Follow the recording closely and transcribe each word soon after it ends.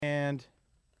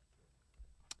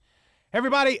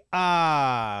Everybody,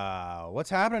 what's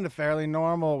happening to Fairly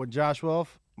Normal with Josh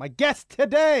Wolf? My guest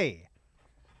today,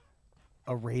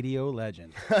 a radio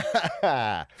legend.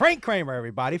 Frank Kramer,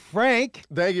 everybody. Frank.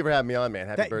 Thank you for having me on, man.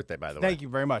 Happy birthday, by the way. Thank you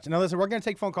very much. Now, listen, we're going to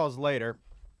take phone calls later.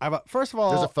 First of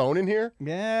all... There's a phone in here?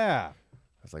 Yeah.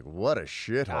 I was like, what a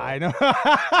shithole. I know.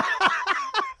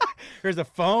 There's a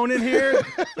phone in here.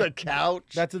 A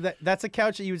couch. That's a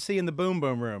couch that you would see in the Boom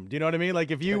Boom Room. Do you know what I mean?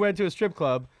 Like if you went to a strip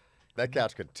club... That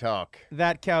couch could talk.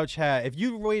 That couch had... If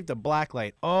you waved a black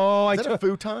light... Is that a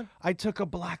futon? I took a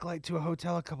black light to a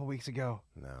hotel a couple weeks ago.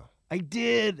 No. I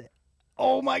did.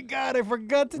 Oh, my God. I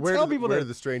forgot to tell people that. Where did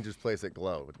the strangest place it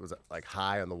glow? Was it like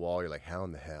high on the wall? You're like, how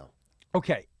in the hell?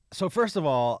 Okay. So first of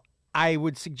all, I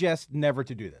would suggest never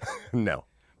to do this. No.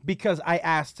 Because I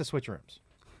asked to switch rooms.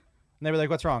 And they were like,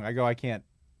 what's wrong? I go, I can't.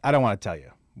 I don't want to tell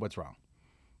you what's wrong.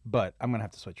 But I'm going to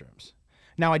have to switch rooms.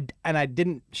 Now, I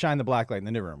didn't shine the black light in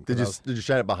the new room. Did you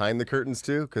shine it behind the curtains,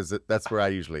 too? Because that's where I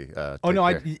usually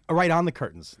right on the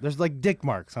curtains. There's like dick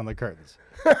marks on the curtains.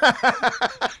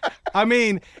 I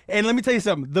mean, and let me tell you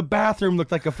something. The bathroom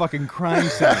looked like a fucking crime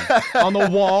scene. On the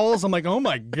walls, I'm like, oh,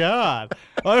 my God.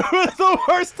 It was the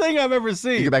worst thing I've ever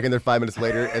seen. You get back in there 5 minutes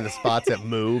later, and the spots have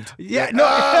moved. Yeah, like,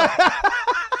 no.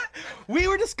 We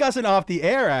were discussing off the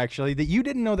air, actually, that you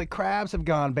didn't know that crabs have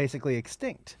gone basically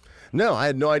extinct. No, I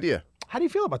had no idea. How do you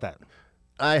feel about that?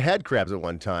 I had crabs at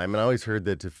one time, and I always heard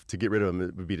that to get rid of them,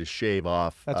 it would be to shave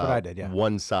off. That's what I did, yeah.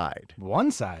 One side.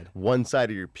 One side? One side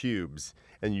of your pubes,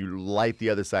 and you light the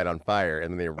other side on fire,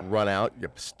 and then they run out. You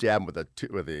stab them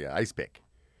with a ice pick.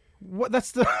 What?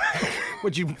 That's the...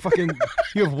 Would you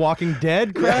have Walking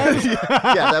Dead crabs?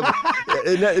 Yeah,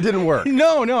 it didn't work.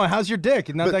 No. How's your dick?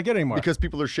 It's not that good anymore. Because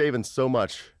people are shaving so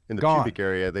much in the pubic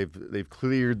area, they've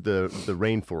cleared the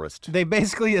rainforest. They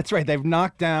basically, that's right. They've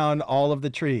knocked down all of the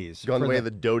trees. Gone the way of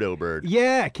the dodo bird.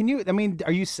 Yeah.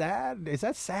 Are you sad? Is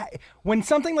that sad? When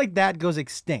something like that goes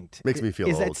extinct. Makes me feel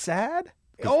old. Is that sad?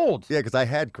 Old. Yeah, because I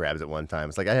had crabs at one time.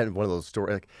 It's like I had one of those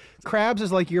stories. Like, crabs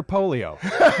is like your polio.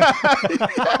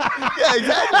 Yeah,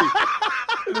 exactly.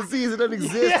 The disease doesn't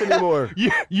exist anymore.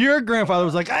 Your grandfather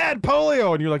was like, I had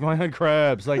polio, and you're like, well, I had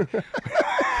crabs. Like,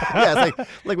 yeah, it's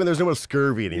like when there's no more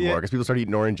scurvy anymore because people start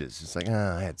eating oranges. It's like,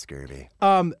 I had scurvy.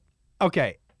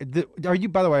 Okay. Are you,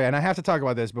 by the way, and I have to talk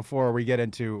about this before we get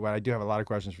into what I do have a lot of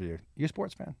questions for you. You a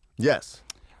sports fan? Yes.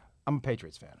 I'm a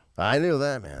Patriots fan. I knew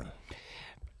that, man.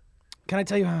 Can I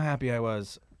tell you how happy I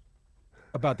was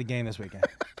about the game this weekend?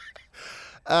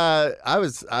 I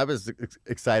was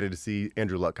excited to see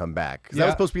Andrew Luck come back because that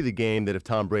was supposed to be the game that if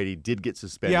Tom Brady did get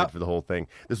suspended for the whole thing,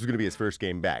 this was going to be his first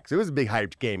game back. So it was a big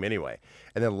hyped game anyway.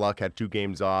 And then Luck had 2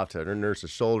 games off to nurse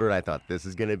his shoulder, and I thought this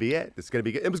is going to be it. This is going to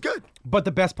be good. It was good. But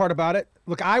the best part about it,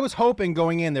 look, I was hoping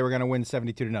going in they were going to win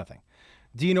 72-0.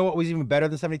 Do you know what was even better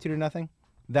than 72-0?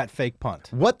 That fake punt.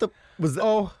 What the was that?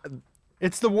 Oh,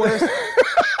 it's the worst.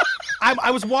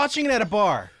 I was watching it at a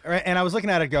bar, right, and I was looking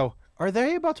at it go, are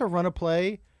they about to run a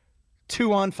play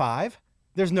 2-on-5?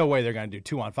 There's no way they're going to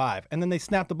do 2-on-5. And then they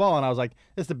snapped the ball, and I was like,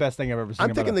 this is the best thing I've ever seen.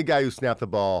 I'm thinking the guy who snapped the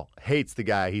ball hates the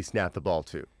guy he snapped the ball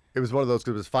to. It was one of those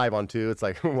because it was 5-on-2. It's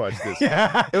like, watch this.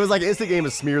 Yeah. It was like an instant game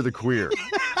of Smear the Queer.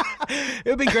 It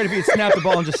would be great if he had snapped the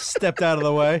ball and just stepped out of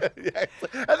the way. Yeah,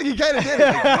 I think he kind of did.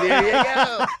 There you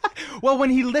go. Well, when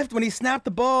he snapped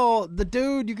the ball, the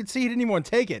dude, you could see he didn't even want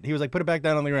to take it. He was like, put it back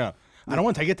down on the ground. I don't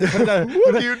want to take it. Put it down.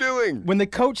 What are you doing? When the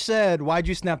coach said, why'd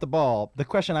you snap the ball? The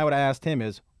question I would have asked him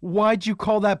is, why'd you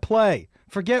call that play?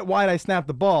 Forget why'd I snap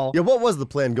the ball. Yeah, what was the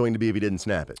plan going to be if he didn't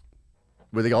snap it?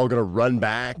 Were they all going to run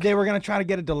back? They were going to try to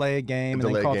get a delay game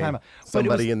and then call timeout.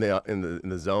 Somebody in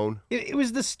the zone. It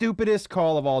was the stupidest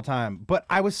call of all time. But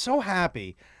I was so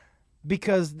happy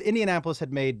because Indianapolis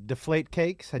had made deflate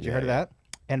cakes. Had you heard of that?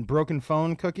 And broken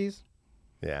phone cookies.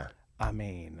 Yeah. I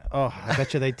mean, I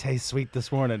bet you they taste sweet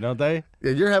this morning, don't they?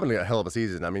 Yeah, you're having a hell of a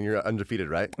season. I mean, you're undefeated,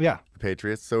 right? Yeah. The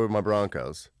Patriots. So are my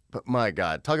Broncos. But my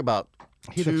God, talk about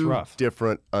two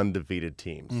different undefeated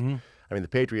teams. Mm-hmm. I mean, the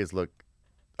Patriots look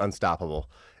unstoppable,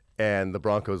 and the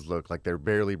Broncos look like they're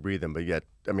barely breathing. But yet,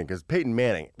 I mean, because Peyton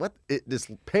Manning, it's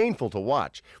painful to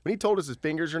watch. When he told us his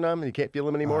fingers are numb and he can't feel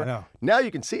them anymore, I know. Now you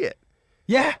can see it.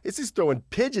 Yeah. It's just throwing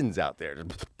pigeons out there.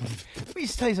 Let me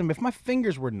just tell you something. If my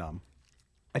fingers were numb,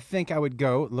 I think I would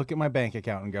go look at my bank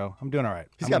account and go, I'm doing all right.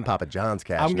 He's got Papa John's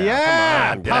cash now.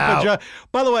 Yeah, come on, Papa John.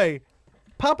 By the way,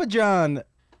 Papa John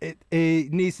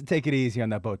it needs to take it easy on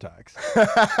that Botox.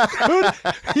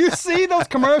 You see those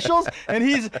commercials, and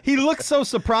he looks so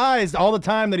surprised all the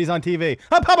time that he's on TV.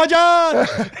 I'm Papa John.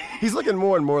 He's looking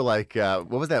more and more like what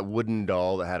was that wooden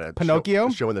doll that had a Pinocchio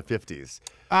show in the 50s?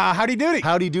 Howdy Doody.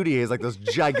 Howdy Doody. He has like those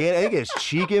gigantic, I think he has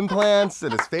cheek implants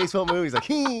and his face won't move. He's like,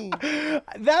 hee.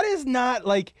 That is not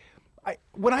like,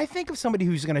 when I think of somebody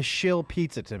who's going to shill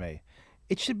pizza to me,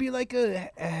 it should be like a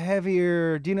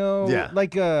heavier, do you know,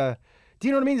 like a, do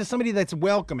you know what I mean? Just somebody that's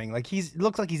welcoming. Like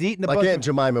looks like he's eating a bunch like Aunt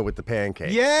Jemima with the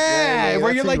pancakes. Yeah,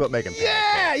 where you're like,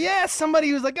 yeah, yeah, somebody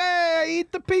who's like, hey,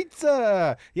 eat the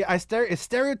pizza. Yeah, as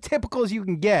stereotypical as you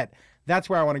can get. That's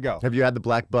where I want to go. Have you had the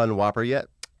black bun Whopper yet?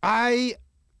 I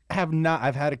have not.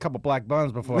 I've had a couple black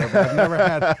buns before, but I've never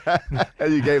had.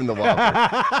 You gave him the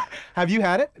Whopper. Have you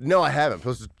had it? No, I haven't. It's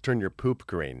supposed to turn your poop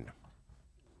green.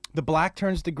 The black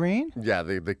turns to green? Yeah,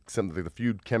 some of the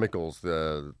few chemicals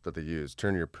that they use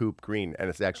turn your poop green, and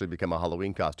it's actually become a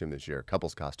Halloween costume this year,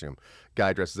 couple's costume.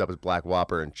 Guy dresses up as Black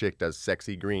Whopper, and chick does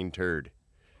sexy green turd.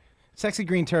 Sexy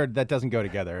green turd, that doesn't go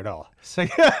together at all.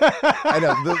 I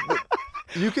know.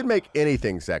 You can make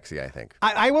anything sexy, I think.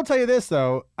 I will tell you this,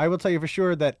 though. I will tell you for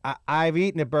sure that I've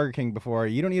eaten at Burger King before.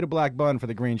 You don't need a black bun for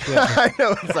the green shit. I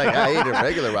know. It's like I ate a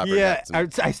regular Whopper. Yeah,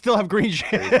 I still have green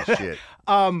shit. Shit.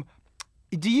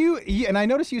 Do you, and I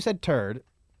noticed you said turd,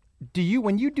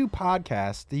 when you do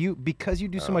podcasts, because you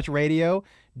do so much radio,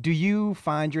 do you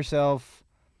find yourself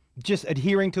just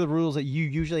adhering to the rules that you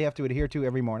usually have to adhere to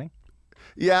every morning?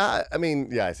 Yeah, I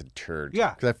mean, I said turd.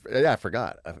 Yeah. I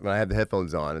forgot. When I had the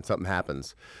headphones on and something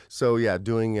happens. So, yeah,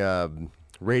 doing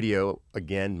radio,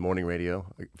 again, morning radio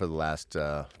for the last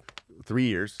 3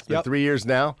 years. It's been 3 years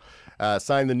now.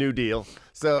 Signed the new deal.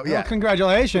 So, yeah. Well,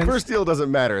 congratulations. The first deal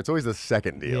doesn't matter. It's always the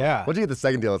second deal. Yeah. Once you get the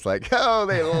second deal, it's like, oh,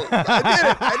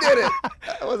 I did it.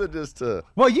 That wasn't just a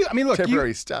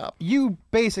temporary stop. You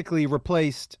basically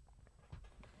replaced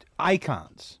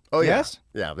icons. Oh, yes?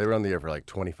 Yeah, they were on the air for like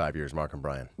 25 years, Mark and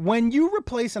Brian. When you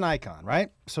replace an icon,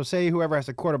 right? So say whoever has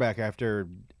the quarterback after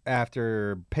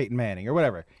Peyton Manning or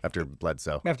whatever. After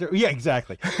Bledsoe. Yeah,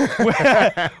 exactly.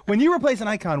 When you replace an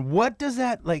icon, what does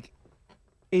that, like,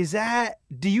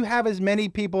 do you have as many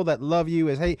people that love you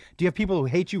as hate? Do you have people who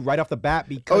hate you right off the bat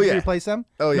because you replace them?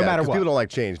 Oh, yeah. No matter what. People don't like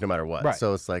change no matter what. Right.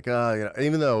 So it's like,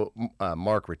 even though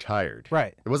Mark retired,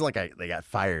 right? It wasn't like they got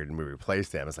fired and we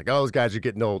replaced them. It's like, oh, those guys are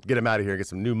getting old. Get them out of here and get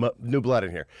some new blood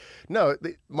in here. No,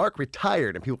 Mark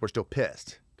retired and people were still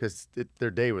pissed because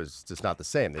their day was just not the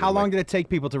same. How long did it take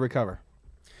people to recover?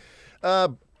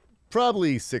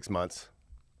 Probably 6 months.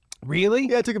 Really?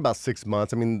 Yeah, it took about 6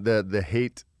 months. I mean, the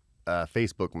hate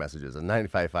Facebook messages and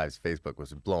 95.5's Facebook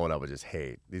was blowing up with just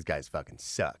hate. These guys fucking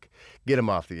suck. Get them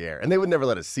off the air. And they would never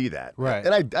let us see that. Right.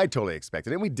 And I totally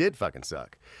expected it. And we did fucking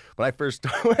suck. When I first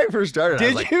started, did I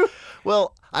was like, you?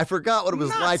 Well, I forgot what it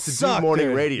was like to do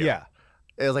morning radio. Yeah.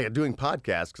 It was like doing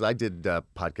podcasts because I did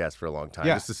podcasts for a long time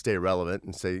just to stay relevant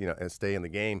and stay in the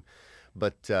game.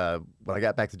 But when I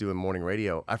got back to doing morning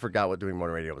radio, I forgot what doing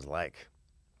morning radio was like.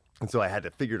 And so I had to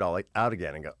figure it all out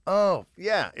again and go, oh,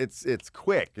 yeah, it's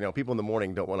quick. People in the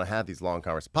morning don't want to have these long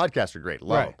conversations. Podcasts are great,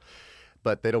 love them.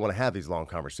 But they don't want to have these long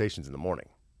conversations in the morning.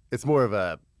 It's more of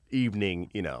a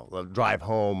evening, drive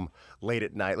home late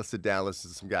at night. Let's sit down, listen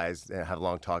to some guys and have a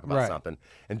long talk about something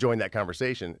and join that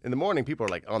conversation. In the morning, people are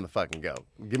like on the fucking go.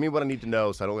 Give me what I need to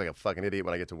know so I don't look like a fucking idiot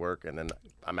when I get to work, and then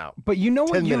I'm out. But you know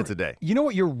what? 10 minutes a day. You know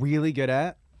what you're really good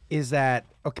at? Is that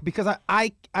because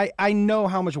I know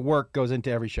how much work goes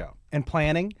into every show and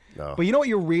planning. No. But you know what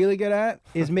you're really good at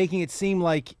is making it seem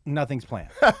like nothing's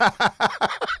planned.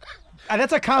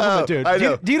 That's a compliment, dude. I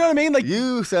know. Do you know what I mean? Like,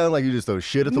 you sound like you just throw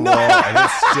shit at the wall and it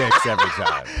sticks every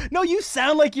time. No, you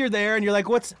sound like you're there and you're like,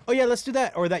 oh yeah, let's do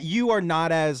that. Or that you are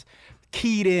not as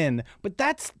keyed in. But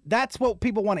that's what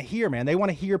people want to hear, man. They want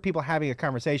to hear people having a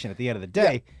conversation at the end of the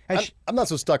day. Yeah, I'm not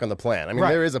so stuck on the plan. I mean,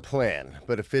 there is a plan,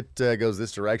 but if it goes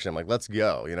this direction, I'm like, let's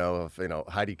go. If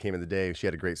Heidi came in the day, she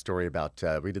had a great story about,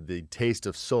 we did the Taste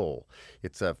of Soul.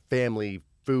 It's a family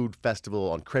food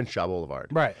festival on Crenshaw Boulevard.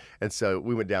 Right. And so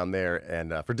we went down there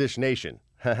and for Dish Nation.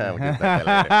 We'll get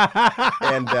that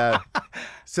later. And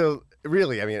so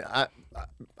really, I mean,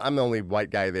 I'm the only white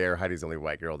guy there. Heidi's the only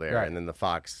white girl there. Right. And then the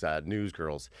Fox News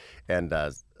girls. And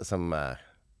some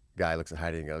guy looks at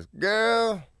Heidi and goes,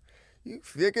 girl, you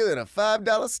thicker than a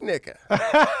 $5 Snicker.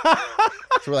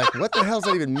 So we're like, what the hell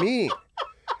does that even mean?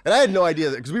 And I had no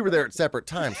idea, because we were there at separate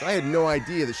times, so I had no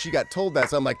idea that she got told that.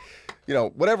 So I'm like,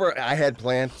 whatever I had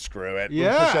planned, screw it.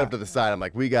 Yeah. We'll push it up to the side. I'm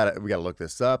like, we gotta look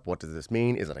this up. What does this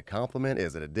mean? Is it a compliment?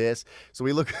 Is it a diss? So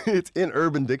we look, it's in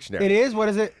Urban Dictionary. It is? What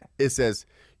is it? It says,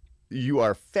 you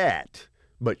are fat,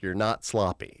 but you're not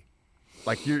sloppy.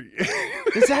 Like you're...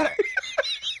 Is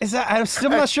that, I'm still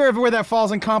not sure where that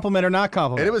falls in compliment or not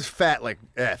compliment. And it was fat like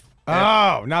F.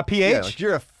 Oh, not pH? Yeah, like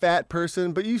you're a fat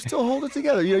person, but you still hold it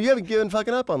together. You haven't given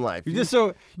fucking up on life. You're just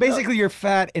so basically you're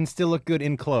fat and still look good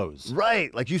in clothes.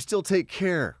 Right. Like you still take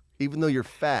care, even though you're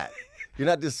fat. You're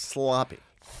not just sloppy.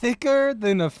 Thicker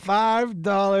than a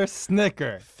 $5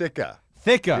 Snicker. Thicker.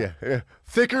 Thicker. Yeah.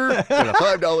 Thicker than a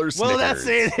 $5 Snickers. Well, that's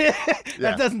it.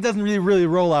 That doesn't really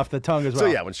roll off the tongue as well. So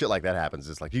yeah, when shit like that happens,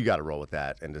 it's like you got to roll with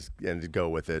that and just go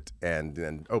with it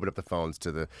and open up the phones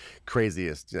to the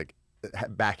craziest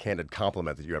backhanded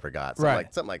compliment that you ever got.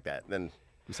 Something like that. Then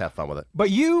just have fun with it.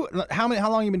 But how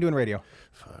long you been doing radio?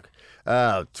 Fuck.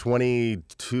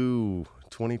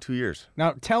 22 years.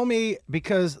 Now tell me,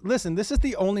 because listen, this is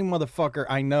the only motherfucker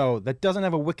I know that doesn't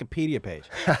have a Wikipedia page.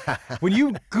 When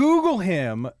you Google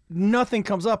him, nothing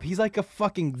comes up. He's like a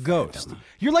fucking ghost.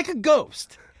 You're like a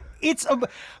ghost.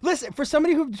 Listen, for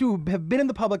somebody who have been in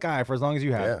the public eye for as long as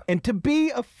you have, and to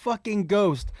be a fucking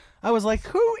ghost, I was like,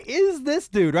 who is this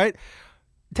dude, right?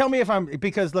 Tell me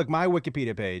because look, my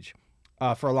Wikipedia page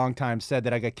for a long time said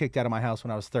that I got kicked out of my house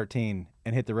when I was 13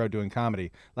 and hit the road doing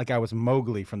comedy, like I was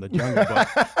Mowgli from the Jungle Book.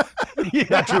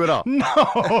 Not true at all.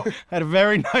 No, had a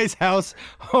very nice house,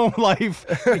 home life,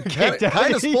 kind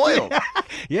of spoiled.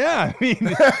 Yeah, I mean,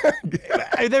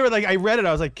 they were like, I read it,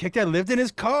 I was like, kicked out, lived in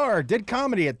his car, did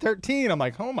comedy at 13. I'm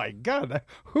like, oh my God,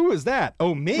 who is that?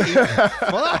 Oh, me?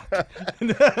 Fuck.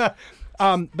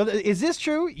 But is this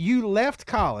true? You left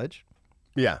college.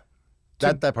 Yeah,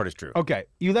 that part is true. Okay,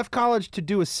 you left college to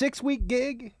do a 6-week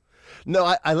gig?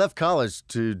 No, I left college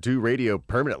to do radio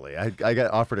permanently. I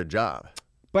got offered a job.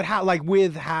 But how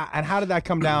did that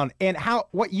come down? And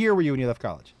what year were you when you left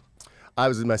college? I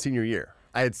was in my senior year.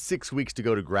 I had 6 weeks to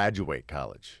go to graduate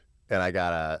college, and I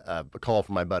got a call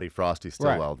from my buddy Frosty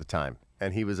Stillwell at the time,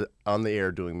 and he was on the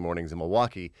air doing mornings in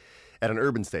Milwaukee at an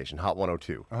urban station, Hot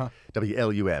 102,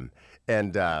 WLUM.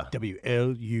 And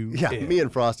WLUM. Yeah, me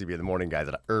and Frosty be the morning guys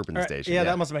at an urban station. Yeah,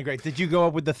 that must have been great. Did you go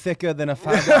up with the thicker than a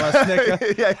 $5 Snicker?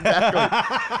 Yeah,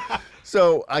 exactly.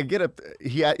 So I get up.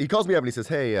 He calls me up and he says,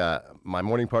 "Hey, my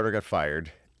morning partner got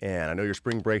fired, and I know your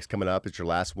spring break's coming up. It's your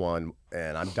last one,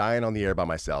 and I'm dying on the air by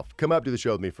myself. Come up, do the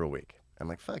show with me for a week." I'm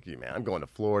like, "Fuck you, man. I'm going to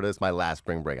Florida. It's my last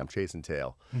spring break. I'm chasing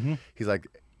tail." Mm-hmm. He's like,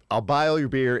 "I'll buy all your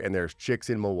beer, and there's chicks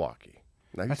in Milwaukee."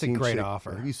 Now, that's a great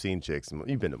offer. Have you seen chicks?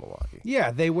 You've been to Milwaukee.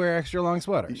 Yeah, they wear extra long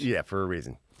sweaters. Yeah, for a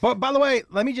reason. But by the way,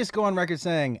 let me just go on record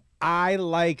saying I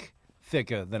like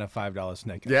thicker than a $5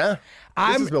 Snicker. Yeah,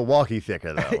 this is Milwaukee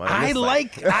thicker though. I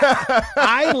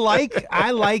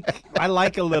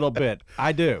like a little bit.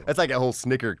 I do. That's like a whole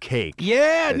Snicker cake.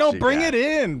 Yeah, no, bring it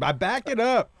in. I back it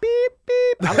up. Beep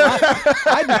beep.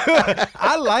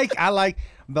 I like.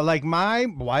 But like my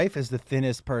wife is the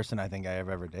thinnest person I think I have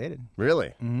ever dated.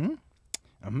 Really? Mm-hmm.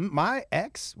 My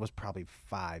ex was probably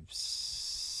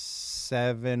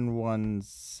 5'7",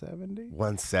 170.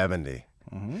 170.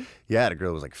 Mm-hmm. Yeah, I had a girl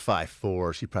who was like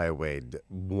 5'4". She probably weighed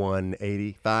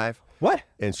 185. What?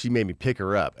 And she made me pick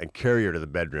her up and carry her to the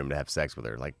bedroom to have sex with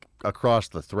her, like across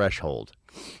the threshold.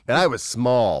 And I was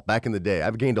small back in the day.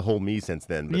 I've gained a whole me since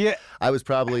then. But yeah. I was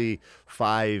probably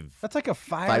That's like a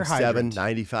fire hydrant. 5'7",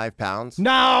 95 pounds.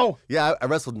 No. Yeah, I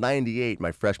wrestled 98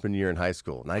 my freshman year in high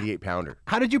school, 98 pounder.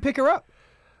 How did you pick her up?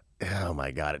 Oh my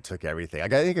God, it took everything. I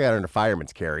think I got her in a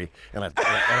fireman's carry, and I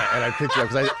picked her up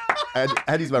because I had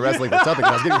to use my wrestling for something.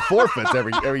 I was getting forfeits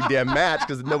every damn match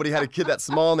because nobody had a kid that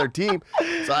small on their team.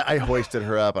 So I hoisted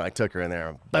her up and I took her in there,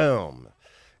 and boom.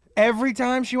 Every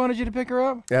time she wanted you to pick her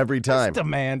up? Every time. That's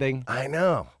demanding. I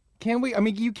know. Can we? I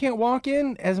mean, you can't walk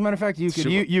in. As a matter of fact, you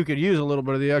could use a little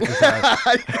bit of the exercise.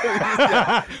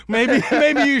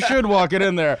 maybe you should walk it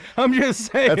in there. I'm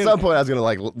just saying. At some point, I was gonna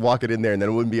like walk it in there, and then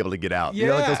I wouldn't be able to get out. Yeah, you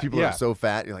know, like those people that are so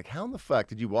fat. You're like, how in the fuck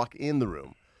did you walk in the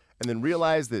room, and then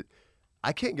realize that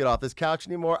I can't get off this couch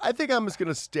anymore? I think I'm just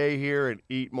gonna stay here and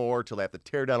eat more till I have to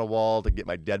tear down a wall to get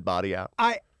my dead body out.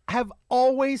 I have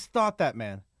always thought that,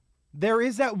 man. There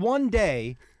is that one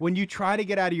day when you try to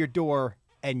get out of your door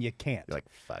and you can't. You're like,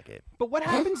 fuck it. But what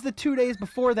happens the 2 days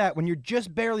before that when you're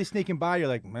just barely sneaking by? You're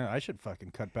like, man, I should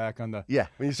fucking cut back on the... Yeah,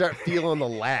 when you start feeling the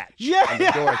latch on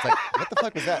the door, it's like, what the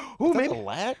fuck was that? Ooh, maybe the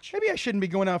latch? Maybe I shouldn't be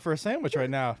going out for a sandwich right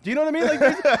now. Do you know what I mean? Like,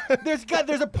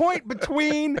 there's a point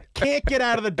between can't get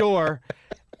out of the door.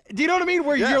 Do you know what I mean?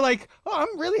 Where you're like, oh, I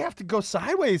really have to go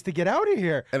sideways to get out of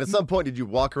here. And at some point, did you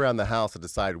walk around the house and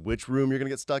decide which room you're going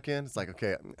to get stuck in? It's like,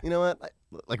 okay, you know what?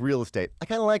 Like real estate. I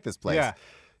kind of like this place. Yeah.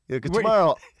 Because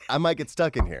tomorrow, I might get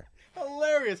stuck in here.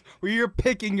 Hilarious. Where you're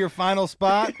picking your final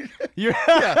spot. Yeah.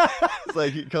 It's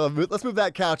like, let's move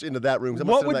that couch into that room. I'm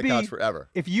going to sit on that couch forever.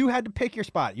 If you had to pick your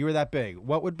spot, you were that big,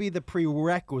 what would be the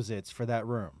prerequisites for that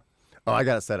room? Oh, I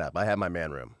got it set up. I have my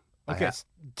man room. Okay,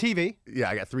 TV. Yeah,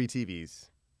 I got 3 TVs.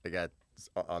 I got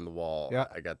on the wall. Yeah.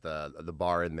 I got the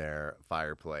bar in there,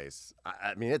 fireplace.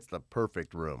 I mean, it's the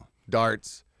perfect room.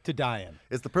 Darts. To die in.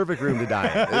 It's the perfect room to die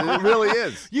in. It really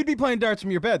is. You'd be playing darts from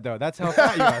your bed, though. That's how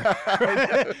fat you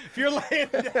are. If you're laying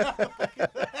down.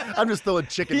 I'm just throwing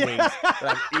chicken wings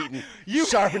that I'm eating,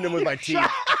 sharpening them with my teeth,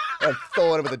 and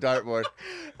throwing them with a dartboard.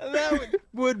 That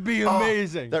would be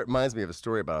amazing. That reminds me of a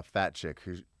story about a fat chick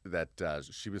that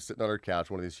she was sitting on her couch,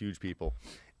 one of these huge people,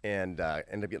 and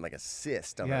ended up getting like a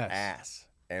cyst on her ass.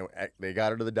 And they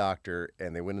got her to the doctor,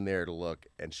 and they went in there to look,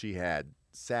 and she had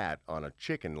sat on a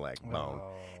chicken leg bone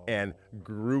and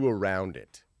grew around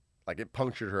it. Like it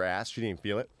punctured her ass. She didn't even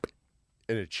feel it.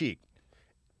 In her cheek.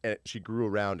 And she grew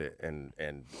around it and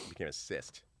became a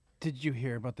cyst. Did you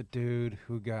hear about the big dude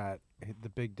who got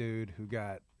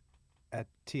at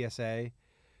TSA?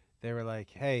 They were like,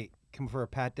 hey, come for a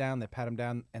pat down. They pat him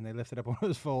down and they lifted up one of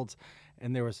his folds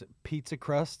and there was a pizza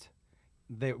crust.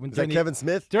 Is that Kevin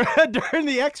Smith? During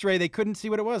the X-ray, they couldn't see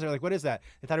what it was. They're like, "What is that?"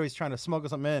 They thought he was trying to smuggle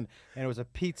something in, and it was a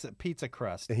pizza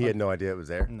crust. And he had no idea it was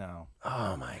there. No.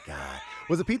 Oh my God!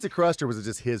 Was it pizza crust or was it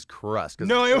just his crust?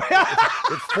 No, it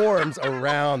forms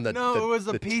around the. No, it was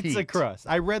a pizza teat. crust.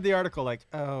 I read the article like,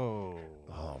 oh.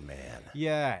 Oh man.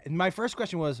 Yeah, and my first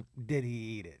question was, did he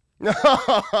eat it?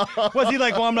 Was he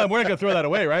like, well, we're not gonna throw that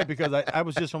away, right? Because I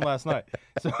was just from last night.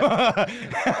 So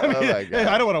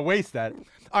I don't want to waste that.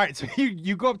 All right, so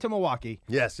you go up to Milwaukee.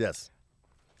 Yes.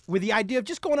 With the idea of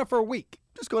just going up for a week.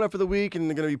 Just going up for the week and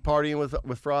going to be partying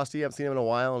with Frosty. I haven't seen him in a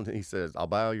while, and he says, I'll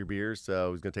buy all your beers.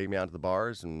 So he's going to take me out to the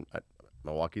bars, and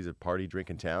Milwaukee's a party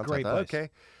drinking town. Great so I thought, place. okay,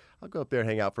 I'll go up there and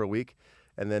hang out for a week.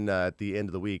 And then at the end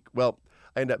of the week, well,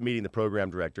 I ended up meeting the program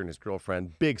director and his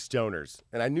girlfriend, big stoners.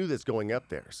 And I knew this going up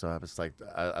there. So I was like,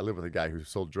 I live with a guy who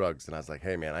sold drugs. And I was like,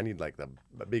 hey, man, I need like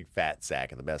a big fat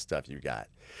sack of the best stuff you got.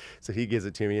 So he gives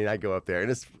it to me and I go up there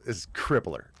and it's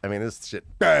crippler. I mean, this shit,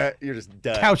 you're just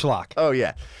done. Couch lock. Oh,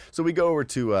 yeah. So we go over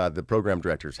to the program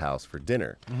director's house for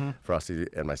dinner, Frosty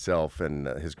and myself and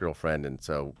his girlfriend. And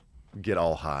so get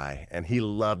all high, and he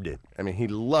loved it. I mean, he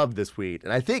loved this weed,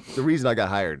 and I think the reason I got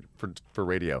hired for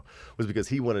radio was because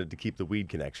he wanted to keep the weed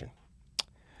connection.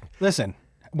 Listen,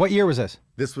 what year was this?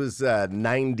 This was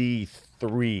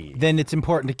 93. Then it's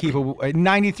important to keep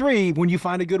 93 when you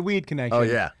find a good weed connection. Oh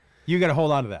yeah, you got to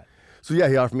hold on to that. So yeah,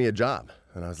 he offered me a job.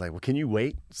 And I was like, well, can you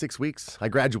wait 6 weeks? I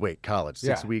graduate college,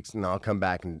 6 weeks, and I'll come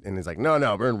back. And he's like, no,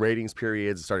 we're in ratings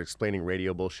periods. Started explaining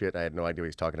radio bullshit. I had no idea what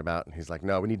he's talking about. And he's like,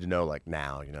 no, we need to know like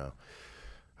now, you know.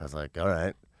 I was like, all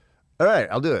right,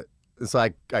 I'll do it. And so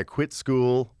I quit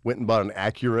school, went and bought an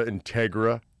Acura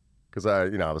Integra because I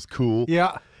was cool.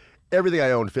 Yeah. Everything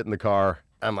I owned fit in the car.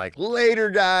 I'm like, later,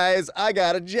 guys, I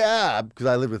got a job because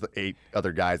I lived with 8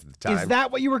 other guys at the time. Is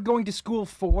that what you were going to school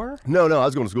for? No, I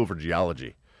was going to school for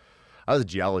geology. I was a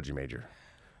geology major.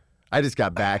 I just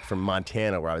got back from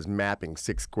Montana where I was mapping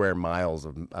 6 square miles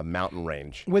of a mountain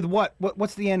range. With what?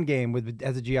 What's the end game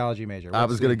as a geology major? I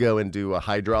was going to go and do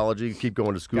hydrology, keep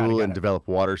going to school and develop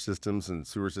water systems and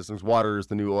sewer systems. Water is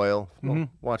the new oil. Well,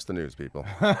 watch the news, people.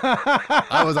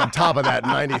 I was on top of that in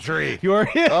 93. You were?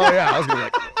 Oh, yeah. I was going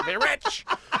to be like, be rich.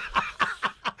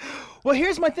 Well,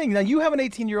 here's my thing. Now, you have an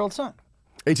 18-year-old son.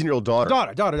 18-year-old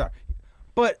daughter. Daughter.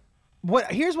 But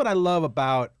here's what I love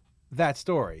about that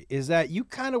story is that you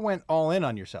kind of went all in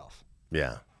on yourself.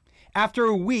 Yeah. After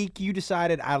a week, you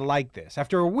decided I like this.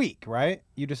 After a week, right?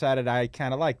 You decided I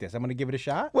kind of like this. I'm going to give it a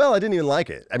shot. Well, I didn't even like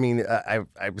it. I mean,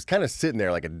 I was kind of sitting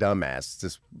there like a dumbass,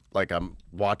 just like I'm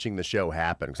watching the show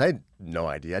happen because I had no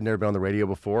idea. I'd never been on the radio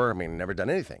before. I mean, never done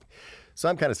anything. So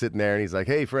I'm kind of sitting there, and he's like,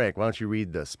 hey, Frank, why don't you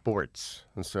read the sports?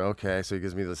 And so, okay. So he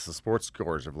gives me the sports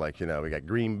scores of like, we got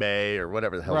Green Bay or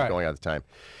whatever the hell was going on at the time.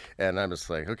 And I'm just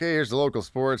like, okay, here's the local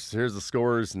sports. Here's the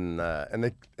scores. And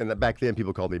back then,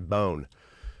 people called me Bone.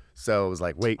 So it was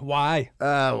like, wait. Why?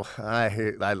 Oh,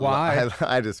 Why?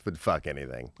 I just would fuck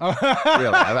anything. Really.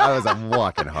 I was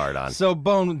walking hard on. So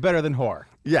Bone better than whore.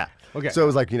 Yeah. Okay. So it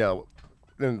was like,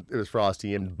 then it was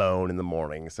Frosty and Bone in the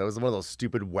morning. So it was one of those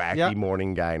stupid, wacky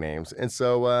morning guy names. And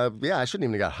so, I shouldn't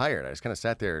even have got hired. I just kind of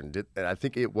sat there and I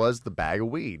think it was the bag of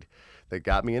weed that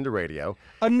got me into radio.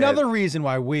 Another reason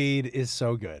why weed is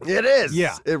so good. It is.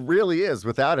 Yeah. It really is.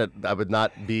 Without it, I would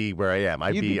not be where I am.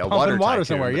 I'd You'd be a pumping water tycoon,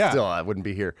 somewhere, but still, I wouldn't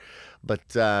be here. But,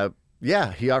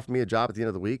 he offered me a job at the end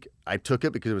of the week. I took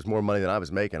it because it was more money than I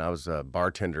was making. I was a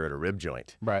bartender at a rib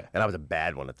joint. Right. And I was a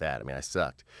bad one at that. I mean, I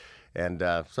sucked. And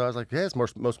so I was like, yeah, it's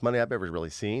most money I've ever really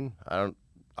seen. I'll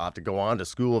have to go on to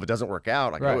school. If it doesn't work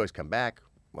out, I can always come back.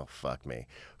 Well, fuck me.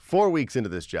 4 weeks into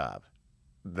this job,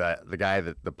 the guy,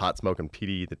 the pot-smoking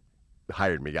PD that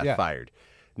hired me got fired.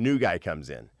 New guy comes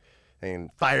in.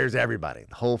 and fires everybody,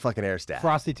 the whole fucking air staff.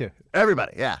 Frosty too.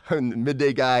 Everybody, yeah.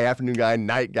 Midday guy, afternoon guy,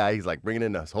 night guy. He's like bringing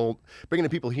in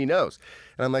people he knows.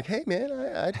 And I'm like, hey man,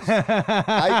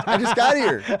 I just got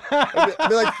here. It's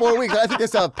been like 4 weeks. I think I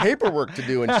still have paperwork to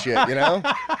do and shit, you know?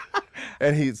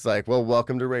 And he's like, well,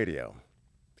 welcome to radio.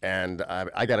 And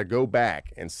I got to go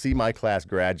back and see my class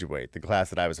graduate, the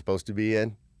class that I was supposed to be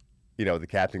in. You know, the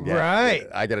captain guy. Right.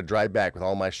 I got to drive back with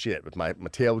all my shit, with my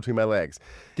tail between my legs.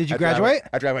 Did you graduate?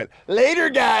 After I went, later,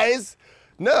 guys.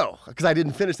 No, because I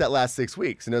didn't finish that last 6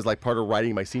 weeks. And it was like part of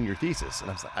writing my senior thesis.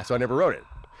 And so I never wrote it.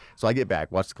 So I get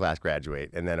back, watch the class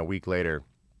graduate. And then a week later,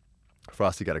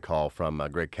 Frosty got a call from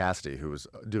Greg Cassidy, who was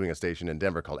doing a station in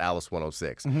Denver called Alice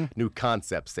 106. New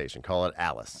concept station. Call it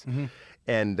Alice.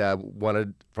 And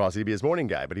wanted Frosty to be his morning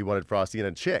guy. But he wanted Frosty and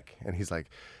a chick. And he's like,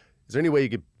 is there any way you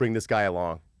could bring this guy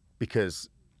along? Because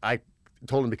I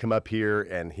told him to come up here,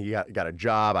 and he got a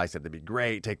job. I said, that'd be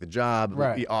great. Take the job.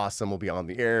 It'll be awesome. We'll be on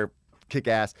the air. Kick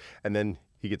ass. And then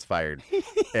he gets fired.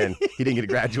 And he didn't get to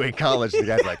graduate college. The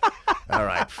guy's like, all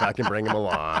right, fucking bring him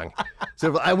along.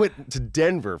 So I went to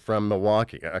Denver from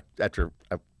Milwaukee after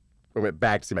I went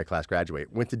back to see my class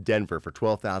graduate. Went to Denver for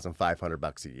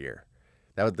 $12,500 a year.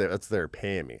 That's what they're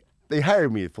paying me. They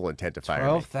hired me full intent to fire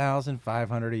me.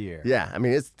 $12,500 a year. Yeah, I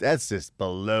mean that's just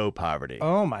below poverty.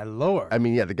 Oh my Lord! I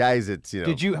mean, yeah, the guys it's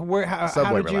Did you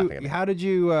how did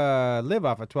you live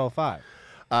off of $12,500?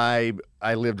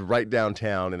 I lived right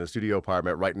downtown in a studio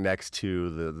apartment right next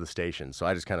to the station. So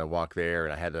I just kind of walked there,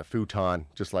 and I had a futon,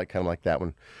 just like kind of like that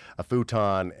one, a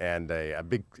futon and a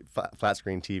big flat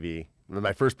screen TV.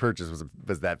 My first purchase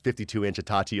was that 52-inch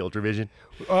Hitachi Ultravision,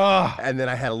 and then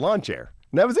I had a lawn chair,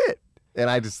 and that was it. And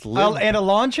I just lived and a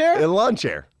lawn chair? In a lawn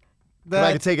chair. And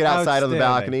I could take it outside on the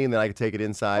balcony, and then I could take it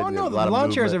inside. Oh, no, the lawn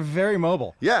chairs are very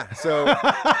mobile. Yeah, so...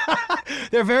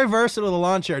 They're very versatile, the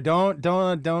lawn chair. Don't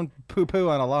poo-poo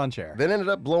on a lawn chair. Then ended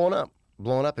up blowing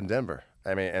up in Denver.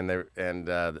 I mean, and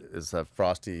it's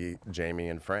Frosty, Jamie,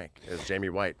 and Frank. Jamie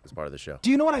White is part of the show. Do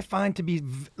you know what I find to be,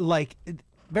 like,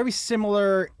 very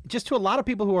similar, just to a lot of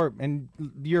people who are in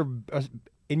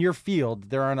your field,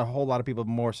 there aren't a whole lot of people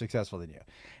more successful than you.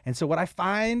 And so what I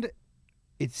find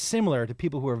it's similar to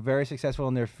people who are very successful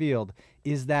in their field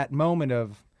is that moment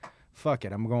of, fuck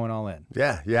it, I'm going all in.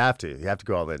 Yeah, you have to. You have to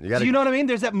go all in. Do you know what I mean?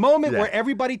 There's that moment where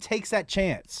everybody takes that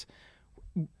chance.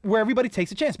 Where everybody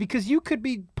takes a chance. Because you could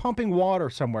be pumping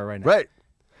water somewhere right now. Right.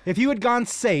 If you had gone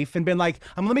safe and been like,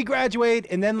 let me graduate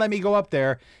and then let me go up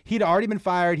there, he'd already been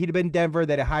fired. He'd have been in Denver.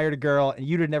 They'd have hired a girl, and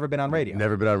you'd have never been on radio.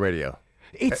 Never been on radio.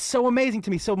 It's so amazing to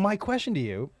me. So my question to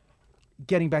you,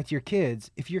 getting back to your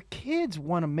kids, if your kids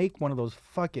want to make one of those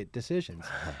fuck it decisions,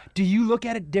 do you look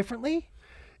at it differently?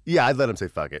 Yeah, I'd let them say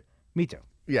fuck it. Me too.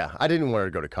 Yeah, I didn't want her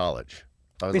to go to college.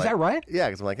 Is that right? Yeah,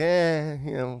 because I'm like, I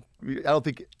don't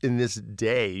think in this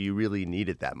day you really need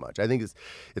it that much. I think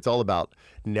it's all about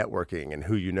networking and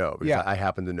who you know. Because I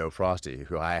happen to know Frosty,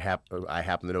 who I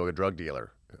happen to know a drug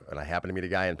dealer, and I happen to meet a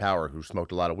guy in power who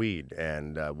smoked a lot of weed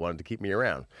and wanted to keep me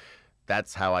around.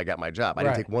 That's how I got my job. I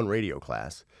didn't take one radio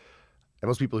class. And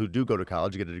most people who do go to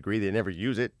college get a degree, they never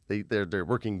use it. They're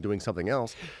working doing something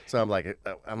else. So I'm like,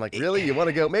 really? You want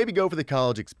to go? Maybe go for the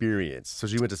college experience. So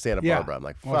she went to Santa Barbara. I'm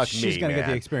like, fuck she's gonna man. Get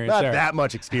the experience Not there. that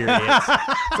much experience.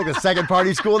 It's like the second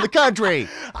party school in the country.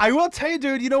 I will tell you,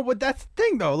 dude. You know what? That's the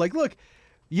thing, though. Like, look,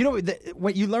 you know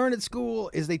what you learn at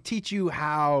school is they teach you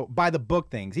how by the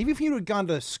book things. Even if you had gone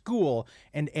to school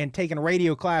and taken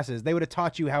radio classes, they would have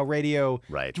taught you how radio.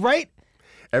 Right. Right.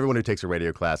 Everyone who takes a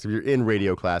radio class, if you're in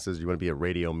radio classes, you want to be a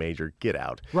radio major, get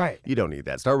out. Right. You don't need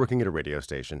that. Start working at a radio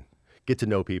station. Get to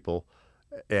know people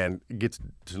and get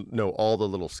to know all the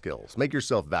little skills. Make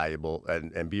yourself valuable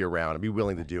and be around and be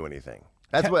willing to do anything.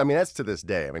 That's what I mean. That's to this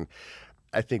day. I mean,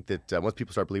 I think that once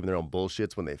people start believing their own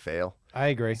bullshits when they fail. I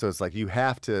agree. So it's like you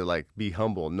have to like be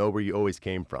humble, know where you always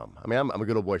came from. I mean, I'm a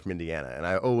good old boy from Indiana, and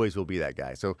I always will be that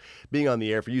guy. So being on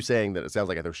the air, for you saying that it sounds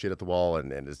like I throw shit at the wall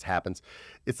and it just happens,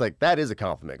 it's like that is a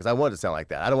compliment because I want it to sound like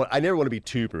that. I never want to be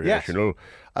too professional. Yes.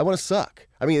 I want to suck.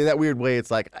 I mean, in that weird way,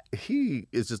 it's like he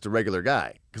is just a regular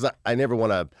guy because I never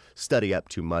want to study up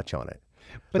too much on it.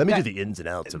 But let me do the ins and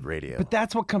outs of radio. But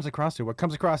that's what comes across to. What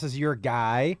comes across is you're a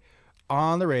guy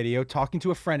on the radio talking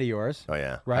to a friend of yours. Oh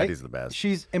yeah, right. He's the best.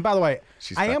 And by the way,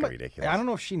 she's fucking ridiculous. I don't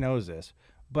know if she knows this,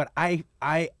 but I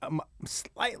am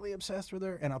slightly obsessed with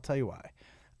her, and I'll tell you why.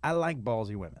 I like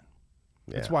ballsy women.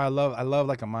 Yeah. That's why I love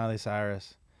like a Miley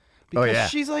Cyrus. Because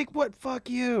she's like, what? Fuck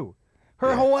you.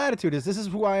 Her whole attitude is, this is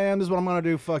who I am. This is what I'm gonna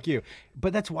do. Fuck you.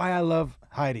 But that's why I love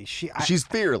Heidi. She's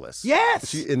fearless.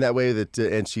 Yes. In that way that,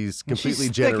 and she's completely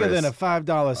generous. Thicker than a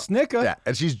 $5 Snicker. Yeah,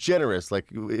 and she's generous. Like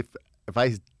if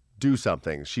I do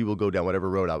something, she will go down whatever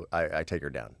road I take her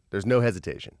down. There's no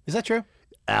hesitation. Is that true?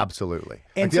 Absolutely.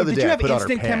 And like the so other did day, you I have put on her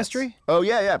instant pants. chemistry? Oh,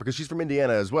 yeah, because she's from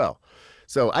Indiana as well.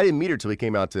 So I didn't meet her till we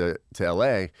came out to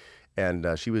L.A., and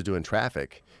she was doing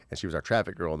traffic, and she was our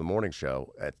traffic girl in the morning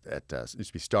show at it used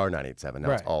to be Star 98.7,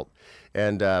 now it's Alt.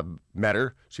 And met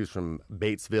her. She was from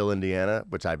Batesville, Indiana,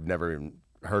 which I've never even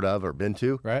heard of or been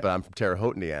to, but I'm from Terre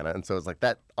Haute, Indiana, and so it's like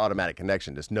that automatic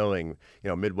connection, just knowing,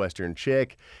 Midwestern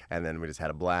chick, and then we just had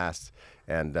a blast,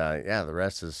 and the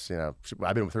rest is,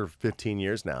 I've been with her for 15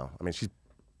 years now. I mean, she's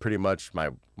pretty much my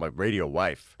radio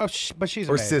wife. Oh, but she's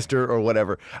or amazing. Sister or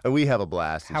whatever, and we have a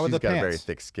blast. And How are she's the got pants? a very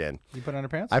thick skin. You put on her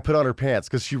pants? I put on her pants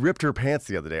because she ripped her pants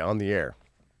the other day on the air.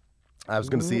 I was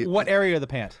going to see what area of the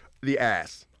pant? The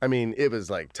ass. I mean, it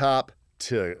was like top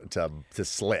to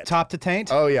slit. Top to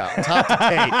taint? Oh yeah, top to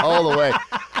taint all the way.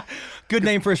 Good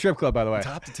name for a strip club, by the way.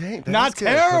 Top to taint. Not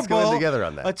terrible. Let's go in together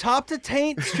on that. A top to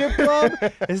taint strip club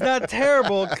is not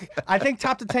terrible. I think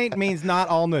top to taint means not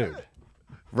all nude.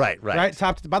 Right.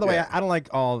 Top to, by the way, I don't like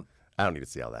all. I don't need to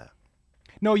see all that.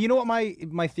 No, you know what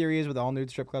my theory is with all nude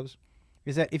strip clubs?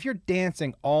 Is that if you're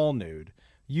dancing all nude,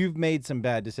 you've made some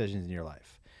bad decisions in your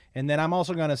life. And then I'm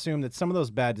also going to assume that some of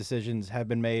those bad decisions have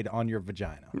been made on your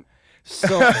vagina.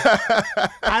 So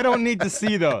I don't need to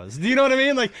see those. Do you know what I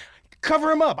mean? Like, cover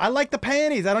them up. I like the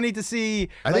panties. I don't need to see.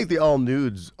 I think the all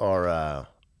nudes are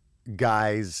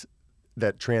guys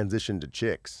that transition to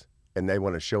chicks and they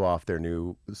want to show off their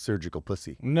new surgical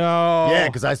pussy. No. Yeah,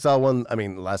 because I saw one. I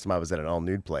mean, last time I was at an all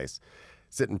nude place,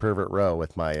 sitting pervert row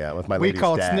with my lady's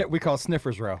dad. We call it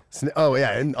Sniffers Row. Oh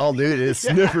yeah, and all nude it is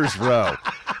Sniffers Row.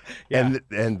 Yeah.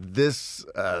 And this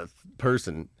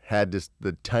person had just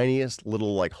the tiniest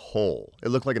little like hole. It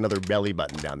looked like another belly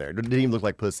button down there. It didn't even look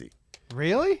like pussy.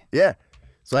 Really? Yeah.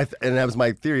 So and that was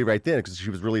my theory right then because she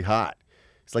was really hot.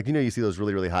 It's like you see those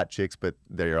really really hot chicks, but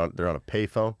they're on a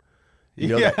payphone. You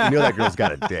know that girl's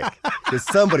got a dick. Because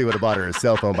somebody would have bought her a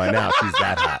cell phone by now. She's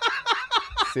that hot.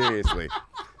 Seriously.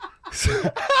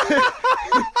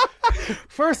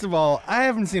 First of all, I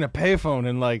haven't seen a payphone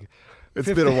in like. It's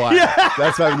 50. Been a while. Yeah.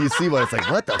 That's why when you see one, it's like,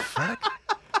 what the fuck?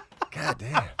 God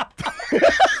damn.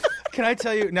 Can I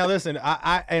tell you now? Listen,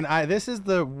 this is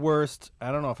the worst.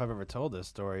 I don't know if I've ever told this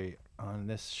story on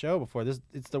this show before.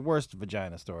 It's the worst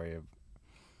vagina story.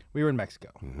 We were in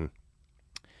Mexico,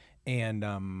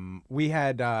 and we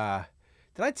had.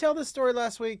 Did I tell this story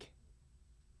last week?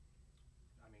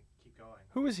 I mean, keep going.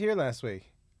 Who was here last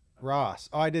week? Ross.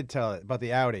 Oh, I did tell it about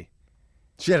the Audi.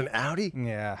 She had an Audi?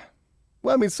 Yeah.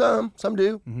 Well, I mean, some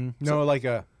do. Mm-hmm. No,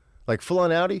 like full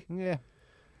on Audi. Yeah.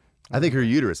 I think her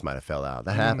uterus might have fell out.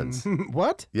 That happens.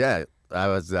 What? Yeah, I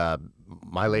was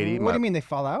my lady. What do you mean they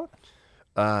fall out?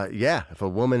 Yeah, if a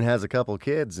woman has a couple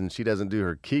kids and she doesn't do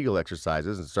her Kegel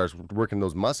exercises and starts working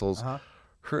those muscles,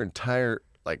 her entire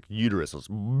like uterus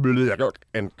will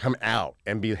and come out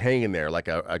and be hanging there like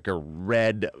a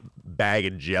red bag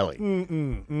of jelly.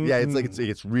 Yeah, it's like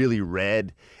it's really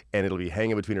red and it'll be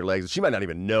hanging between her legs. She might not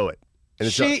even know it.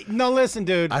 And no, listen,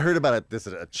 dude. I heard about it. This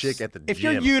is a chick at the gym. If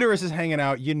your uterus is hanging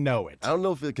out, you know it. I don't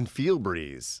know if it can feel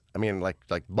breeze. I mean, like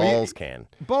balls can.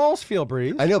 Balls feel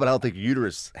breeze. I know, but I don't think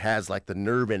uterus has like the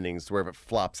nerve endings where if it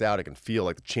flops out, it can feel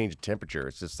like the change of temperature.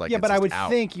 It's just like but I would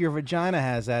think your vagina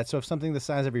has that. So if something the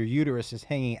size of your uterus is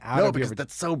hanging out, no, because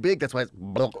that's so big. That's why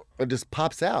it just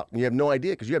pops out, and you have no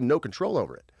idea because you have no control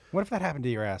over it. What if that happened to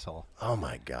your asshole? Oh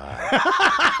my god.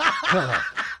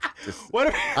 What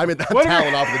if I'm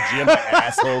toweling off the gym, my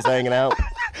asshole's hanging out.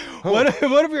 What if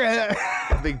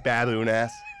your big baboon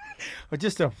ass? Or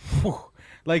just a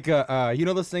like you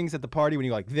know those things at the party when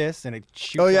you like this and it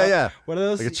shoots. Oh yeah, up? yeah. What are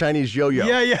those? Like a Chinese yo-yo.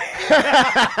 Yeah.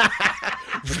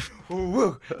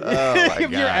 Oh my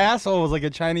if your asshole was like a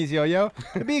Chinese yo-yo,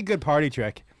 it'd be a good party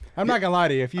trick. I'm not gonna lie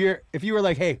to you. If you were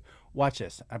like, hey, watch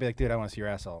this, I'd be like, dude, I want to see your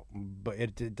asshole. But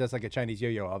it does like a Chinese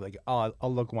yo-yo. I'll be like, I'll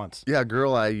look once. Yeah, a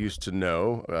girl I used to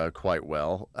know quite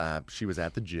well. She was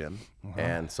at the gym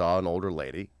and saw an older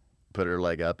lady put her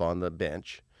leg up on the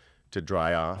bench to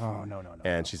dry off. Oh, no.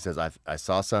 And she says, I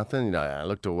saw something. I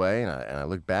looked away and I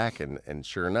looked back and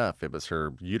sure enough, it was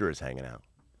her uterus hanging out.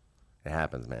 It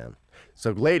happens, man.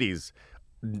 So ladies,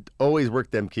 always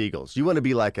work them Kegels. You want to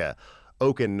be like a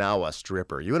Okinawa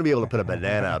stripper. You want to be able to put a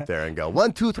banana up there and go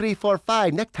 1, 2, 3, 4,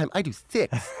 5. Next time I do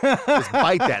 6. Just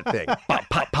bite that thing. Pop,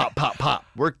 pop, pop, pop, pop.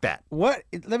 Work that. Let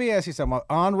me ask you something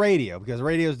on radio, because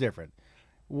radio is different.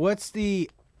 What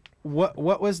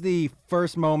was the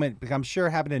first moment? Because I'm sure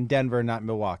it happened in Denver, not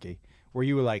Milwaukee, where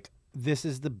you were like, "This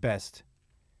is the best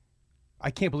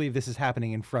I can't believe this is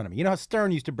happening in front of me. You know how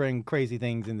Stern used to bring crazy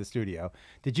things in the studio?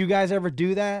 Did you guys ever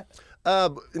do that?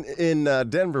 In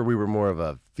Denver, we were more of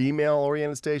a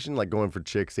female-oriented station, like going for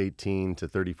chicks 18 to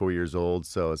 34 years old.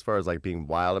 So as far as like being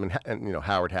wild, I mean, and, you know,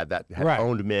 Howard had Right.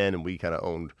 owned men, and we kind of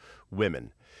owned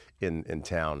women in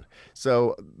town.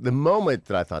 So the moment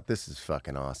that I thought this is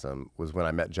fucking awesome was when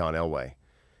I met John Elway,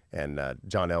 and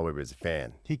John Elway was a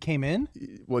fan. He came in?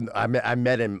 When I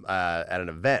met him at an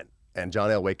event, and John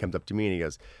Elway comes up to me and he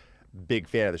goes, "Big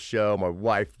fan of the show. My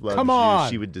wife loves Come you.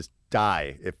 on. She would just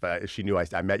die if she knew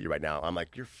I met you right now." I'm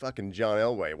like, "You're fucking John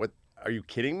Elway. What? Are you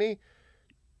kidding me?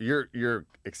 You're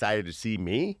excited to see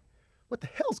me? What the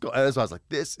hell's going on?" So I was like,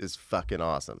 "This is fucking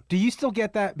awesome." Do you still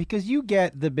get that? Because you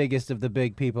get the biggest of the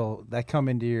big people that come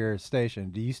into your station.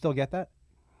 Do you still get that?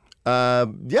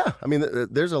 Yeah. I mean,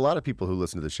 there's a lot of people who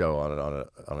listen to the show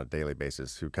on a daily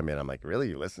basis who come in. I'm like, "Really?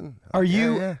 You listen?" Are Yeah,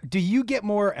 you? yeah. Do you get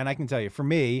more? And I can tell you, for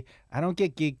me, I don't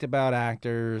get geeked about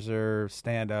actors or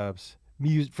stand-ups.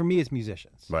 For me, it's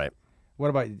musicians. Right. What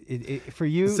about for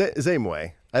you? Same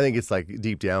way. I think it's like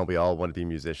deep down, we all want to be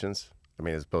musicians. I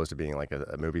mean, as opposed to being like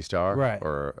a movie star Right.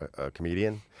 or a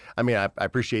comedian. I mean, I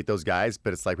appreciate those guys,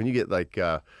 but it's like when you get like,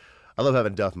 I love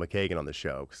having Duff McKagan on the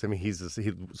show because I mean, he's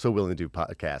so willing to do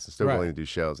podcasts and so Right. willing to do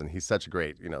shows, and he's such a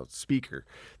great speaker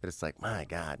that it's like, my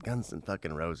God, Guns and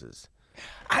fucking Roses.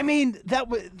 I mean, that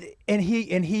was, and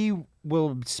he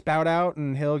will spout out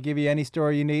and he'll give you any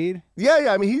story you need. Yeah.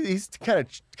 I mean, he's kind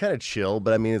of chill,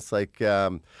 but I mean, it's like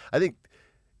I think.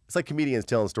 It's like comedians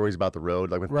telling stories about the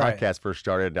road. Like when Right. podcasts first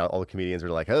started, now all the comedians are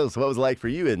like, "Oh, so what was it like for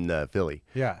you in Philly?"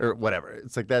 Yeah. Or whatever.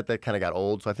 It's like that kind of got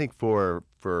old. So I think for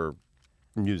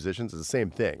musicians, it's the same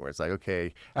thing. Where it's like,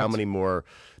 okay, how many more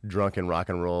drunken rock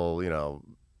and roll,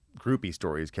 groupie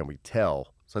stories can we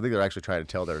tell? So I think they're actually trying to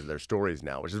tell their stories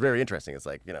now, which is very interesting. It's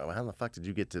like, how the fuck did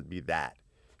you get to be that?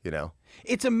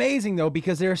 It's amazing though,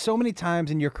 because there are so many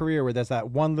times in your career where there's that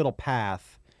one little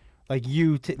path, like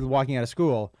you walking out of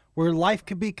school, where life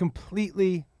could be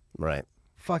completely Right.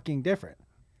 fucking different.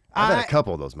 I've had a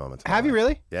couple of those moments. in my Have you life.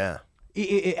 really? Yeah.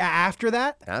 After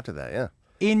that, After that, yeah.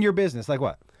 in your business, like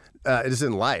what? Just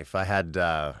in life, I had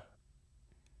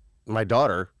my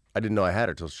daughter. I didn't know I had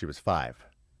her till she was 5,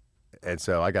 and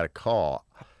so I got a call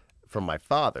from my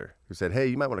father who said, "Hey,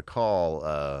 you might want to call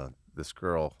this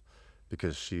girl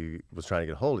because she was trying to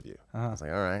get a hold of you." I was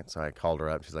like, "All right." So I called her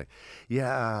up. She's like, "Yeah,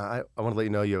 I want to let you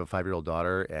know you have a 5-year-old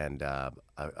daughter, and I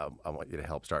want you to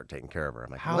help start taking care of her."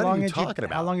 I'm like, "What are you talking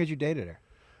about?" How long had you dated her?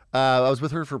 I was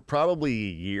with her for probably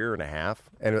a year and a half,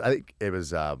 and I think it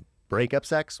was breakup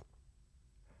sex.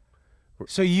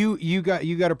 So you got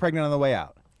her pregnant on the way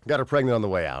out. Got her pregnant on the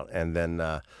way out, and then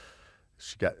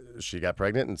she got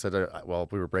pregnant and said, "Well,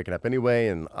 we were breaking up anyway,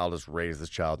 and I'll just raise this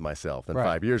child myself." Then Right.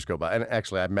 5 years go by, and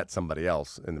actually, I met somebody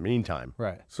else in the meantime.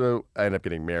 Right. So I ended up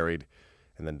getting married,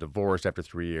 and then divorced after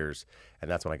 3 years,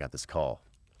 and that's when I got this call.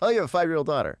 "Oh, you have a 5-year-old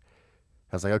daughter."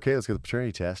 I was like, "Okay, let's get the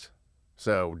paternity test."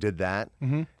 So did that,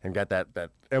 and got that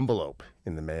envelope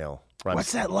in the mail.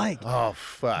 What's that like? Oh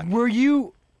fuck! Were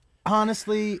you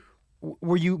honestly?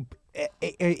 Were you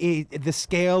the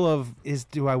scale of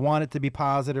do I want it to be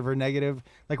positive or negative?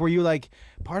 Like, were you like,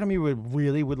 part of me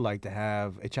would like to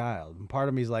have a child, and part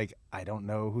of me is like, I don't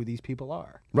know who these people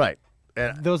are. Right.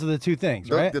 And Those are the two things,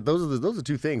 right? those are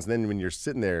two things. And then when you're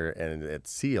sitting there and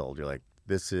it's sealed, you're like,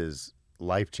 this is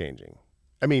life changing.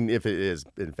 I mean, if it is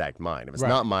in fact mine. If it's Right.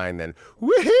 not mine, then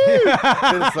woohoo!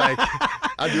 Then it's like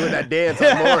I'm doing that dance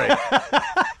on Maury.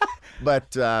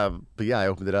 But yeah, I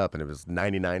opened it up and it was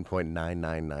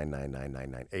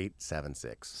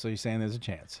 99.999999876. So you're saying there's a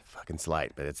chance? Fucking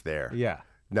slight, but it's there. Yeah.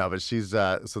 No, but she's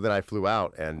so then I flew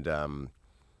out and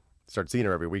started seeing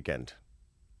her every weekend,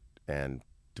 and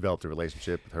developed a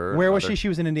relationship with her. Where was mother. she? She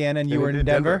was in Indiana, and you were in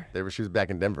Denver. She was back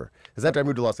in Denver. Because after I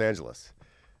moved to Los Angeles.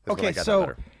 That's when I Okay, got that so,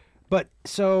 letter.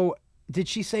 so did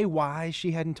she say why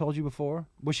she hadn't told you before?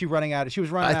 Was she running out? She was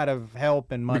running out of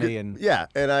help and money, and Yeah,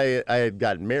 and I had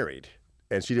gotten married,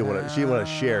 and she didn't want to. She didn't want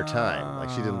to share time. Like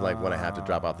she didn't want to have to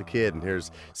drop off the kid, and here's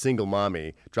single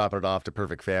mommy dropping it off to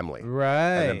perfect family,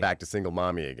 right. and then back to single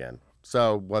mommy again.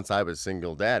 So once I was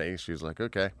single daddy, she was like,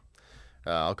 "Okay,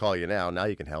 I'll call you now. Now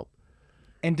you can help."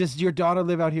 And does your daughter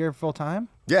live out here full time?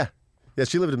 Yeah,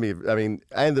 she lived with me. I mean,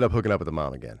 I ended up hooking up with the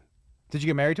mom again. Did you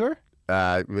get married to her?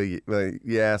 Well,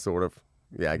 yeah, sort of.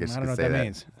 Yeah, I guess I you don't know could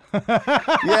what say that that.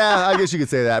 means. Yeah, I guess you could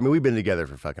say that. I mean, we've been together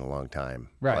for fucking a long time.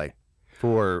 Right. Like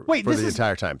for Wait, the this is-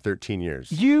 entire time, 13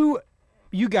 years. You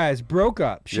guys broke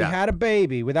up. She Yeah. had a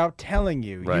baby without telling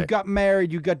you. You Right. got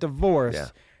married. You got divorced. Yeah.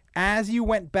 As you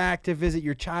went back to visit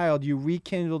your child, you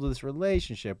rekindled this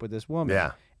relationship with this woman.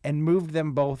 Yeah. And moved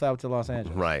them both out to Los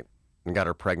Angeles. Right. And got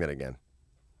her pregnant again.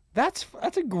 That's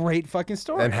a great fucking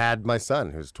story. And had my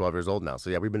son, who's 12 years old now. So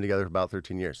yeah, we've been together for about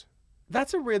 13 years.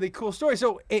 That's a really cool story.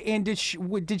 So, and did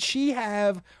she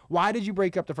have? Why did you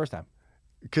break up the first time?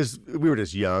 Because we were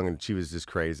just young and she was just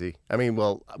crazy. I mean,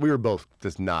 well, we were both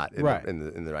just not in, Right.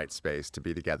 in the right space to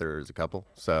be together as a couple.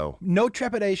 So No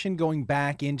trepidation going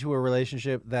back into a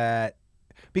relationship that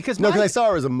because no, my- because I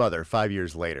saw her as a mother 5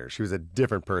 years later. She was a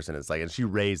different person. It's like, and she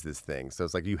raised this thing. So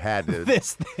it's like you had to.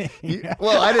 this thing.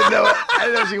 Well, I didn't know it. I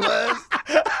didn't know she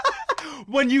was.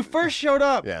 When you first showed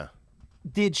up, Yeah.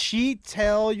 did she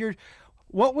tell your?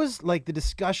 What was like the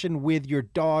discussion with your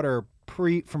daughter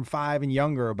from 5 and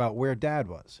younger about where dad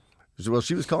was? Well,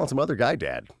 she was calling some other guy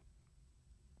dad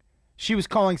She was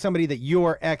calling somebody that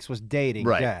your ex was dating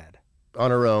Right. dad. on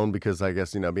her own because I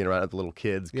guess, being around the little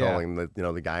kids, Yeah. calling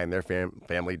the guy in their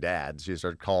family dad. She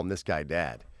started calling this guy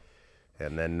dad.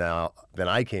 And then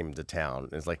I came to town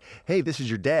and it's like, hey, this is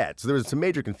your dad. So there was some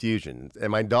major confusion. And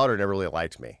my daughter never really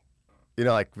liked me.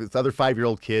 Like with other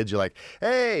 5-year-old kids, you're like,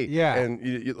 hey. Yeah. And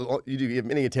you do give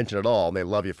them any attention at all and they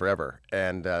love you forever.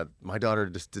 And my daughter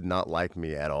just did not like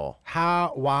me at all.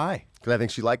 Why? Because I think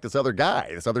she liked this other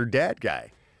guy, this other dad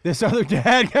guy. This other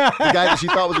dad guy. The guy that she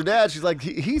thought was her dad, she's like,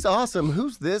 he's awesome.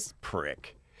 Who's this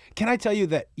prick? Can I tell you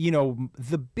that,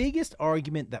 the biggest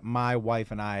argument that my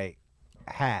wife and I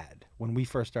had when we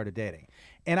first started dating,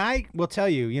 and I will tell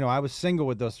you, I was single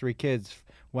with those 3 kids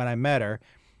when I met her,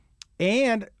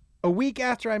 and a week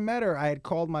after I met her, I had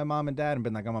called my mom and dad and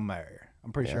been like, I'm going to marry her.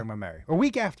 I'm pretty sure I'm going to marry her. A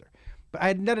week after. But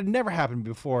that had never happened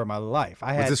before in my life.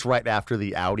 Was this right after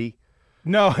the Audi?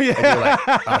 No, yeah. And you're like,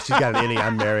 oh, she's got an innie.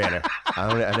 I'm marrying her.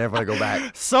 I never want to go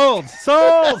back. Sold.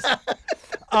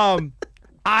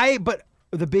 But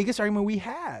the biggest argument we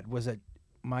had was that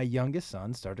my youngest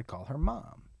son started to call her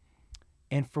mom.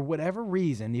 And for whatever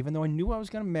reason, even though I knew I was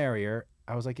going to marry her,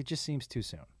 I was like, it just seems too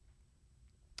soon.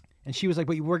 And she was like,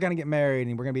 but we're going to get married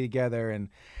and we're going to be together. And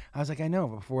I was like, I know,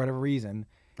 but for whatever reason.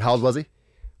 How old was he?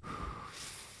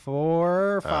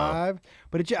 4 or 5.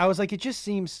 But I was like, it just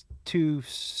seems too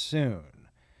soon.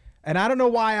 And I don't know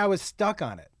why I was stuck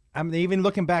on it. I'm even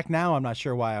looking back now, I'm not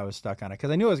sure why I was stuck on it because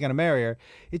I knew I was going to marry her.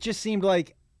 It just seemed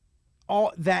like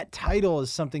all that title is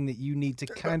something that you need to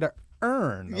kind of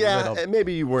earn. Yeah, and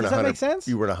maybe you weren't. Does that make sense?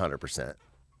 You weren't 100%.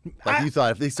 Like you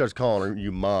thought, if he starts calling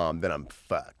you mom, then I'm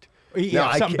fucked. Yeah, No,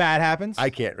 if something bad happens. I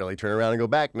can't really turn around and go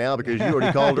back now because you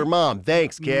already called her mom.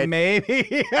 Thanks, kid.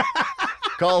 Maybe.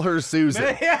 Call her Susan,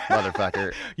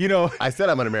 motherfucker. I said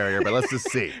I'm going to marry her, but let's just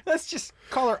see. Let's just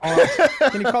call her Aunt.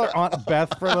 Can you call her Aunt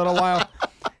Beth for a little while?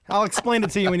 I'll explain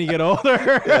it to you when you get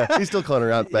older. Yeah, he's still calling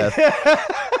her Aunt Beth.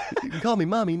 You can call me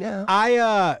mommy now.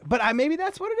 But maybe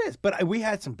that's what it is. But we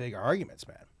had some big arguments,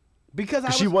 man.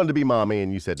 Because she wanted to be mommy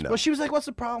and you said no. Well, she was like, what's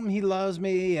the problem? He loves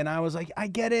me. And I was like, I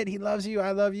get it. He loves you.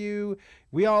 I love you.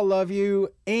 We all love you.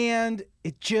 And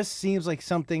it just seems like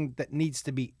something that needs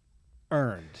to be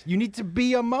earned. You need to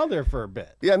be a mother for a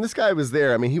bit. Yeah, and this guy was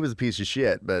there. I mean, he was a piece of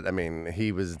shit, but I mean,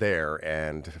 he was there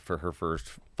and for her first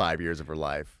 5 years of her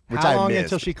life, which How I long missed.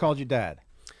 until she called you dad?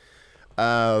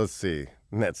 Let's see.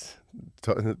 And that's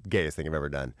the gayest thing I've ever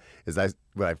done. Is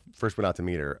when I first went out to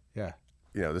meet her, Yeah.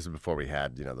 this is before we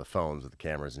had, the phones with the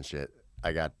cameras and shit.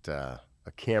 I got a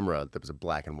camera that was a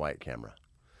black and white camera.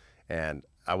 And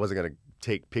I wasn't going to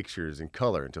take pictures in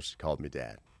color until she called me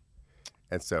dad.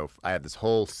 And so I had this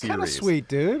whole series. Kind of sweet,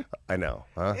 dude. I know,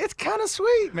 huh? It's kind of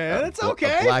sweet, man. It's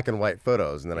okay. Of black and white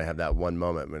photos. And then I had that one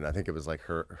moment when I think it was like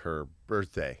her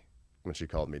birthday when she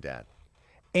called me dad.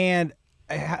 And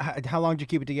how long did you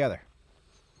keep it together?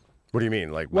 What do you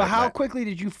mean? Like, Well, how quickly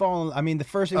did you fall? I mean,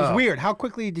 it was weird. How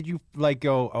quickly did you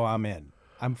go, oh, I'm in.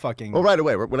 I'm fucking. Well, right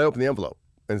away. When I opened the envelope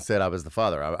and said I was the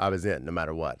father, I was in no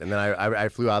matter what. And then I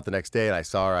flew out the next day and I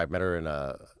saw her. I met her in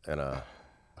a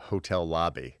hotel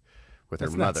lobby with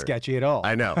That's her not mother. sketchy at all.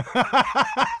 I know.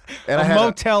 And a I had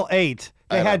Motel 8.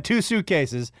 They had 2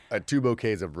 suitcases. 2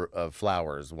 bouquets of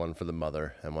flowers, one for the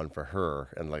mother and one for her.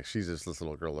 And like, she's just this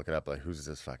little girl looking up like, who's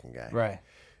this fucking guy? Right.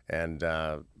 And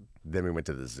then we went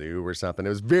to the zoo or something. It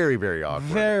was very, very awkward.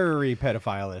 Very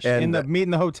pedophile-ish. And, Meet in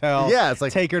the hotel. yeah, it's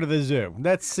like- take her to the zoo.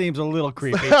 That seems a little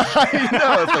creepy. I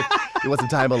know. It's like, you want some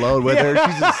time alone with her?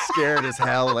 She's just scared as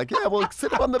hell. Like, yeah, well,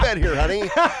 sit up on the bed here, honey.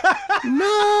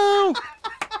 No.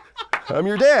 I'm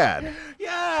your dad.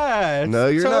 Yeah. It's No,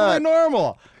 you're totally not.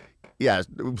 normal. Yeah.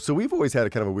 So we've always had a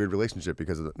kind of a weird relationship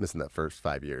because of missing that first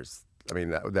 5 years. I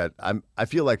mean, I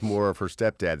feel like more of her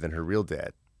stepdad than her real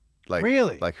dad. Like,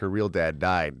 Really? Like her real dad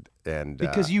died, and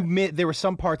Because there were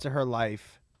some parts of her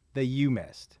life that you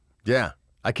missed. yeah,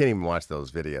 I can't even watch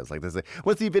those videos. Like, there's like,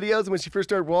 what's the videos when she first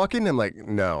started walking? I'm like,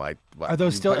 no, Are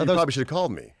those you still- You are those- probably should have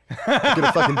called me. I could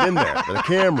have fucking been there with a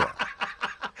camera.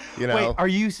 You know? Wait, are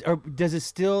you? Or does it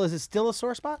still? Is it still a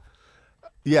sore spot?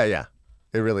 Yeah.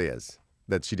 It really is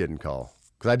that she didn't call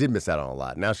because I did miss out on a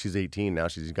lot. Now she's 18. Now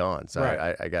she's gone. So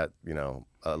Right. I got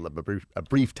a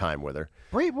brief time with her.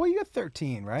 Well, you got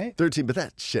 13, right? 13, but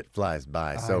that shit flies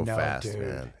by so I know, fast, dude.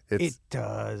 man. It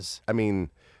does. I mean,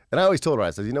 and I always told her,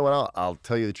 I said, you know what? I'll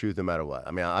tell you the truth no matter what.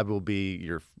 I mean, I will be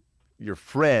your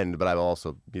friend, but I will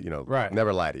also, Right.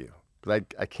 never lie to you. Because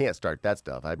I can't start that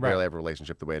stuff. I barely have a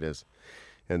relationship the way it is.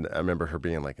 And I remember her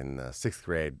being like in 6th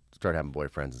grade, started having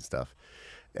boyfriends and stuff.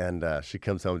 And she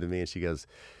comes home to me and she goes,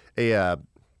 hey,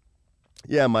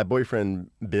 yeah, my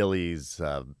boyfriend Billy's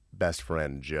best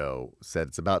friend Joe said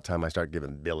it's about time I start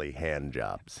giving Billy hand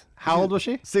jobs. How old was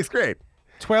she? 6th grade.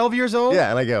 12 years old? Yeah,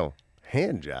 and I go,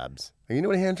 hand jobs? You know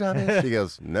what a hand job is? She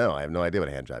goes, no, I have no idea what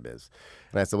a hand job is.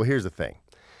 And I said, well, here's the thing.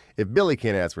 If Billy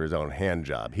can't ask for his own hand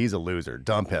job, he's a loser.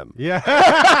 Dump him. Yeah.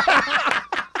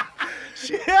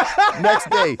 Next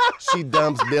day, she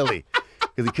dumps Billy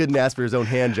because he couldn't ask for his own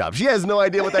hand job. She has no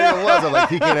idea what that even was. I'm like,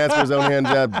 he can't ask for his own hand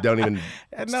job. Don't even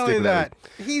And stick not only with that,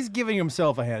 he's giving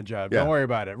himself a hand job. Yeah. Don't worry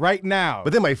about it. Right now.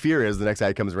 But then my fear is the next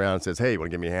guy comes around and says, hey, you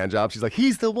want to give me a hand job? She's like,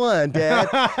 he's the one,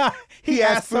 Dad. He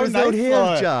asked for his own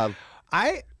hand job.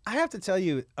 I have to tell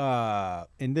you,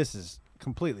 and this is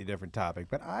completely different topic,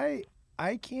 but I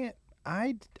can't.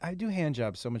 I do hand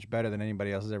jobs so much better than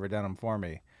anybody else has ever done them for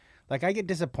me. Like I get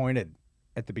disappointed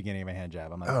at the beginning of a hand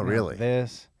job. I'm like, Oh, really?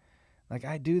 This, like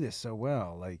I do this so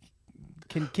well. Like,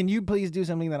 can you please do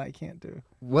something that I can't do?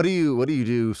 What do you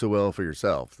do so well for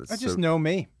yourself? I just know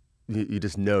me. You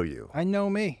just know you. I know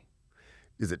me.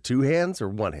 Is it 2 hands or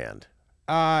 1 hand?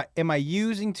 Am I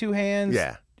using 2 hands?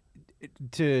 Yeah.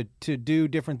 To do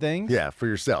different things? Yeah, for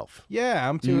yourself. Yeah,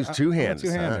 I'm You use 2 I'm a hands.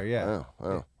 two-hander. Huh? Yeah.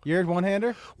 Oh. You're a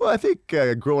one-hander? Well, I think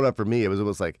growing up for me, it was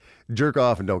almost like jerk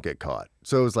off and don't get caught.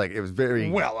 So it was like, it was very.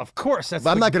 Well, of course. That's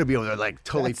But I'm the- not going to be able to like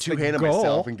totally that's the two-handing goal.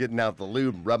 myself and getting out the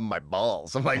lube and rubbing my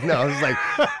balls. I'm like, no, it's like,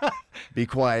 be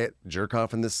quiet, jerk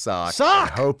off in this sock.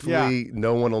 Sock! And hopefully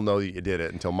no one will know that you did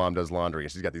it until mom does laundry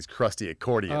and she's got these crusty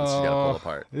accordions she's got to pull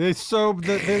apart. It's so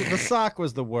the sock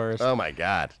was the worst. Oh my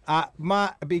God.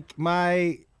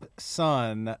 My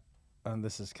son, and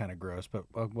this is kind of gross, but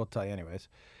we'll tell you anyways.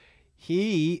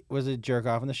 He was a jerk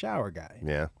off in the shower guy.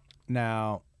 Yeah.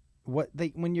 Now,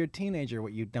 when you're a teenager,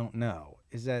 what you don't know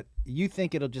is that you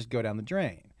think it'll just go down the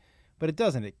drain, but it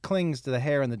doesn't. It clings to the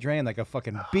hair in the drain like a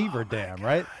fucking beaver dam,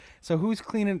 right? So who's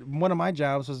cleaning? One of my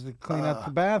jobs was to clean out the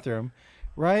bathroom,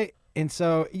 right? And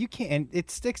so you can't, and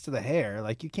it sticks to the hair.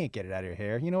 Like you can't get it out of your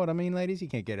hair. You know what I mean, ladies? You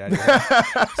can't get it out of your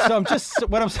hair. So I'm just,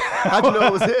 what I'm saying. How'd you know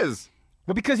it was his?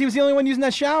 Well, because he was the only one using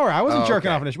that shower. I wasn't jerking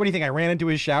okay. off in his. What do you think? I ran into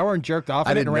his shower and jerked off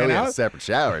I in it didn't and know ran he had out? a separate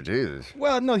shower. Jesus.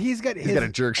 Well, no, he's got He's got a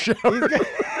jerk shower.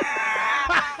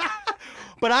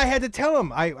 But I had to tell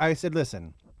him. I said,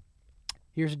 listen,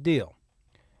 here's the deal.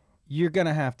 You're going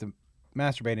to have to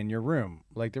masturbate in your room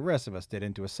like the rest of us did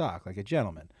into a sock, like a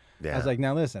gentleman. Yeah. I was like,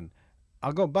 now listen,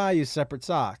 I'll go buy you separate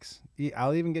socks.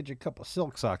 I'll even get you a couple of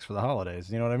silk socks for the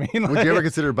holidays. You know what I mean? Would you ever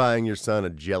consider buying your son a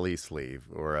jelly sleeve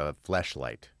or a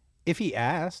fleshlight? If he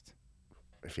asked.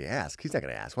 If he asks, he's not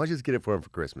going to ask. Why don't you just get it for him for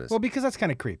Christmas? Well, because that's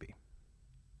kind of creepy.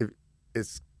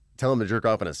 It's tell him to jerk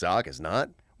off in a sock. It's not.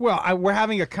 Well, we're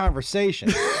having a conversation.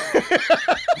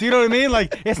 Do you know what I mean?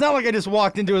 Like, it's not like I just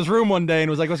walked into his room one day and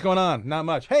was like, what's going on? Not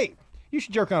much. Hey, you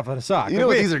should jerk off on a sock. You know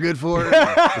what these are good for?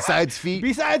 Besides feet?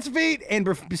 Besides feet, and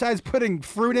besides putting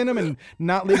fruit in them and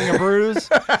not leaving a bruise.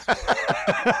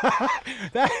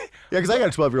 Yeah, because I got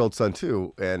a 12-year-old son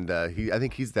too, and I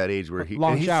think he's that age where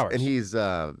Long showers. and he's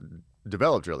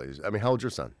developed really. I mean, how old's your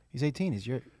son? He's 18. He's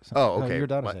your son. Oh, No, okay. your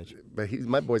daughter's age. But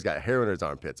my boy's got hair in his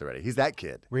armpits already. He's that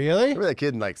kid. Really? Remember that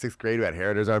kid in like 6th grade who had hair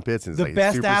in his armpits and is The like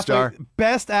best a superstar?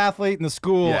 best athlete in the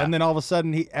school, Yeah. and then all of a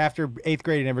sudden, after 8th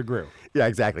grade, he never grew. Yeah,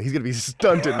 exactly. He's gonna be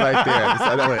stunted right there.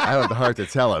 I don't have the heart to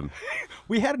tell him.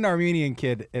 We had an Armenian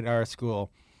kid at our school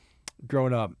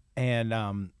growing up,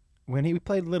 and when he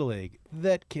played Little League,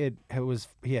 that kid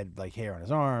he had like hair on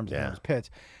his arms and Yeah. on his pits,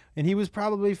 and he was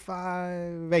probably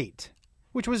 5'8",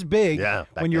 which was big. Yeah,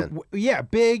 back when you're then.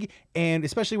 big, and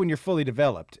especially when you're fully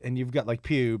developed and you've got like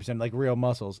pubes and like real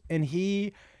muscles. And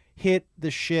he hit the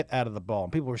shit out of the ball,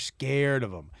 and people were scared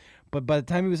of him. But by the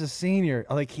time he was a senior,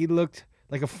 like he looked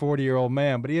like a 40-year-old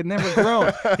man, but he had never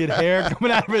grown. He had hair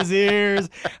coming out of his ears,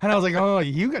 and I was like, "Oh,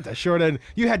 you got the short end.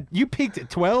 You peaked at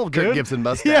 12, dude. Kirk Gibson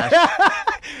mustache.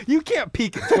 You can't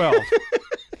peak at 12.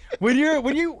 when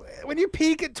you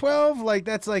peak at 12, like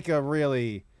that's like a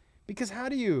really because how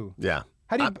do you? Yeah.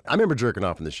 How do you? I remember jerking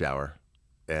off in the shower,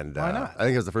 and Why not? I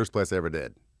think it was the first place I ever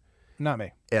did. Not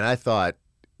me. And I thought,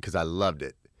 because I loved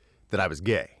it, that I was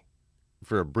gay.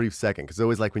 for a brief second because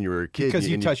always like when you were a kid Because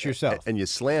you and touched yourself. and you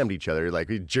slammed each other like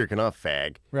you jerking off,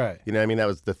 fag. Right. You know what I mean? That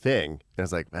was the thing. And I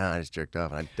was like, I just jerked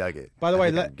off and I dug it. By the way,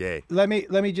 I'm gay. let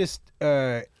me just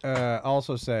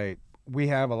also say we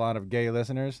have a lot of gay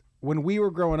listeners. When we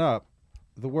were growing up,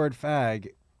 the word fag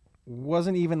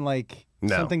wasn't even like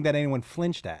something that anyone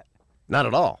flinched at. Not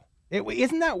at all.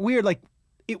 Isn't that weird? Like,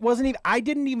 it wasn't even. I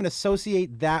didn't even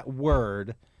associate that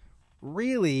word,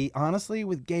 really, honestly,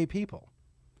 with gay people,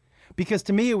 because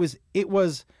to me it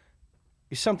was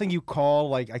something you call,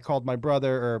 like I called my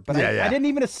brother, but I didn't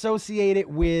even associate it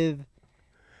with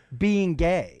being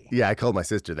gay. Yeah, I called my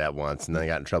sister that once and then I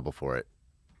got in trouble for it.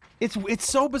 It's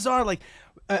so bizarre. Like,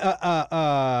 it's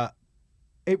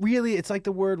like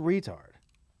the word retard.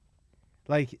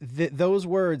 Like those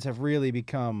words have really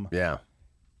become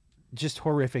just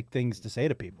horrific things to say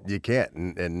to people. You can't,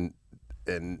 and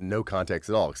no context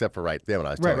at all, except for right then when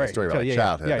I was telling a story about my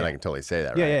childhood, then I can totally say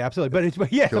that. Yeah, right? yeah, absolutely. But of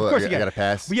course you got to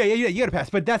pass. Yeah, you got to pass.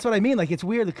 But that's what I mean. Like, it's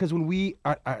weird because when we,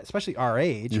 especially our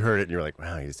age, you heard it and you were like,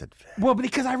 wow, you just said. Well,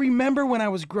 because I remember when I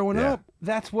was growing up,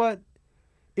 that's what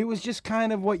it was. Just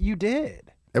kind of what you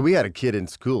did. And we had a kid in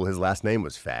school. His last name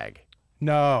was Fag.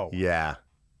 No. Yeah.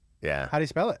 How do you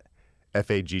spell it?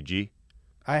 Fagg.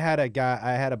 I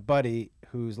had a buddy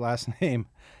whose last name,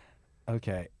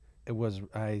 okay, it was,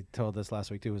 I told this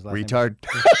last week too, his last name. Retard.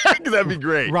 That'd be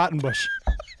great. Rottenbush.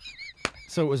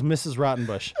 So it was Mrs.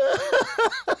 Rottenbush.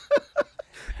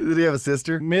 Did he have a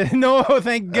sister? No,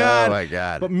 thank God. Oh my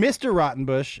God. But Mr.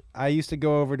 Rottenbush, I used to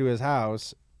go over to his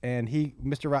house, and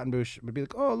Mr. Rottenbush would be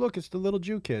like, "Oh, look, it's the little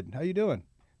Jew kid. How you doing?"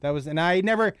 And I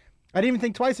didn't even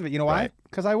think twice of it. You know why?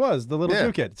 Because I was the little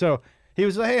Jew kid. So he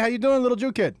was like, "Hey, how you doing, little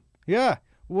Jew kid?" Yeah.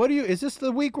 Is this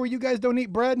the week where you guys don't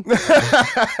eat bread?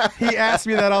 He asked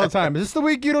me that all the time. Is this the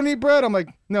week you don't eat bread? I'm like,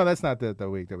 no, that's not the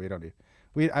week that we don't eat.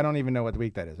 I don't even know what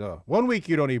week that is. Oh, 1 week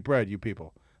you don't eat bread, you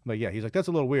people. I'm like, yeah. He's like, that's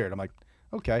a little weird. I'm like,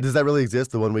 okay. Does that really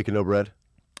exist, the 1 week of no bread?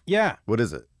 Yeah. What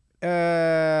is it?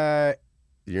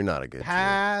 You're not a good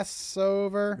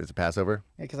Passover. Is it Passover?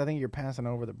 Yeah, because I think you're passing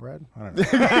over the bread. I don't know. You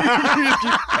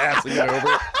keep passing it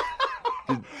over.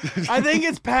 I think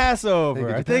it's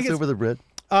Passover. I think it's over the bread.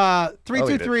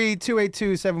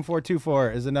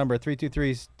 323-282-7424 is the number.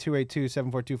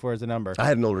 323-282-7424 is the number. I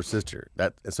had an older sister. We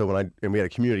had a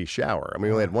community shower. I mean,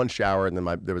 we only had one shower, and then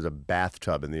there was a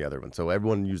bathtub in the other one. So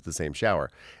everyone used the same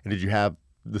shower. And did you have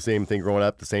the same thing growing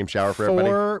up? The same shower for everybody?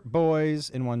 4 boys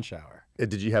in one shower. And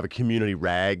did you have a community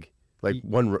rag? Like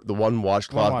the one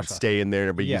washcloth would stay in there, and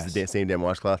everybody used the same damn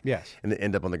washcloth? Yes. And then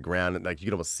end up on the ground, and like you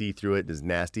could almost see through it. It was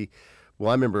nasty. Well,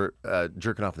 I remember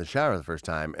jerking off in the shower the first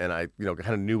time, and I,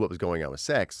 kind of knew what was going on with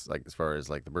sex, like as far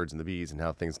as like the birds and the bees and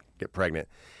how things get pregnant.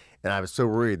 And I was so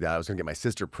worried that I was going to get my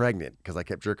sister pregnant because I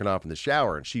kept jerking off in the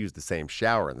shower, and she used the same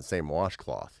shower and the same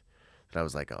washcloth. And I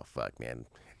was like, oh fuck, man!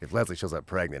 If Leslie shows up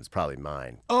pregnant, it's probably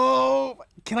mine. Oh,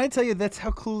 can I tell you that's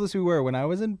how clueless we were when I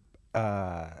was in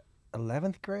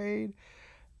 11th grade.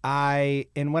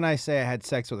 And when I say I had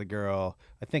sex with a girl,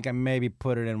 I think I maybe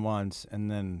put it in once and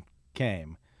then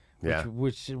came. Yeah.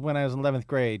 Which when I was in 11th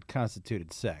grade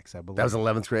constituted sex, I believe. That was in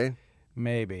 11th grade?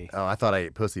 Maybe. Oh, I thought I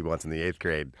ate pussy once in the 8th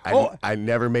grade. I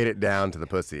never made it down to the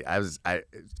pussy. Because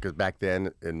back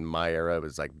then in my era it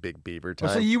was like Big Beaver time.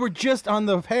 So you were just on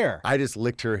the hair. I just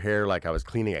licked her hair like I was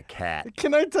cleaning a cat.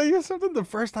 Can I tell you something? The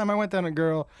first time I went down a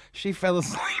girl, she fell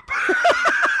asleep.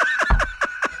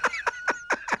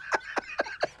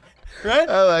 Right?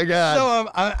 Oh my God. So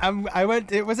I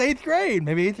went. It was 8th grade,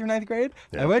 maybe 8th or 9th grade.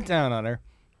 Yeah. I went down on her,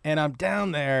 and I'm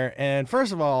down there. And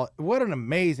first of all, what an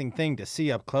amazing thing to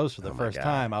see up close for the first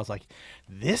time. I was like,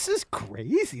 "This is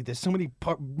crazy. There's so many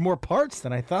more parts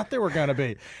than I thought there were gonna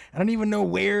be. I don't even know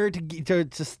where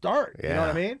to start. Yeah. You know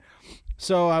what I mean?"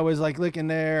 So I was like licking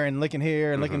there and licking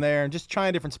here and licking there and just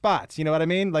trying different spots. You know what I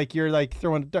mean? Like you're like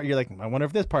throwing. You're like, I wonder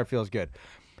if this part feels good.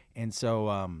 And so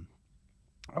I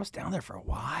was down there for a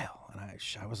while. And I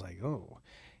was like, oh,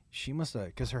 she must have,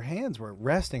 because her hands were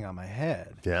resting on my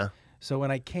head. Yeah. So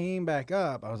when I came back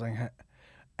up, I was like,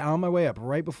 on my way up,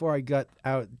 right before I got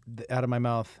out of my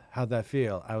mouth, how'd that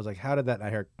feel? I was like, how did that? And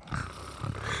I heard.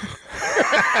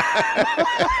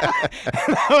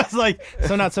 And I was like,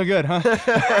 so not so good, huh?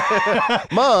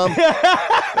 Mom.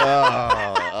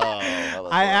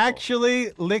 I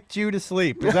actually licked you to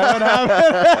sleep. Is that what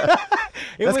happened?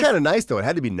 That's kind of nice, though. It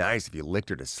had to be nice if you licked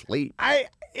her to sleep.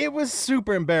 It was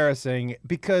super embarrassing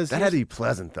because that had to be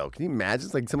pleasant, though. Can you imagine?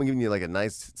 It's like someone giving you like a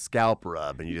nice scalp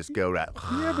rub, and you just go that.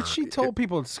 Yeah, but she told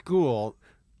people at school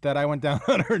that I went down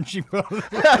on her, and she fell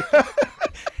asleep.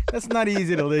 That's not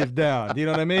easy to live down. Do you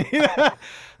know what I mean?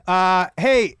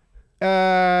 Hey,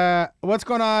 what's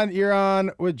going on? You're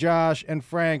on with Josh and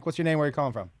Frank. What's your name? Where are you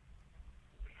calling from?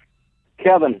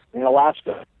 Kevin in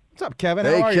Alaska. What's up, Kevin?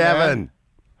 Hey, How are you, Kevin. man?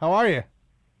 How are you?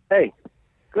 Hey,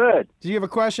 good. Do you have a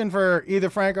question for either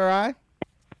Frank or I?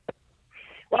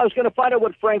 Well, I was going to find out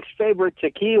what Frank's favorite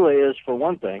tequila is, for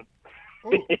one thing.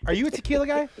 Ooh, are you a tequila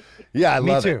guy? Yeah, I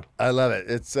love too. it. I love it.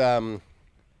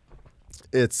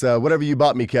 It's whatever you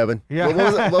bought me, Kevin. Yeah.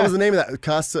 What was the name of that?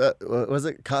 Casa, was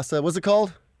it Casa? What's it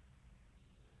called?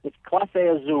 It's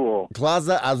Clase Azul.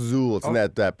 Plaza Azul. It's in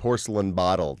that porcelain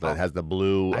bottle that has the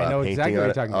blue I know painting exactly what on you're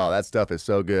it. talking Oh, about. that stuff is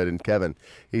so good. And Kevin,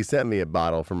 he sent me a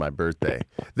bottle for my birthday.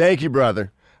 Thank you,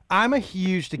 brother. I'm a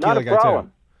huge Not tequila a guy, problem.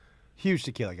 too. Huge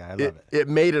tequila guy. I love it. It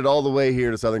made it all the way here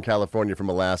to Southern California from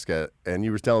Alaska, and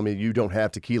you were telling me you don't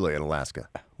have tequila in Alaska.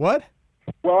 What?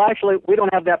 Well, actually, we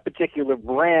don't have that particular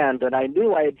brand, and I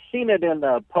knew I had seen it in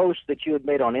a post that you had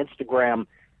made on Instagram,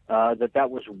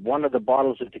 that was one of the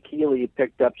bottles of tequila you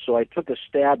picked up, so I took a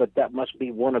stab at that must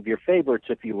be one of your favorites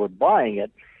if you were buying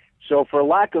it. So for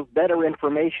lack of better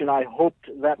information, I hoped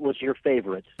that was your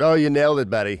favorite. Oh, you nailed it,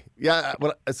 buddy. Yeah,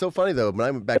 it's so funny, though. When I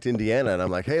went back to Indiana, and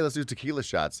I'm like, hey, let's do tequila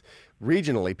shots.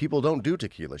 Regionally, people don't do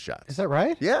tequila shots. Is that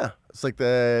right? Yeah. It's like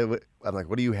I'm like,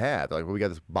 what do you have? They're like, well, we got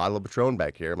this bottle of Patron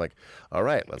back here. I'm like, all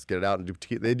right, let's get it out and do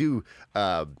tequila. They do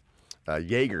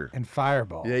Jaeger. And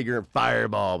Fireball. Jaeger and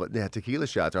Fireball, but yeah, tequila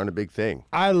shots aren't a big thing.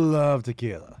 I love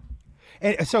tequila.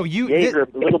 And so you... Jaeger,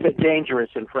 a little bit dangerous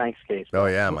in Frank's case. Oh,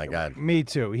 yeah, my God. Me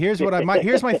too. Here's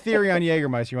my theory on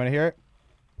Jägermeister. You want to hear it?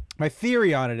 My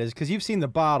theory on it is, because you've seen the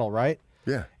bottle, right?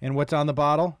 Yeah. And what's on the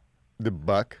bottle? The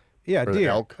buck. Yeah, Or the deer.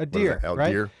 elk. A What is deer, that?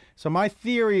 right? Deer. So my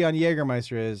theory on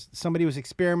Jägermeister is somebody was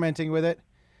experimenting with it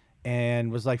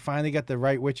and was like, finally got the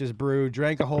right witch's brew,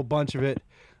 drank a whole bunch of it,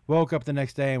 woke up the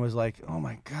next day and was like, oh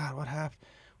my God, what happened?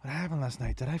 What happened last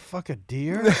night? Did I fuck a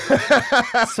deer?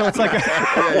 So it's like,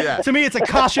 to me, it's a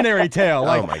cautionary tale.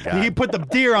 Like, my God. you put the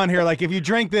deer on here. Like, if you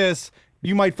drink this,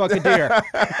 you might fuck a deer.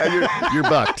 You're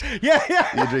bucked. Yeah.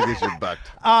 You drink this, you're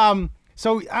bucked.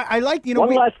 So I like,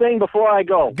 One last thing before I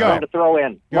go. Go. I want to throw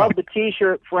in. Go. Love the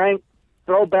T-shirt, Frank.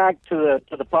 Throwback to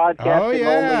the podcast Oh, in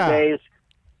yeah. olden days.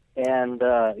 And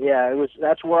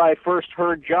that's where I first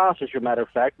heard Josh, as a matter of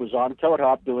fact, was on Toad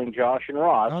Hop doing Josh and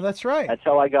Ross. Oh, that's right. That's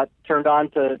how I got turned on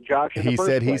to Josh in the first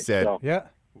place. He said. So Yeah.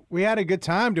 We had a good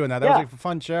time doing that. That was a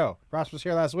fun show. Ross was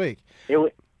here last week.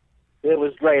 it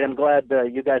was great. I'm glad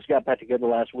you guys got back together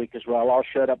last week as well. I'll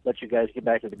shut up, let you guys get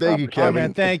back to the Thank you, conversation. Kevin.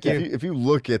 man, thank you. If you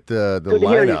look at the Good to lineup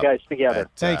hear you guys together.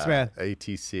 at, Thanks, man.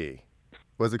 ATC.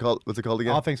 What's it called? What's it called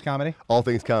again? All Things Comedy. All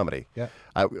Things Comedy. Yeah.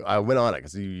 I went on it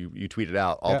because you tweeted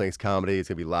out All Yeah. Things Comedy. It's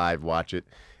gonna be live. Watch it.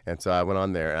 And so I went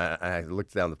on there and I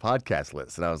looked down the podcast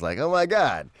list and I was like, oh my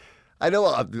God. I know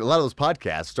a lot of those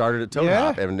podcasts started at Toad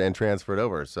Hop and transferred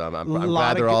over. So I'm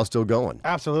glad they're all still going.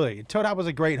 Absolutely. Toad Hop was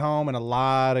a great home and a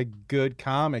lot of good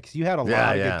comics. You had a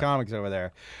lot of good comics over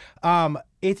there.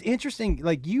 It's interesting.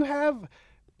 Like, you have,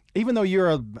 even though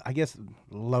you're I guess,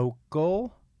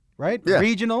 local, right? Yeah.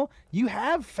 Regional, you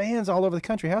have fans all over the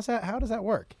country. How does that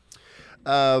work?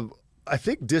 I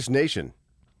think Dish Nation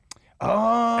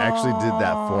Oh. actually did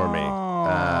that for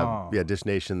me. Dish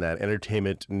Nation, that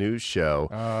entertainment news show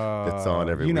that's on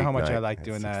every week. You know how much I like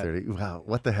doing that. 6:30. Wow,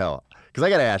 what the hell? Because I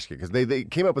got to ask you, because they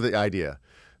came up with the idea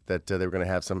that they were going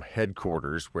to have some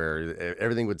headquarters where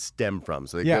everything would stem from.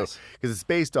 So they go, because it's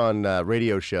based on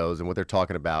radio shows and what they're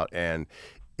talking about, and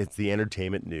it's the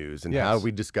entertainment news. And how are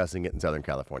we discussing it in Southern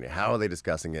California? How are they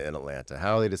discussing it in Atlanta?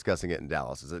 How are they discussing it in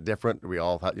Dallas? Is it different? Do we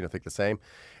all think the same?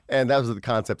 And that was the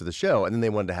concept of the show. And then they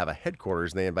wanted to have a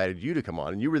headquarters, and they invited you to come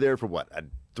on. And you were there for what,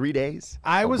 3 days?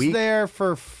 I was week? there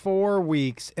for 4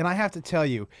 weeks, and I have to tell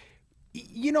you,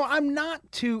 I'm not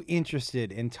too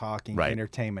interested in talking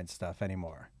entertainment stuff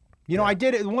anymore. I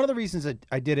did it. One of the reasons that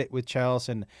I did it with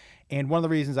Chelsea, and one of the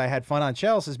reasons I had fun on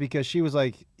Chelsea is because she was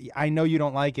like, I know you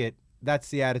don't like it. That's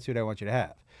the attitude I want you to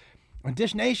have. On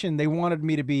Dish Nation, they wanted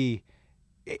me to be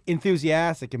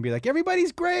enthusiastic and be like,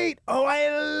 everybody's great. Oh, I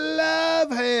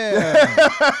love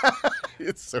him.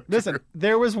 It's so Listen, true.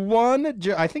 there was one,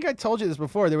 I think I told you this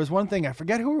before. There was one thing, I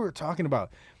forget who we were talking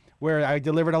about, where I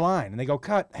delivered a line and they go,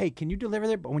 cut, hey, can you deliver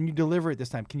it? But when you deliver it this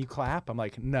time, can you clap? I'm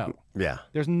like, no. Yeah.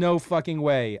 There's no fucking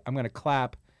way I'm going to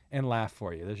clap and laugh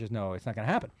for you. There's just it's not going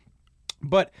to happen.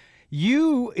 But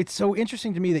it's so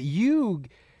interesting to me that you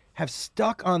have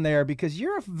stuck on there because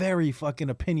you're a very fucking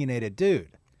opinionated dude.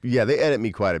 Yeah, they edit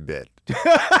me quite a bit.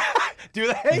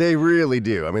 Do they? They really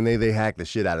do. I mean, they hack the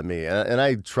shit out of me, and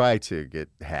I try to get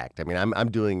hacked. I mean,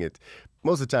 I'm doing it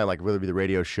most of the time, like whether it be the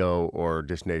radio show or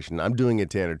Dish Nation, I'm doing it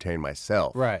to entertain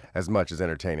myself, Right. as much as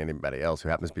entertain anybody else who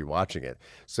happens to be watching it.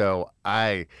 So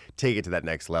I take it to that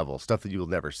next level, stuff that you will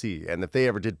never see. And if they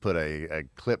ever did put a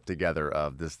clip together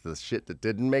of this shit that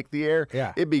didn't make the air,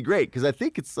 Yeah. it'd be great, because I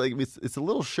think it's like it's a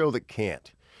little show that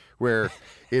can't, where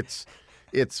it's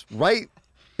right.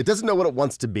 It doesn't know what it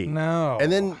wants to be. No.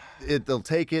 And then they'll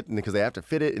take it, and because they have to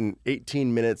fit it in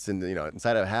 18 minutes and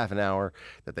inside of half an hour,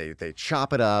 that they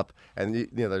chop it up, and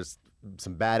there's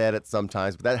some bad edits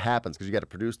sometimes, but that happens because you got to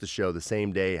produce the show the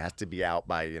same day. It has to be out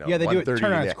by Yeah, they do it. 1:30.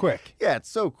 Turnaround's quick. Yeah, it's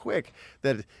so quick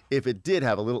that if it did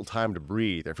have a little time to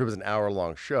breathe, or if it was an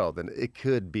hour-long show, then it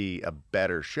could be a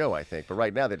better show, I think. But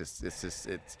right now,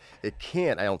 it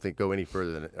can't, I don't think, go any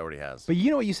further than it already has. But you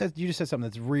know what you said? You just said something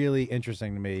that's really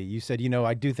interesting to me. You said,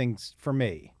 I do things for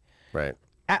me. Right.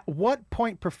 At what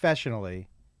point professionally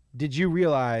did you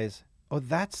realize, oh,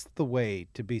 that's the way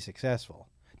to be successful?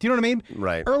 Do you know what I mean?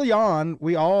 Right. Early on,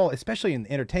 we all, especially in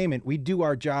entertainment, we do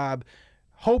our job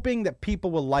hoping that people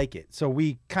will like it. So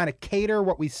we kind of cater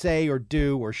what we say or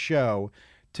do or show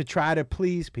to try to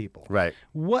please people. Right.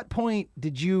 What point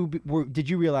did you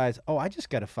realize, oh, I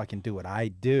just got to fucking do what I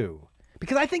do?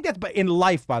 Because I think that's in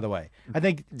life, by the way. I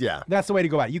think that's the way to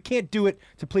go about it. You can't do it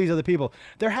to please other people.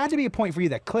 There had to be a point for you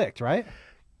that clicked, right?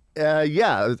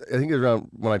 Yeah. I think it was around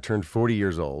when I turned 40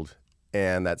 years old.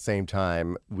 And that same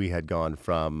time, we had gone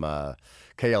from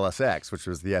KLSX, which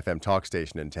was the FM talk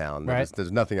station in town. Right.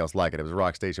 There's nothing else like it. It was a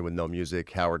rock station with no music.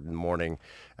 Howard in the morning,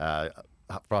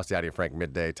 Frosty, Addie, and Frank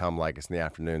midday, Tom Likas in the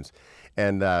afternoons.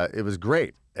 And it was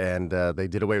great. And they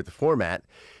did away with the format.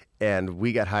 And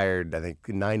we got hired, I think,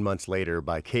 9 months later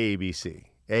by KABC,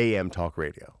 AM talk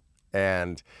radio.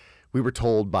 And we were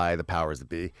told by the powers that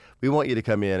be, we want you to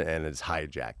come in and just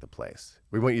hijack the place.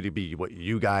 We want you to be what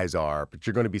you guys are, but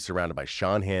you're going to be surrounded by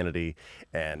Sean Hannity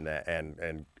and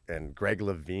Greg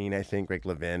Levine, I think, Greg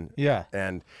Levin. Yeah.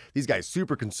 And these guys,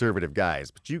 super conservative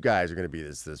guys, but you guys are going to be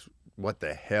this, what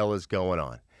the hell is going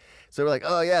on? So we're like,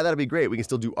 oh yeah, that'll be great. We can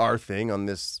still do our thing on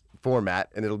this format,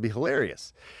 and it'll be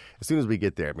hilarious. As soon as we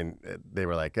get there, I mean, they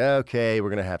were like, okay, we're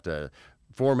going to have to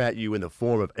format you in the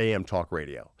form of AM talk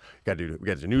radio. We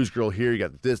got the news girl here, you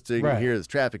got this thing here, there's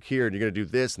traffic here, and you're going to do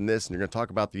this and this, and you're going to talk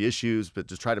about the issues, but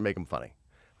just try to make them funny.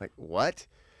 Like, what?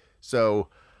 So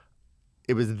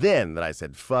it was then that I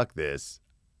said, fuck this,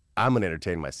 I'm going to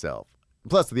entertain myself.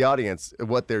 Plus, the audience,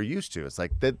 what they're used to, it's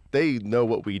like that they know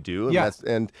what we do, and,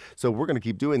 and so we're going to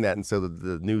keep doing that. And so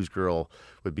the news girl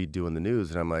would be doing the news,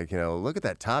 and I'm like, look at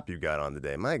that top you got on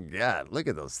today. My God, look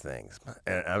at those things.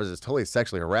 And I was just totally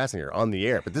sexually harassing her on the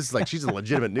air. But this is like, she's a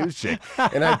legitimate news chick,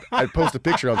 and I'd post a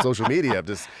picture on social media of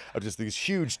just these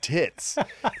huge tits,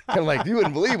 kind of like, you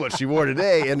wouldn't believe what she wore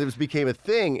today, and it became a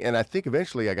thing. And I think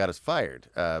eventually I got us fired,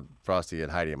 Frosty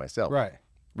and Heidi and myself. Right.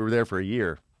 We were there for a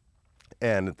year.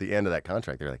 And at the end of that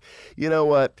contract, they're like, you know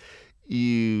what?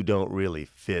 You don't really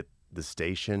fit the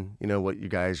station, what you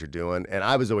guys are doing. And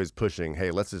I was always pushing, hey,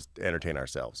 let's just entertain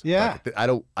ourselves. Yeah. Like, I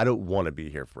don't want to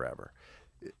be here forever.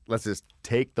 Let's just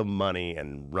take the money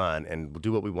and run and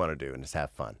do what we want to do and just have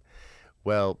fun.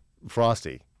 Well,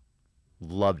 Frosty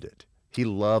loved it. He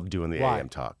loved doing the AM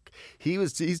talk.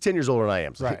 He's 10 years older than I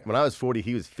am. So when I was 40,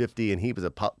 he was 50, and he was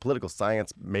a political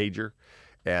science major.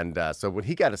 And so when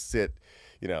he got to sit,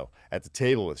 at the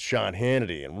table with Sean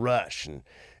Hannity and Rush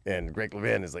and Greg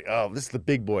Levin, is like, oh, this is the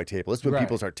big boy table. This is when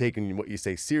people start taking what you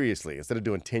say seriously instead of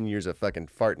doing 10 years of fucking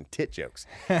fart and tit jokes.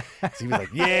 So he was like,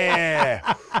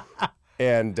 yeah.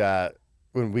 And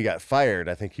when we got fired,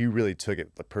 I think he really took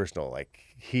it personal. Like,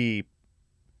 he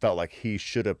felt like he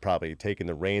should have probably taken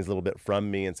the reins a little bit from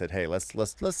me and said, hey, let's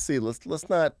see, let's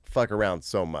not fuck around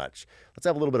so much. Let's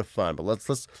have a little bit of fun, but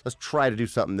let's try to do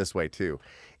something this way too.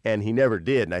 And he never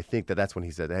did. And I think that's when he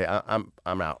said, hey, I'm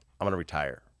out. I'm going to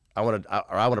retire. I want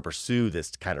to pursue this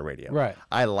kind of radio. Right.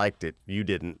 I liked it. You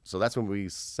didn't. So that's when we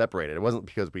separated. It wasn't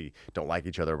because we don't like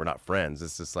each other. We're not friends.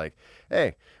 It's just like,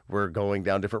 hey, we're going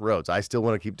down different roads. I still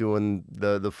want to keep doing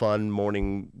the fun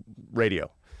morning radio.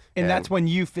 And that's when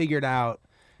you figured out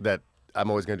that I'm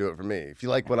always going to do it for me. If you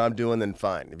like what I'm doing, then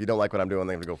fine. If you don't like what I'm doing,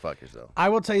 then go fuck yourself. I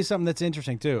will tell you something that's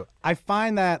interesting too. I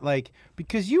find that, like,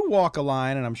 because you walk a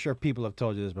line, and I'm sure people have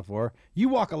told you this before, you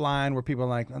walk a line where people are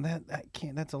like, oh, that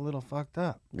can't, that's a little fucked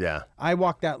up. Yeah. I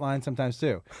walk that line sometimes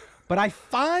too. But I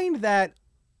find that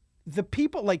the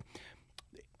people, like,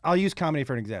 I'll use comedy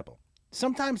for an example.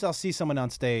 Sometimes I'll see someone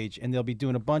on stage and they'll be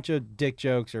doing a bunch of dick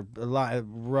jokes or a lot of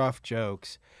rough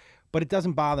jokes, but it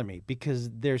doesn't bother me because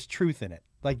there's truth in it.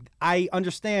 Like, I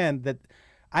understand that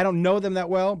I don't know them that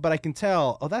well, but I can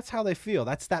tell, oh, that's how they feel.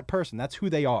 That's that person. That's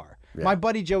who they are. Yeah. My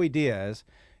buddy Joey Diaz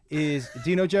is, do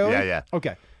you know Joey? Yeah.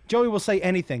 Okay. Joey will say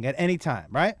anything at any time,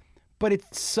 right? But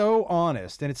it's so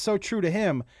honest and it's so true to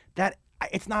him that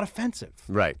it's not offensive.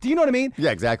 Right. Do you know what I mean?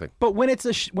 Yeah, exactly. But when it's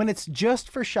just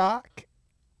for shock,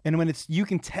 and when you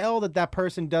can tell that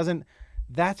person doesn't,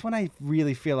 that's when I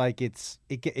really feel like it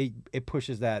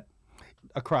pushes that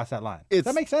across that line. Does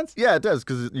that make sense? Yeah, it does,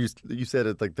 because you said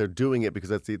it like they're doing it because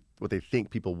that's what they think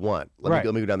people want. Let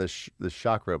me go down this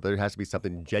shock rope. There has to be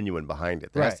something genuine behind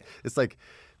it. It's like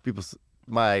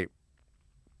my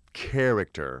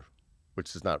character,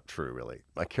 which is not true really.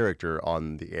 My character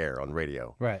on the air on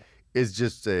radio, is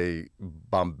just a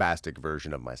bombastic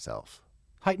version of myself.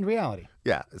 Heightened reality.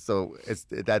 Yeah, so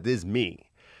that is me.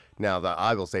 Now,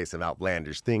 I will say some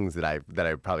outlandish things that I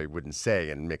probably wouldn't say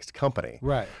in mixed company.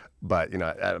 Right. But,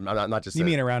 I'm not just... You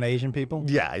mean around Asian people?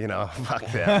 Yeah, fuck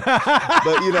them.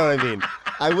 But you know what I mean?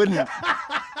 I wouldn't...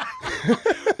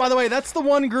 By the way, that's the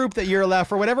one group that you're allowed,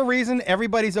 for whatever reason,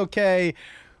 everybody's okay.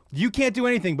 You can't do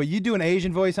anything, but you do an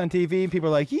Asian voice on TV, and people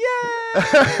are like, yeah.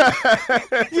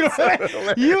 You know what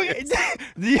I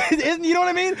mean? You know what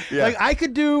I mean? Yeah. Like I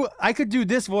could do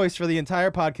this voice for the entire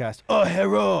podcast. Oh,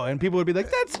 hello, and people would be like,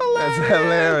 that's hilarious. That's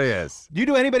hilarious. Do you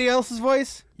do anybody else's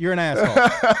voice? You're an asshole.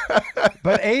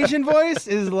 But Asian voice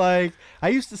is like, I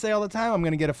used to say all the time, I'm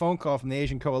going to get a phone call from the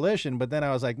Asian Coalition, but then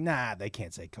I was like, nah, they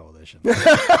can't say coalition.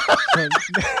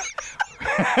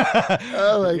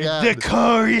 Oh my God. The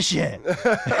coalition.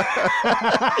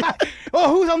 Oh,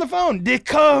 who's on the phone? The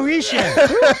coalition.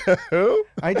 Who?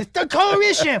 The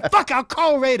coalition. Fuck, I'll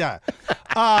call Radar.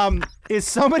 Is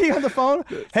somebody on the phone?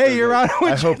 Hey, you're on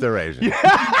with... I hope they're Asian.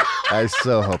 I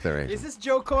so hope they're Asian. Is this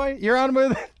Joe Coy? You're on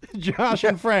with Josh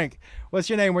and Frank. What's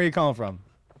your name? Where are you calling from?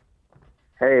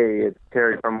 Hey, it's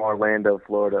Terry from Orlando,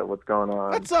 Florida. What's going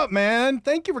on? What's up, man?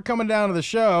 Thank you for coming down to the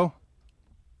show.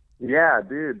 Yeah,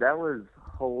 dude, that was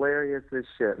hilarious as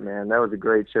shit, man. That was a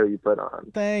great show you put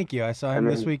on. Thank you. I saw him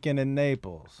this weekend in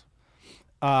Naples.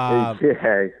 Yeah.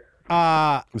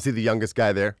 Was he the youngest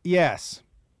guy there? Yes.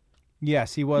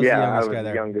 Yes, he was the youngest guy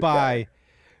there.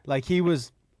 Like, he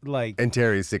was like... And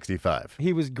Terry's 65.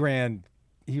 He was grand.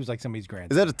 He was like somebody's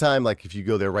grandson. Is that a time, like, if you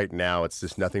go there right now, it's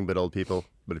just nothing but old people?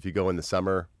 But if you go in the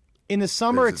summer... In the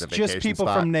summer, it's just people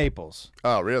from Naples.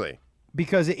 Oh, really?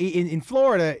 Because in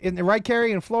Florida, right,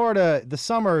 Carrie? In Florida, the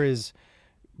summer it's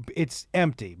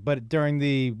empty. But during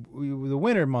the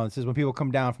winter months is when people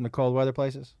come down from the cold weather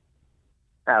places.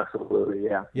 Absolutely,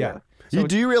 yeah. Yeah. So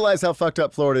do you realize how fucked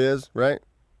up Florida is, right?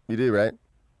 You do, right?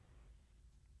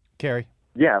 Carrie?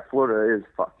 Yeah, Florida is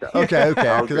fucked up. Okay.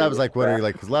 Because I was like wondering,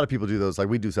 like, because a lot of people do those. Like,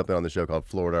 we do something on the show called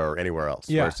Florida or Anywhere Else.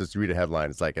 Yeah. Where it's just read a headline.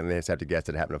 It's like, and they just have to guess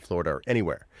it happened in Florida or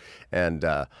anywhere. And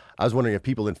I was wondering if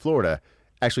people in Florida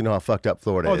actually know how fucked up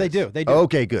Florida is. Oh, they do. They do.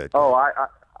 Okay, good. Oh,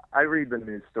 I read the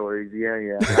news stories.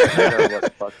 Yeah. I know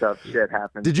what fucked up shit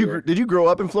happens. Did you grow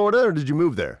up in Florida or did you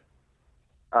move there?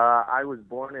 I was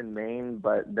born in Maine,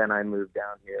 but then I moved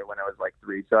down here when I was like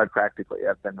 3. So I practically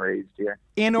have been raised here.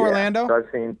 In Orlando? So I've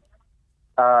seen.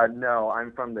 No,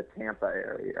 I'm from the Tampa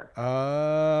area.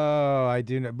 Oh, I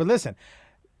do know. But listen,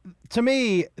 to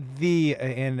me,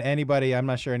 and anybody, I'm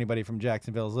not sure anybody from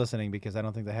Jacksonville is listening because I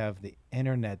don't think they have the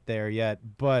internet there yet.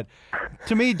 But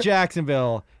to me,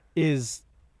 Jacksonville is,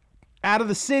 out of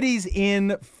the cities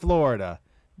in Florida,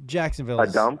 Jacksonville is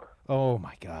a dump. Oh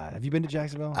my God. Have you been to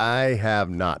Jacksonville? I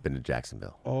have not been to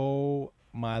Jacksonville. Oh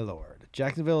my Lord.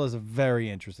 Jacksonville is a very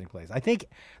interesting place. I think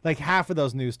like half of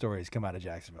those news stories come out of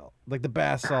Jacksonville. Like the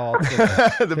bath salts.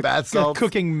 The bath salts.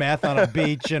 Cooking meth on a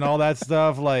beach and all that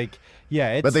stuff. Like,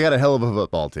 yeah. It's, but they got a hell of a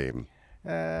football team.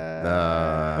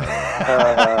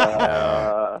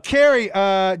 Carrie,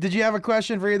 did you have a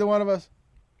question for either one of us?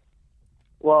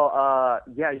 Well,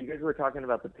 yeah, you guys were talking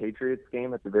about the Patriots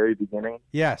game at the very beginning.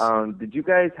 Yes. Did you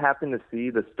guys happen to see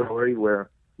the story where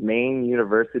Maine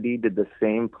University did the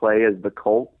same play as the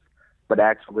Colts, but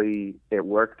actually it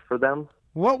worked for them?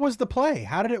 What was the play?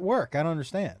 How did it work? I don't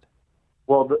understand.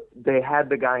 Well, they had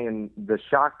the guy in the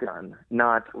shotgun,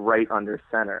 not right under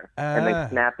center, and they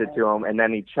snapped it to him, and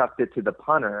then he chucked it to the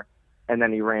punter, and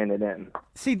then he ran it in.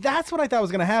 See, that's what I thought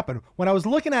was going to happen. When I was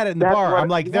looking at it in the bar, I'm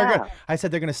like, I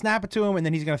said they're going to snap it to him, and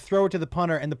then he's going to throw it to the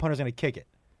punter, and the punter's going to kick it.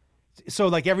 So,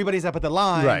 like, everybody's up at the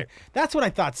line. Right. That's what I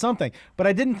thought, something. But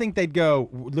I didn't think they'd go,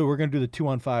 Lou, we're going to do the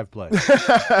 2-on-5 play.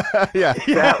 Yeah.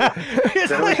 That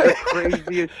was the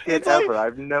craziest shit ever.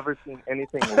 I've never seen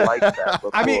anything like that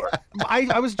before. I mean,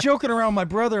 I was joking around with my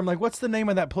brother. I'm like, what's the name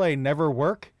of that play? Never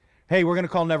Work? Hey, we're going to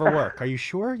call Never Work. Are you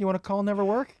sure you want to call Never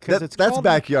Work? That's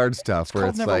backyard stuff where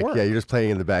it's like, yeah, you're just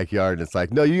playing in the backyard, and it's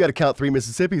like, no, you got to count 3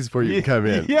 Mississippis before you can come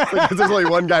in. Yeah. Because there's only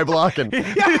one guy blocking. You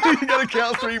got to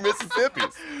count 3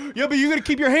 Mississippis. Yeah, but you got to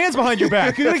keep your hands behind your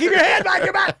back. You got to keep your hands behind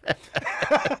your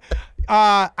back.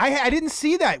 I didn't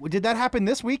see that. Did that happen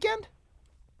this weekend?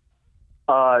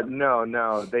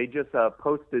 No. They just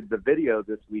posted the video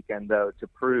this weekend though to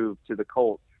prove to the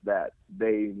Colts that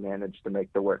they managed to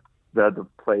make the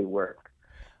play work.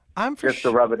 Just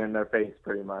to rub it in their face,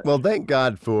 pretty much. Well, thank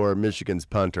God for Michigan's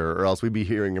punter, or else we'd be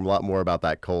hearing a lot more about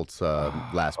that Colts that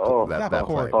poor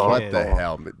play. kid. What the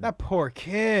hell? That poor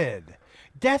kid.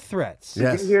 Death threats.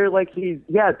 Yes. You hear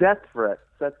death threats.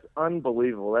 That's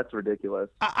unbelievable. That's ridiculous.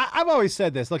 I've always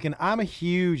said this. Look, and I'm a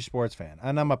huge sports fan,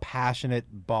 and I'm a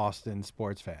passionate Boston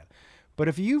sports fan. But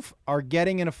if you are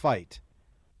getting in a fight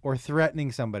or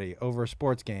threatening somebody over a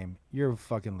sports game, you're a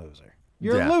fucking loser.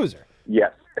 You're a loser.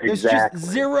 Yes, exactly. There's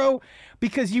just zero,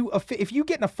 because if you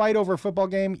get in a fight over a football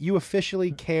game, you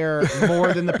officially care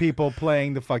more than the people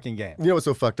playing the fucking game. You know what's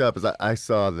so fucked up is I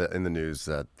saw in the news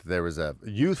that there was a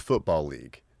youth football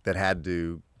league that had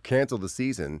to cancel the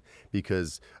season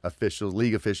because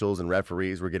league officials and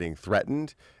referees were getting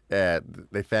threatened.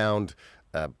 They found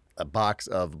a box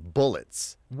of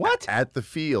bullets at the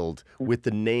field with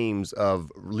the names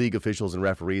of league officials and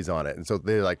referees on it. And so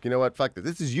they're like, you know what, fuck this.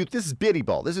 This is youth. This is bitty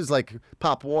ball. This is like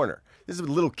Pop Warner. This is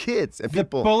little kids. And the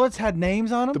bullets had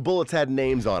names on them? The bullets had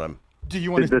names on them.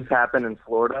 Did this happen in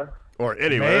Florida? Or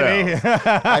anywhere else.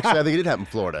 Actually, I think it did happen in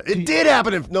Florida. It did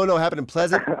happen in... No, it happened in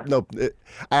Pleasant. No,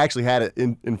 I actually had it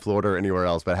in Florida or anywhere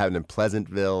else, but it happened in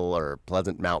Pleasantville or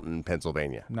Pleasant Mountain,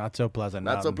 Pennsylvania. Not so pleasant.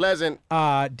 Not so pleasant.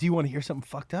 Do you want to hear something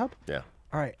fucked up? Yeah.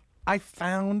 All right. I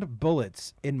found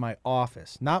bullets in my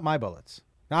office. Not my bullets.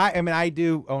 I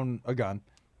do own a gun.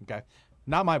 Okay.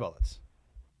 Not my bullets.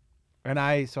 So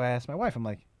I asked my wife, I'm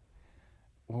like,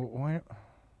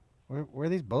 where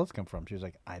these bullets come from? She was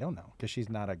like, I don't know, because she's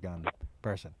not a gun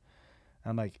person.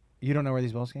 I'm like, you don't know where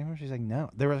these bullets came from? She's like, no.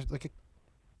 There was like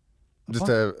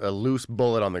a loose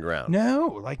bullet on the ground.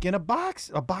 No, like in a box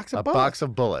of bullets. A box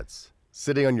of bullets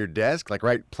sitting on your desk, like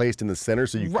placed in the in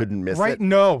so you couldn't miss it.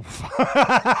 No.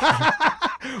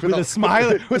 with a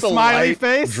smiley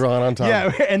face drawn on top.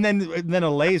 Yeah, and then a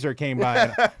laser came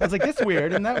by. I was like, "That's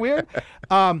weird. Isn't that weird?"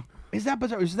 Is that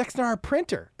bizarre? It was next to our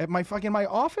printer at my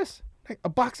office. A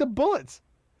box of bullets.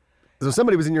 So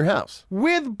somebody was in your house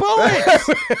with bullets.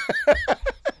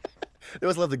 They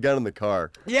must have left the gun in the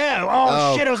car. Yeah.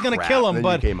 Oh shit! I was gonna kill him, then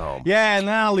but you came home. Yeah, and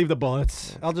then I'll leave the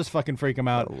bullets. I'll just fucking freak him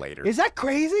out later. Is that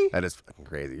crazy? That is fucking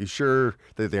crazy. You sure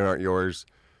that they aren't yours?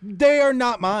 They are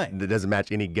not mine. That doesn't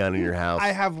match any gun in your house.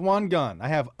 I have one gun. I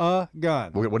have a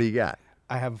gun. What do you got?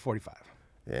 I have a 45.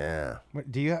 Yeah.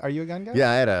 Are you a gun guy?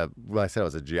 Yeah, I said I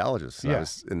was a geologist. Yeah. I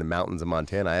was in the mountains of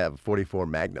Montana. I have a 44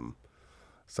 Magnum.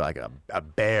 So like a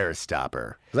bear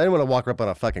stopper. Because I didn't want to walk up on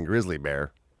a fucking grizzly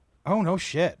bear. Oh, no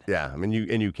shit. Yeah, I mean,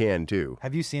 you can too.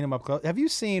 Have you seen them up close? Have you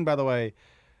seen, by the way,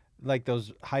 like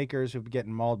those hikers who are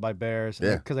getting mauled by bears?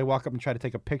 Yeah. Because they walk up and try to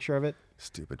take a picture of it?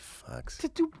 Stupid fucks.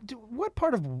 What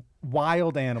part of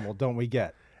wild animal don't we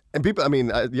get? And people, I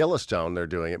mean, Yellowstone, they're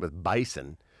doing it with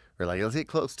bison. They're like, let's get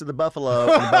close to the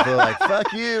buffalo. And the buffalo like,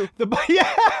 fuck you.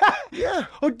 Yeah.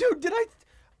 Oh, dude,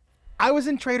 I was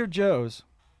in Trader Joe's.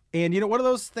 And you know, what are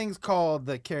those things called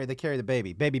that carry the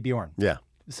Baby Bjorn? Yeah.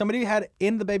 Somebody had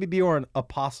in the Baby Bjorn a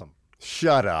possum.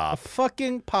 Shut up. A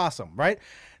fucking possum, right?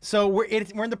 So we're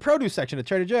in the produce section at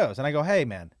Trader Joe's, and I go, hey,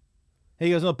 man. He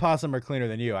goes, no, possum are cleaner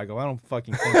than you. I go, I don't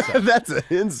fucking think so. That's an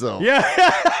insult. Yeah.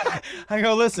 I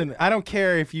go, listen, I don't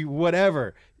care if you,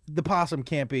 whatever. The possum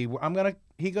can't be.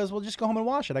 He goes, well, just go home and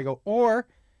wash it. I go, or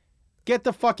get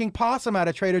the fucking possum out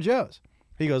of Trader Joe's.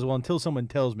 He goes, well, until someone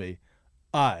tells me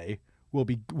I will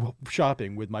be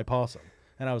shopping with my possum.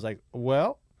 And I was like,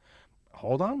 well,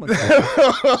 hold on.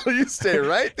 You stay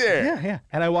right there. Yeah.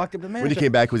 And I walked up to the manager. When you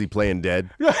came back, was he playing dead?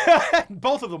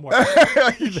 Both of them were.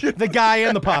 The guy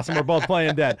and the possum were both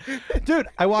playing dead. Dude,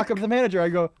 I walk up to the manager. I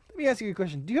go, let me ask you a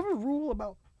question. Do you have a rule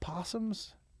about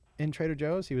possums in Trader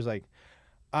Joe's? He was like,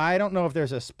 I don't know if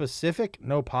there's a specific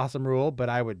no possum rule, but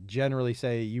I would generally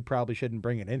say you probably shouldn't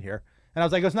bring it in here. And I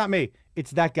was like, it's not me.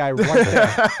 It's that guy right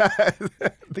there.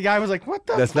 The guy was like, what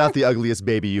the That's fuck? not the ugliest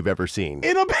baby you've ever seen.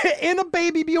 In a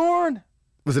Baby Bjorn.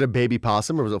 Was it a baby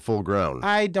possum or was it full grown?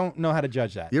 I don't know how to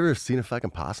judge that. You ever seen a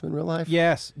fucking possum in real life?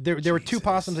 Yes. There were two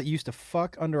possums that used to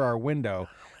fuck under our window.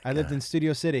 I lived in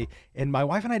Studio City, and my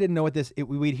wife and I didn't know what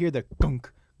we'd hear the gunk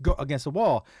go against the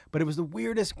wall, but it was the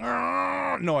weirdest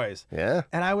noise. Yeah?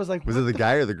 And I was like, was it the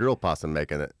guy or the girl possum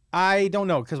making it? I don't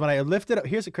know, because when I lifted up,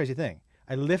 here's the crazy thing.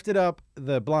 I lifted up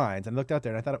the blinds and looked out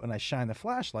there, and I thought when I shined the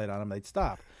flashlight on them, they'd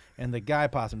stop. And the guy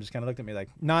possum just kind of looked at me like,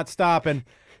 not stopping.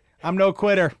 I'm no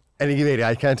quitter. And he made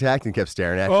eye contact and kept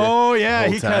staring at you. Oh, yeah.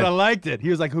 He kind of liked it. He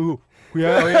was like, who?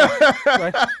 Yeah.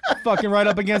 Right, fucking right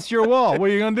up against your wall. What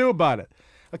are you going to do about it?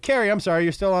 Kerry, I'm sorry,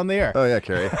 you're still on the air. Oh yeah,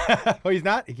 Kerry. Oh, he's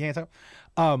not. He can't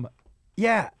talk.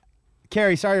 Yeah,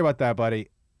 Kerry, sorry about that, buddy.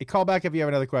 Hey, call back if you have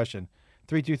another question.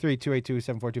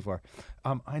 323-282-7424.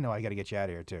 I know I got to get you out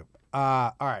of here too.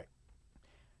 All right.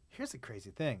 Here's the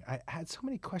crazy thing. I had so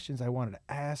many questions I wanted to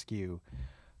ask you,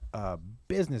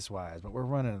 business-wise, but we're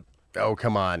running. Oh,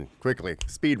 come on, quickly,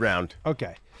 speed round.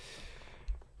 Okay.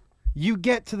 You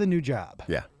get to the new job.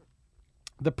 Yeah.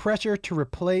 The pressure to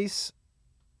replace,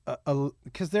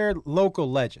 because they're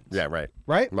local legends. Yeah, right.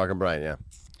 Right? Mark and Brian, yeah.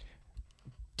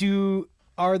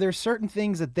 Are there certain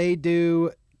things that they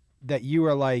do that you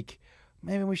are like,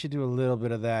 maybe we should do a little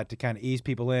bit of that to kind of ease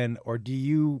people in? Or do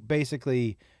you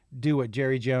basically do what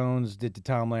Jerry Jones did to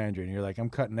Tom Landry and you're like, I'm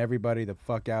cutting everybody the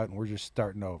fuck out and we're just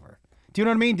starting over? Do you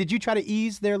know what I mean? Did you try to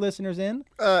ease their listeners in?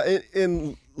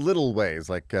 In little ways,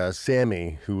 like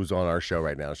Sammy, who's on our show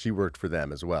right now, she worked for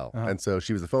them as well. Uh-huh. And so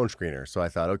she was the phone screener. So I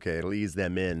thought, okay, it'll ease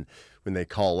them in when they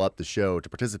call up the show to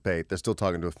participate. They're still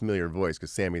talking to a familiar voice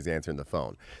because Sammy's answering the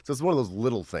phone. So it's one of those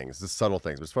little things, the subtle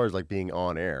things. But as far as like being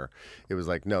on air, it was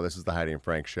like, no, this is the Heidi and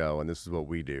Frank show and this is what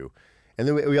we do. And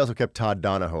then we also kept Todd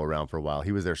Donahoe around for a while.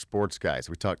 He was their sports guy,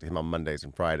 so we talked to him on Mondays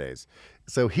and Fridays.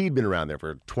 So he'd been around there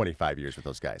for 25 years with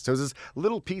those guys. So it was just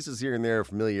little pieces here and there of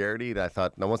familiarity that I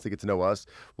thought, now once they get to know us,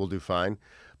 we'll do fine.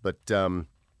 But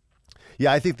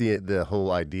yeah, I think the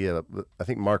whole idea, I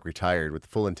think Mark retired with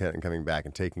full intent in coming back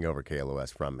and taking over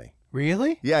KLOS from me.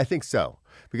 Really? Yeah, I think so.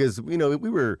 Because, you know, we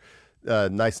were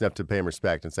nice enough to pay him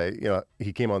respect and say, you know,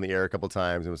 he came on the air a couple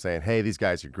times and was saying, hey, these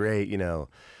guys are great, you know.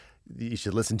 You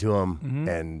should listen to them,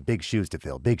 and big shoes to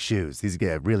fill. Big shoes. These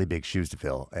guys have really big shoes to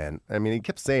fill. And I mean, he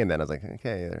kept saying that. I was like,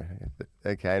 okay,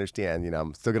 I understand. You know,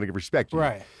 I'm still going to respect you.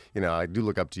 Right. You know, I do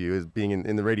look up to you as being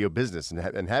in the radio business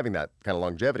and having that kind of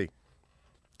longevity.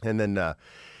 And then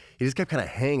he just kept kind of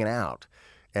hanging out.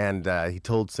 And he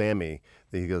told Sammy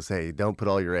that he goes, hey, don't put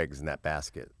all your eggs in that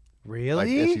basket.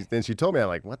 Really? Like, then she told me, I'm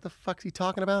like, what the fuck's he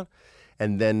talking about?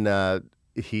 And then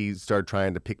he started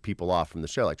trying to pick people off from the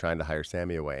show, like trying to hire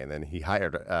Sammy away. And then he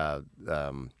hired,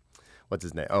 what's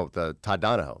his name? Oh, the Todd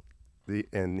Donahoe.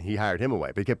 And he hired him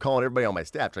away. But he kept calling everybody on my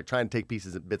staff, like trying to take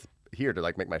pieces and bits here to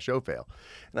like make my show fail.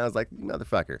 And I was like,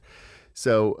 motherfucker.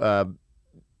 So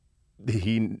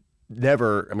he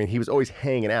never, I mean, he was always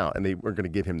hanging out and they weren't going to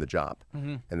give him the job.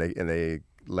 And they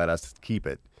let us keep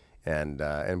it. And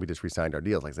we just re-signed our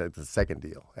deals. Like I said, it's the second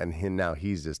deal. And now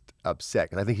he's just upset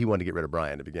because I think he wanted to get rid of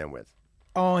Brian to begin with.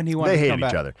 Oh, and he wanted to come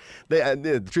back. They hated each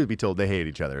other. The truth be told, they hated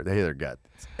each other. They hated their guts.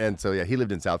 And so, yeah, he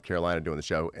lived in South Carolina doing the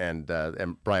show, and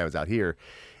Brian was out here.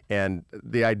 And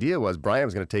the idea was Brian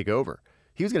was going to take over.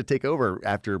 He was going to take over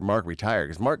after Mark retired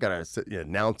because Mark got to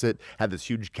announce it, had this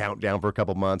huge countdown for a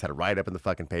couple months, had to write up in the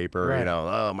fucking paper, right. You know,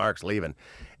 oh, Mark's leaving.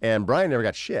 And Brian never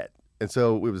got shit. And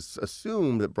so it was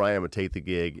assumed that Brian would take the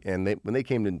gig. And when they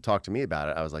came and talked to me about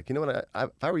it, I was like, you know what? If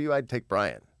I were you, I'd take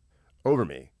Brian over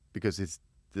me because it's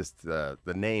just the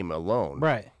name alone.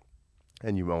 Right.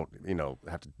 And you won't,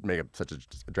 have to make such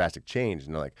a drastic change.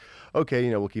 And they're like, okay,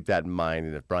 we'll keep that in mind.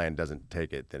 And if Brian doesn't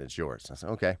take it, then it's yours. I said,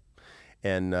 okay.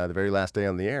 And the very last day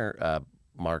on the air,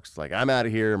 Mark's like, I'm out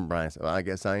of here. And Brian said, well, I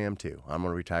guess I am too. I'm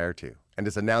going to retire too. And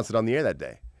just announced it on the air that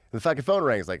day. And the fucking phone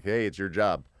rang. It's like, hey, it's your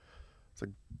job. It's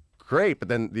like, great. But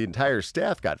then the entire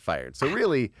staff got fired. So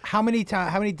really. How many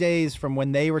days from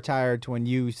when they retired to when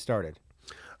you started?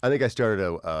 I think I started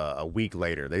a week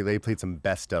later. They played some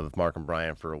best of Mark and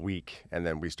Brian for a week, and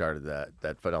then we started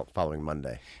that following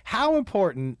Monday. How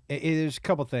important? There's a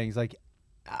couple things. Like,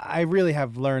 I really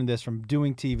have learned this from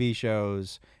doing TV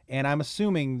shows, and I'm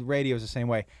assuming radio is the same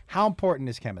way. How important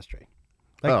is chemistry?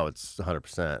 Like, it's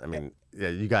 100%. I mean, yeah,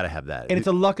 you got to have that. And it's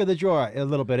a luck of the draw a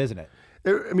little bit, isn't it?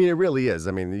 I mean, it really is.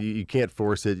 I mean, you can't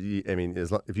force it.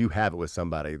 If you have it with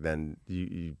somebody, then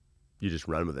you just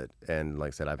run with it. And like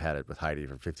I said, I've had it with Heidi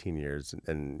for 15 years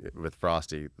and with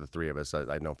Frosty, the three of us,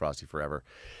 I've known Frosty forever.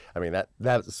 I mean,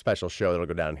 that's a special show that'll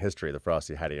go down in history, the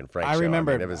Frosty, Heidi, and Frank show. I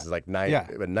remember. It was like a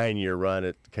 9-year run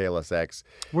at KLSX.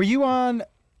 Were you on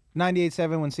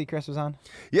 98.7 when Seacrest was on?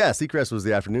 Yeah, Seacrest was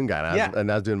the afternoon guy,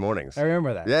 and I was doing mornings. I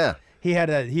remember that. Yeah. He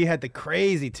had the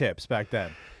crazy tips back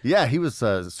then. Yeah, he was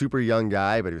a super young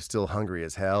guy, but he was still hungry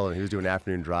as hell, and he was doing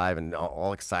afternoon drive and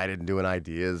all excited and doing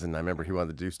ideas. And I remember he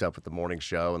wanted to do stuff with the morning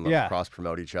show and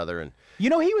cross-promote each other. And he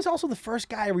was also the first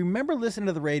guy I remember listening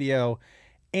to the radio,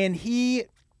 and he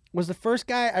was the first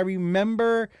guy I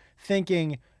remember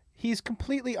thinking he's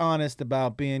completely honest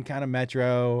about being kind of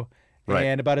metro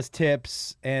and about his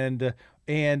tips and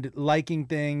liking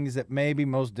things that maybe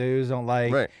most dudes don't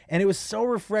like. Right. And it was so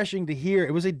refreshing to hear.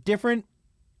 It was a different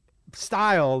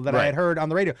style that I had heard on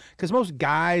the radio, because most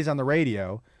guys on the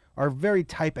radio are very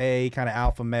type A, kind of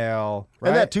alpha male. Right?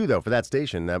 And that too, though, for that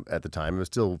station at the time, it was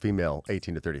still female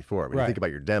 18 to 34. When you think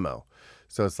about your demo.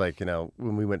 So it's like,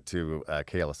 when we went to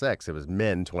KLSX, it was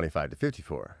men 25 to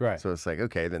 54. Right. So it's like,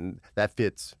 okay, then that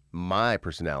fits my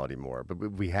personality more.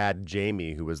 But we had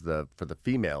Jamie, who was for the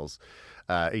females,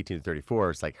 18 to 34.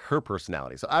 It's like her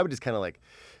personality. So I would just kind of like,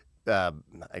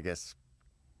 I guess,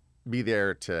 be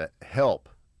there to help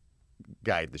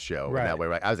guide the show in that way.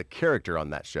 Right? I was a character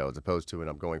on that show as opposed to when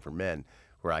I'm going for men,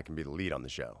 where I can be the lead on the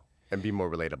show and be more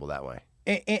relatable that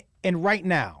way. And right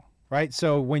now, right?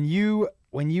 So when you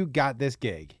got this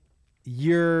gig,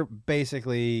 you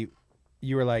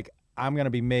were like, I'm going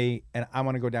to be me and I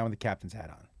want to go down with the captain's hat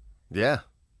on. Yeah.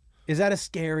 Is that a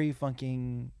scary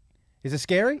fucking... Is it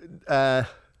scary?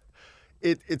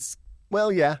 It's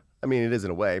well, yeah. I mean, it is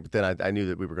in a way, but then I knew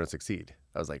that we were going to succeed.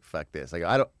 I was like, fuck this. Like,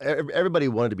 everybody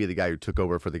wanted to be the guy who took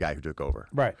over for the guy who took over.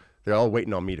 Right. They're all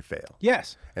waiting on me to fail.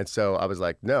 Yes. And so I was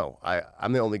like, no,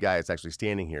 I'm the only guy that's actually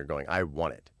standing here going, I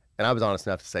want it. And I was honest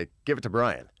enough to say, give it to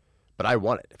Brian. But I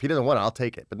want it. If he doesn't want it, I'll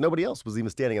take it. But nobody else was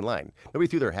even standing in line. Nobody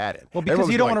threw their hat in. Well, because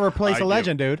you don't want to replace a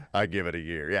legend, dude. I give it a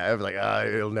year. Yeah, I was like,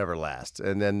 it'll never last.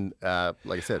 And then,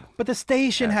 like I said. But the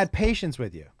station had patience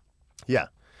with you. Yeah.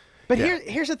 But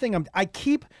here's the thing. I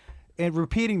keep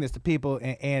repeating this to people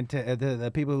and to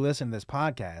the people who listen to this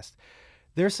podcast.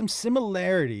 There's some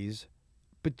similarities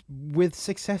with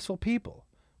successful people,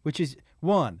 which is,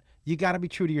 one, you got to be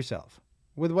true to yourself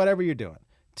with whatever you're doing.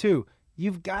 Two,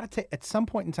 you've got to take, at some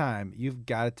point in time, you've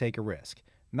got to take a risk.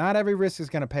 Not every risk is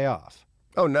going to pay off.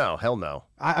 Oh, no. Hell no.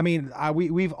 I mean,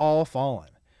 we've all fallen.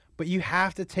 But you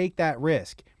have to take that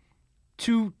risk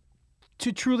to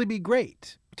truly be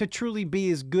great, to truly be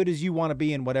as good as you want to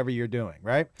be in whatever you're doing,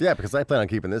 right? Yeah, because I plan on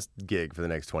keeping this gig for the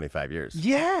next 25 years.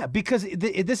 Yeah, because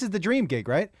this is the dream gig,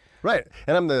 right? Right.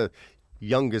 And I'm the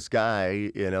youngest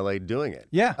guy in LA doing it.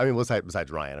 Yeah. I mean,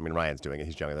 besides Ryan. I mean, Ryan's doing it.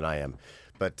 He's younger than I am.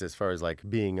 But as far as like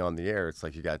being on the air, it's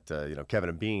like you got Kevin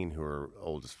and Bean, who are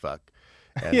old as fuck,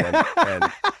 and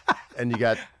and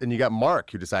you got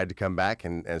Mark, who decided to come back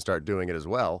and start doing it as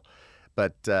well.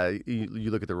 But you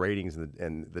look at the ratings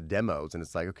and the demos, and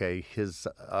it's like, okay, his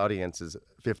audience is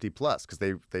 50 plus because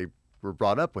they were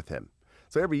brought up with him.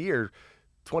 So every year,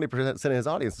 20% of his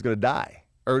audience is going to die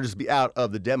or just be out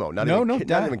of the demo. Not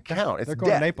even count. It's They're going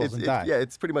death. to Naples and die. Yeah,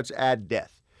 it's pretty much add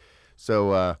death.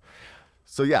 So.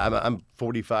 So yeah, I'm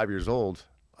 45 years old.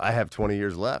 I have 20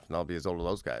 years left, and I'll be as old as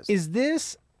those guys. Is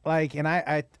this like? And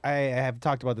I have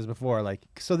talked about this before. Like,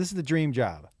 so this is the dream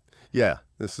job. Yeah,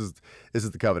 this is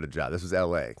the coveted job. This was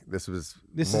L.A. This was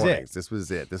mornings. This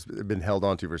was it. This had been held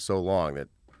onto for so long that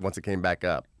once it came back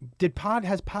up. Have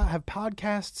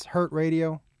podcasts hurt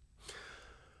radio?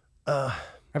 Have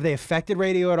they affected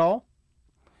radio at all?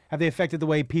 Have they affected the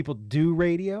way people do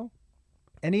radio?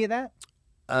 Any of that?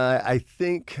 I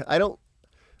think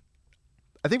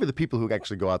for the people who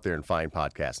actually go out there and find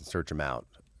podcasts and search them out,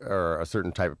 or a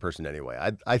certain type of person anyway,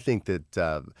 I think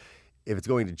that if it's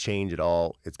going to change at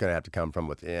all, it's going to have to come from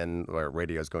within, where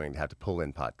radio is going to have to pull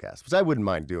in podcasts, which I wouldn't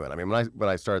mind doing. I mean, when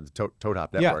I started the Toe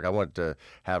Top Network, I wanted to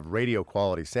have radio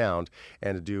quality sound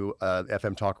and to do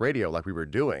FM talk radio like we were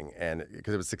doing, and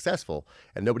because it was successful,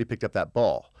 and nobody picked up that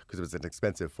ball because it was an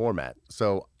expensive format.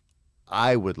 So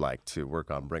I would like to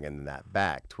work on bringing that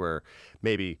back to where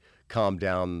maybe calm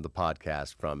down the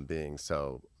podcast from being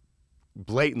so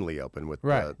blatantly open with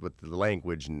the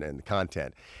language and the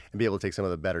content, and be able to take some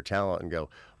of the better talent and go,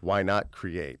 why not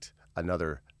create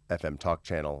another FM talk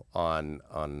channel on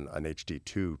an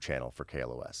HD2 channel for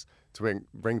KLOS to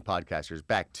bring podcasters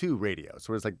back to radio.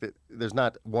 So it's like there's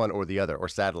not one or the other, or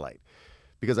satellite,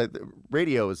 because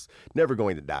radio is never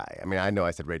going to die. I mean, I know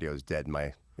I said radio is dead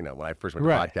when I first went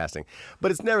to podcasting, but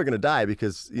it's never going to die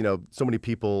because, so many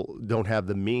people don't have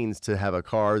the means to have a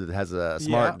car that has a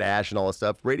smart dash and all this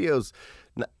stuff. Radio's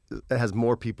has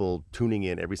more people tuning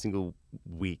in every single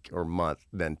week or month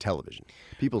than television.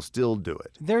 People still do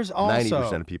it. There's also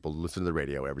 90% of people listen to the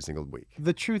radio every single week.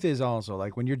 The truth is also,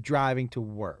 like, when you're driving to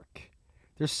work,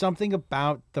 there's something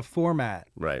about the format.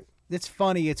 Right. It's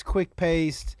funny. It's quick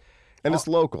paced. And it's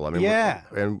local. I mean,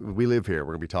 and we live here.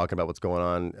 We're going to be talking about what's going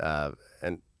on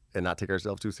and not take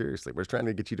ourselves too seriously. We're just trying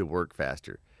to get you to work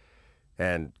faster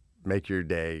and make your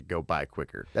day go by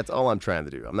quicker. That's all I'm trying to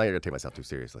do. I'm not going to take myself too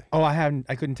seriously. Oh,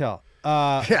 I couldn't tell.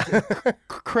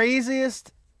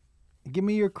 Craziest. Give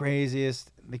me your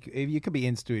craziest. You could be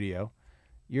in studio.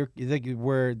 Your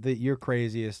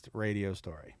craziest radio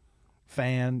story.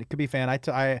 Fan. It could be fan.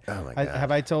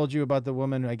 Have I told you about the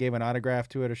woman I gave an autograph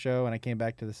to at a show, and I came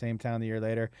back to the same town a year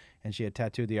later, and she had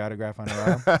tattooed the autograph on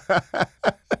her arm?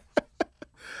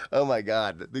 Oh my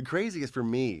God. The craziest for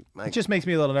me. It just makes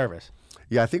me a little nervous.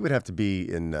 Yeah, I think it would have to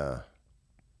be in. Well,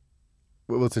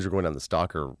 since you're going down the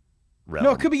stalker realm.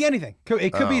 No, it could be anything.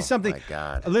 It could be something. Oh my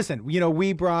God. Listen,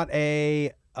 we brought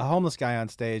a homeless guy on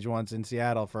stage once in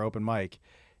Seattle for open mic,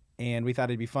 and we thought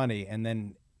it'd be funny. And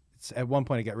then at one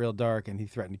point it got real dark, and he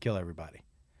threatened to kill everybody.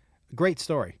 Great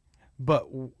story. But,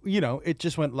 it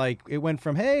just went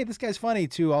from, hey, this guy's funny,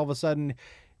 to all of a sudden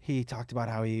he talked about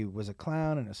how he was a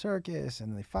clown in a circus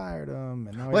and they fired him.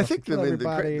 And now he wants to kill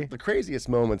everybody. The craziest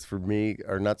moments for me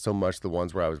are not so much the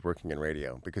ones where I was working in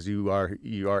radio, because you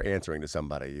are answering to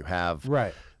somebody. You have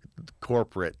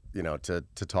corporate, to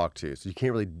talk to. So you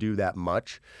can't really do that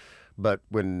much. But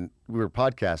when we were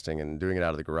podcasting and doing it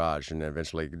out of the garage and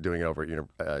eventually doing it over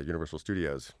at Universal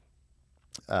Studios,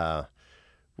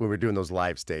 when we were doing those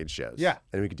live stage shows. Yeah.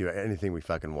 And we could do anything we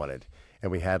fucking wanted.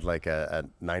 And we had like a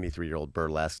 93-year-old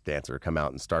burlesque dancer come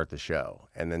out and start the show.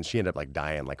 And then she ended up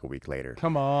dying like a week later.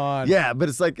 Come on. Yeah, but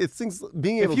it's things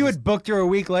being able to... If you had booked her a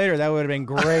week later, that would have been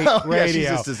great radio. Yeah, she's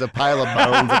just as a pile of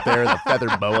bones up there and a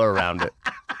feathered boa around it.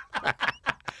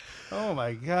 Oh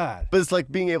my God. But it's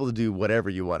like being able to do whatever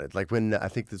you wanted. Like when, I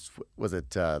think this, was it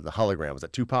the hologram? Was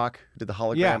that Tupac did the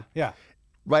hologram? Yeah.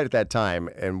 Right at that time,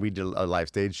 and we did a live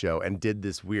stage show and did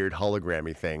this weird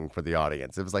hologrammy thing for the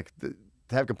audience. It was like to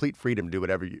have complete freedom to do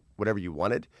whatever you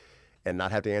wanted and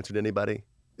not have to answer to anybody.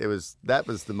 That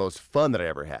was the most fun that I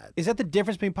ever had. Is that the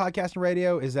difference between podcast and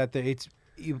radio? Is that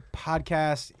you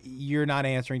podcast, you're not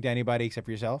answering to anybody except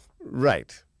for yourself?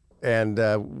 Right. And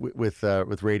with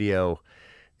radio,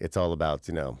 it's all about,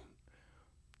 the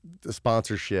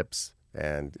sponsorships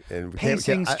and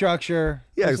pacing structure.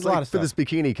 Yeah, it's it's a lot like of for stuff. this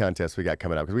bikini contest we got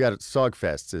coming up, because we got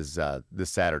SOGFest is this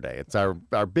Saturday. It's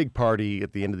our big party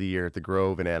at the end of the year at the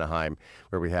Grove in Anaheim,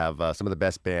 where we have some of the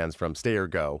best bands from Stay or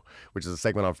Go, which is a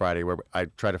segment on Friday where I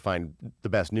try to find the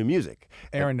best new music.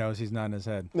 Aaron knows he's nodding his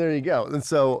head. There you go. And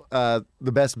so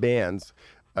the best bands,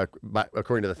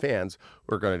 according to the fans,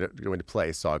 we're going to play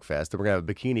SOGFest, and we're going to have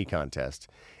a bikini contest.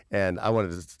 And I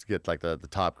wanted to get like the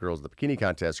top girls of the bikini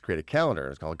contest to create a calendar.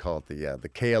 It's call it the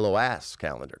KLOS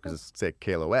calendar, because it's say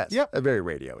KLOS. Yep. Very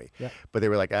radio-y. Yep. But they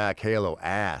were like, KLO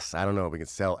ass. I don't know if we can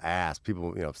sell ass.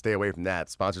 People, stay away from that.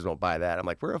 Sponsors won't buy that. I'm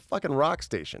like, we're a fucking rock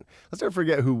station. Let's never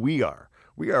forget who we are.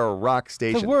 We are a rock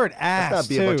station. The word ass, let's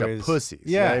not be a bunch of pussies.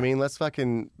 Yeah. You know what I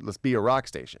mean? Let's be a rock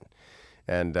station.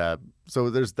 And so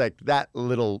there's like that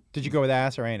little... Did you go with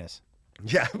ass or anus?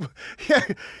 Yeah.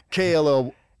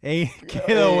 KLO...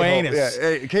 KLO anus.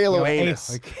 Yeah, KLO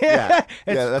anus.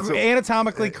 It's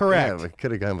anatomically correct. Yeah, we could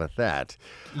have gone with that.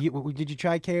 Did you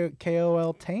try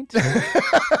KOL taint?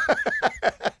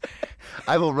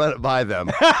 I will run it by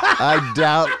them. I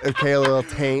doubt if KLO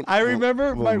taint. I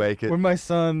remember will make it. When my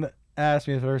son asked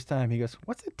me the first time, he goes,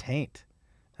 "What's a taint?"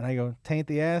 And I go, "Taint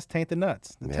the ass, taint the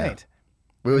nuts, the taint."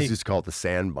 We always used to call it the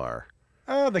sandbar.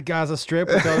 Oh, the Gaza Strip.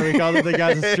 We called it the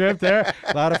Gaza Strip there.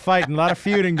 A lot of fighting, a lot of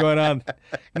feuding going on.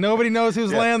 Nobody knows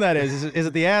whose land that is. Is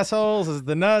it the assholes? Is it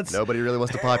the nuts? Nobody really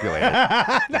wants to populate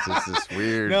it. It's just this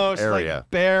weird it's area.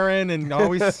 Like barren and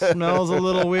always smells a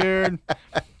little weird.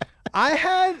 I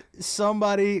had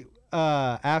somebody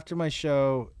after my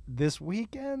show this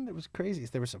weekend. It was crazy.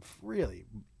 There were some really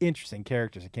interesting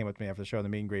characters that came up to me after the show, the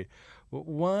meet and greet.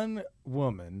 One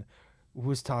woman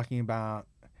was talking about,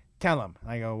 tell him.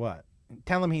 I go, what?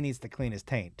 Tell him he needs to clean his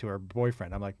taint, to her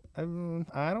boyfriend. I'm like, I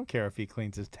don't care if he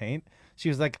cleans his taint. She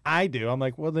was like, I do. I'm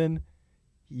like, well, then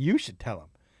you should tell him.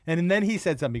 And then he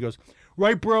said something. He goes,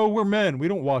 right, bro, we're men. We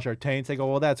don't wash our taints. I go,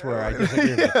 well, that's where I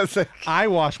disagree. I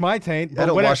wash my taint. I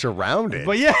don't wash around it.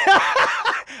 But yeah.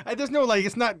 There's no,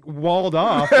 it's not walled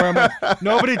off. Where I'm like,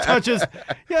 nobody touches.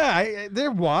 Yeah,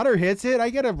 their water hits it. I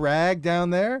get a rag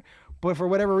down there. But for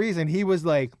whatever reason, he was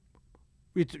like,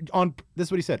 this is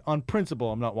what he said. On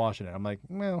principle, I'm not washing it. I'm like,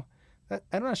 well,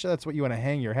 I'm not sure that's what you want to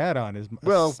hang your hat on. Is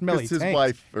smelly his taint.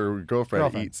 wife or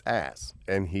girlfriend eats ass,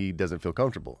 and he doesn't feel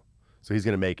comfortable, so he's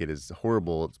going to make it as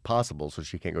horrible as possible, so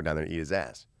she can't go down there and eat his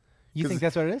ass. You think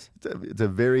that's what it is? It's a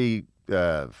very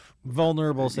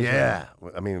vulnerable situation. Yeah,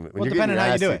 I mean, when you're depending on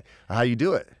how you do it. How you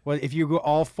do it? Well, if you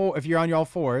go if you're on all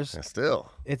fours,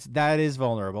 still, that is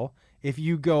vulnerable. If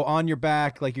you go on your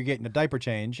back like you're getting a diaper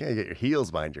change. Yeah, you get your heels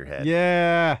behind your head.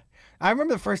 Yeah. I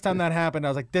remember the first time that happened, I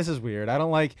was like, this is weird. I don't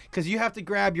like, because you have to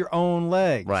grab your own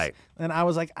legs. Right. And I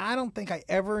was like, I don't think I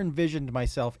ever envisioned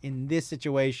myself in this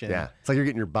situation. Yeah. It's like you're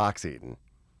getting your box eaten.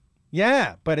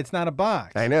 Yeah, but it's not a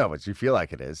box. I know, but you feel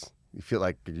like it is. You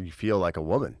feel like a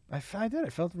woman. I did. I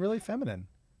felt really feminine.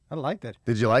 I liked it.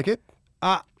 Did you like it?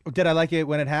 Did I like it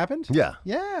when it happened? Yeah.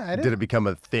 Yeah, I did. Did it become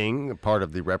a thing, a part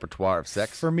of the repertoire of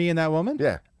sex? For me and that woman?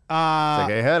 Yeah. It's like,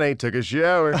 hey, honey, took a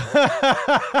shower.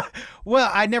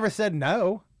 Well, I never said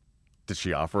no. Did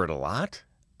she offer it a lot?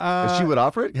 If she would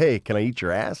offer it, hey, can I eat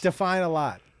your ass? Define a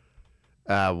lot.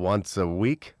 Once a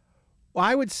week. Well,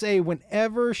 I would say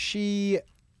whenever she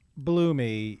blew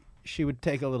me, she would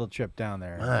take a little trip down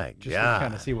there. My just God. to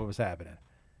kind of see what was happening.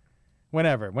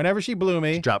 Whenever she blew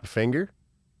me. She dropped a finger?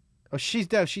 Oh, she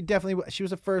definitely, she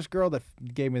was the first girl that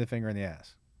gave me the finger in the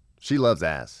ass. She loves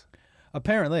ass.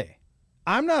 Apparently.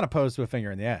 I'm not opposed to a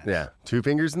finger in the ass. Yeah. 2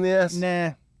 fingers in the ass?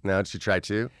 Nah. No, did she try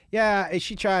 2? Yeah,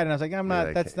 she tried, and I was like, I'm not,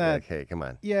 Like, that's not. Like, hey, come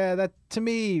on. Yeah, that, to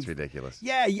me. It's ridiculous.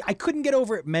 Yeah, I couldn't get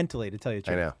over it mentally, to tell you the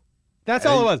truth. I know. That's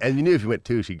all it was. And you knew if you went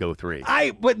 2, she'd go 3.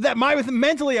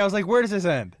 Mentally, I was like, where does this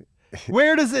end?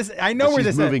 Where does this, I know where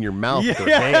this She's moving ends. your mouth with her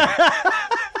hand.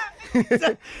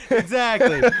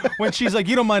 Exactly. When she's like,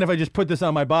 you don't mind if I just put this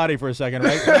on my body for a second,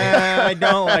 right? Nah, I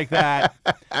don't like that.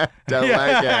 Don't like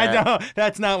that. I don't.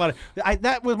 That's not what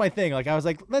that was my thing. Like I was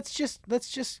like, let's just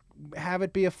have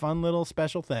it be a fun little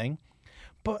special thing.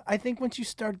 But I think once you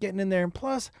start getting in there, and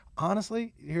plus,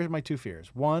 honestly, here's my 2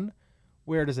 fears. 1,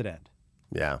 where does it end?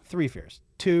 Yeah. 3 fears.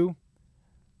 2,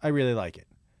 I really like it.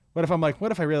 What if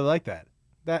I really like that?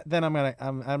 Then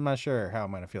I'm not sure how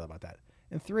I'm gonna feel about that.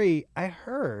 And 3, I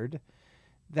heard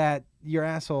that your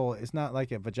asshole is not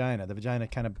like a vagina. The vagina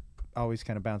always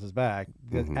bounces back.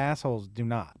 The assholes do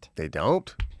not. They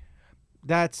don't?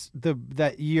 That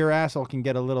your asshole can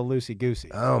get a little loosey goosey.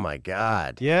 Oh my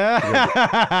God. Yeah.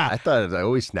 I thought it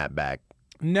always snapped back.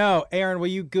 No, Aaron, will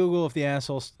you Google if the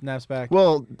asshole snaps back?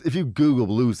 Well, if you Google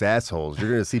loose assholes, you're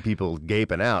gonna see people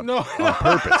gaping out on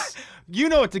purpose. You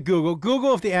know what to Google.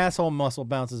 Google if the asshole muscle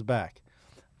bounces back.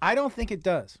 I don't think it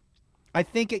does. I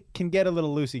think it can get a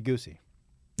little loosey goosey.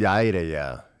 Yeah, I ate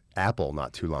a apple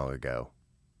not too long ago.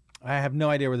 I have no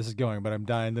idea where this is going, but I'm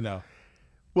dying to know.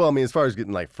 Well, I mean, as far as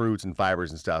getting like fruits and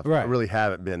fibers and stuff, right. I really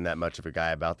haven't been that much of a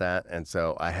guy about that. And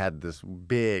so I had this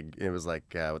big, it was like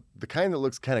the kind that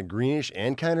looks kind of greenish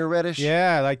and kind of reddish.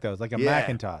 Yeah, I like those, like a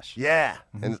Macintosh. Yeah.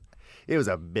 And it was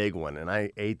a big one. And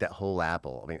I ate that whole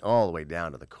apple, I mean, all the way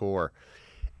down to the core.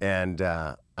 And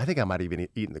I think I might have even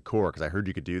eaten the core because I heard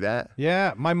you could do that.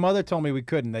 Yeah, my mother told me we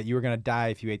couldn't, that you were going to die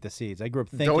if you ate the seeds. I grew up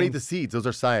thinking... Don't eat the seeds. Those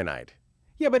are cyanide.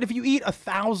 Yeah, but if you eat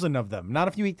 1,000 of them, not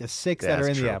if you eat the 6 that are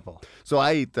in the apple. So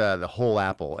I ate the whole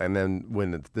apple, and then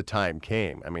when the time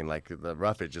came, I mean, like the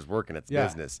roughage is working its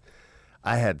business.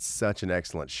 I had such an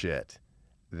excellent shit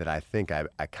that I think I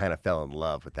kind of fell in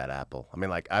love with that apple. I mean,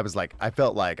 like I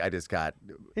felt like I just got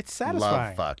it's satisfying.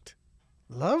 Love fucked.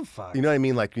 Love fucked. You know what I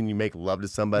mean? Like when you make love to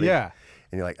somebody. Yeah.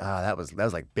 And you're like, that was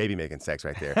like baby making sex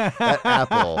right there. That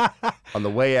apple on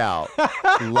the way out,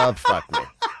 love fucked me.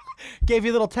 Gave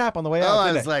you a little tap on the way out.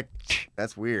 I was like,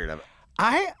 that's weird.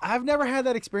 I've never had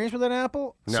that experience with an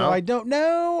apple, no? So I don't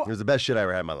know. It was the best shit I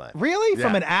ever had in my life. Really? Yeah.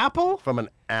 From an apple? From an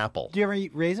apple. Do you ever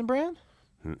eat Raisin Bran?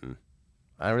 Mm-mm.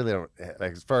 I really don't.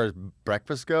 Like as far as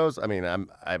breakfast goes, I mean,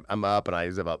 I'm up and I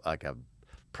use like a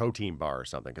protein bar or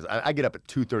something because I get up at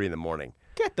 2:30 in the morning.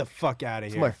 Get the fuck out of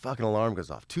here! So my fucking alarm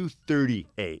goes off.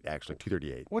 2:38, actually,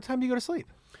 2:38. What time do you go to sleep?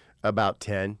 About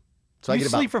 10. So I get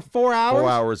sleep about for 4 hours? 4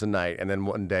 hours a night, and then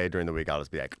one day during the week I'll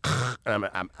just be like, and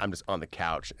I'm just on the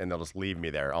couch, and they'll just leave me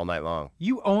there all night long.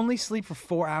 You only sleep for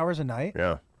 4 hours a night?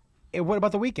 Yeah. And what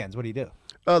about the weekends? What do you do?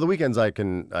 The weekends I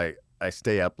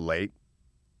stay up late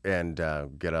and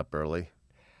get up early.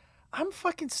 I'm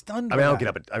fucking stunned. I mean, I don't get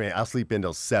up. I'll sleep in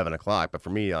until 7 o'clock, but for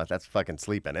me, that's fucking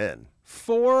sleeping in.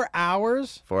 4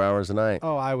 hours? 4 hours a night.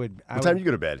 Oh, I would. What time do you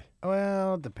go to bed?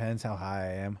 Well, it depends how high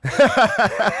I am.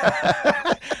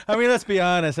 I mean, let's be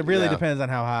honest. It really depends on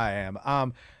how high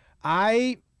I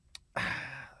am.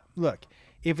 Look,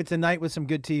 if it's a night with some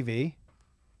good TV.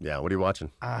 Yeah, what are you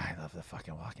watching? I love the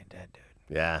fucking Walking Dead, dude.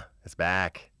 Yeah, it's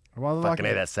back. Fucking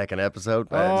ate that second episode.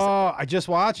 Oh, I just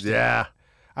watched it. Yeah.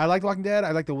 I like Walking Dead.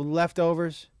 I like The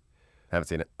Leftovers. Haven't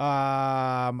seen it.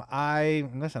 I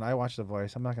watched The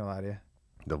Voice. I'm not gonna lie to you.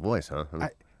 The Voice, huh?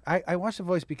 I watched The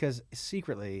Voice because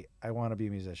secretly I want to be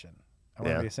a musician. I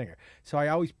want to be a singer. So I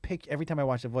always pick every time I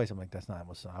watch The Voice. I'm like, that's not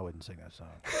what song. I wouldn't sing that song.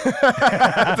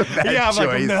 That's a bad choice. I'm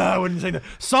like, no, I wouldn't sing that.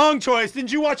 Song choice.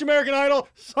 Didn't you watch American Idol?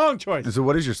 Song choice. So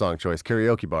what is your song choice?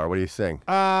 Karaoke bar. What do you sing?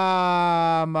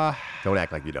 Don't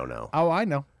act like you don't know. Oh, I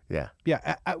know. Yeah.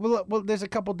 Yeah. Well, there's a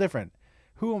couple different.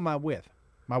 Who am I with?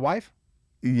 My wife?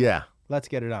 Yeah. Let's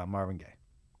Get It On, Marvin Gaye.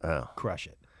 Oh. Crush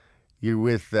it. You're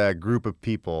with a group of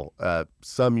people.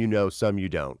 Some you know, some you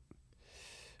don't.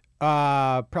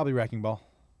 Probably Wrecking Ball.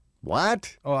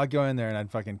 What? Oh, I'd go in there and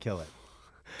I'd fucking kill it.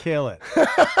 Kill it.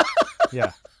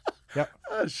 Yeah. Yep.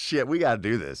 Oh, shit, we got to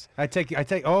do this. I've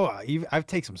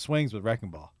taken some swings with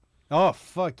Wrecking Ball. Oh,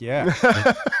 fuck yeah.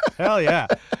 Hell yeah.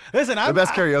 Listen, the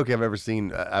best karaoke I've ever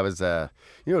seen. I was,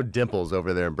 Dimples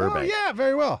over there in Burbank. Oh yeah,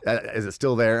 very well. Is it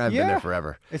still there? I've been there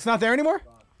forever. It's not there anymore.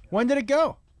 When did it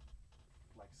go?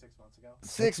 Like 6 months ago.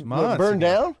 6 months burned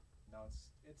down? No,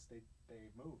 they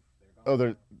moved. They're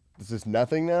gone. Is this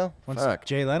nothing now? Once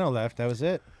Jay Leno left, that was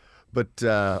it. But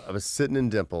I was sitting in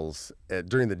Dimples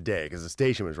during the day because the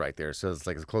station was right there. So it's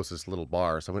like the closest little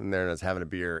bar. So I went in there and I was having a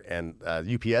beer. And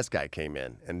UPS guy came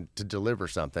in and to deliver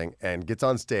something and gets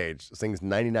on stage, sings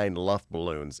 99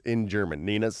 Luftballons in German,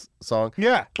 Nina's song.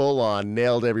 Yeah. Full on,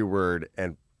 nailed every word,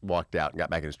 and walked out and got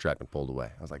back in his truck and pulled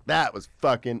away. I was like, that was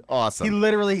fucking awesome. He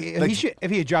literally,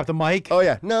 if he had dropped the mic. Oh,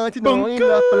 yeah. 99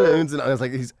 Luftballons. And I was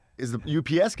like, he's the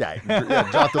UPS guy.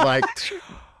 Dropped the mic.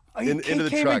 Into the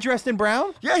came truck. in dressed in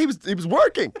brown? Yeah, he was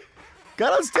working.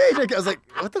 Got on stage. I was like,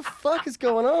 what the fuck is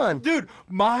going on? Dude,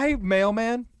 my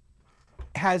mailman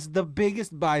has the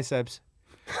biggest biceps.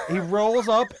 He rolls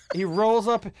up to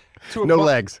a no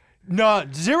legs. No,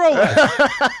 0 legs.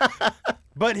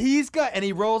 But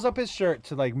he rolls up his shirt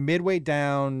to like midway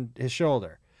down his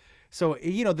shoulder. So,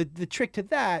 the trick to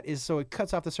that is so it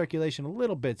cuts off the circulation a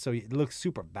little bit so it looks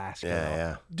super vascular.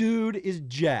 Yeah. Dude is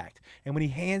jacked. And when he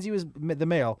hands you the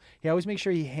mail, he always makes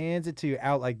sure he hands it to you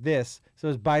out like this so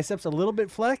his biceps a little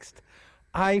bit flexed.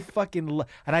 And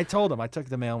I told him, I took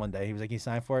the mail one day. He was like, he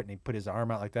signed for it, and he put his arm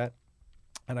out like that.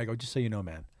 And I go, just so you know,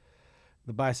 man,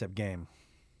 the bicep game,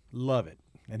 love it.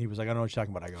 And he was like, I don't know what you're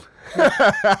talking about. I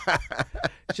go,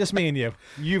 it's just me and you.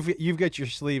 You've got your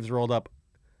sleeves rolled up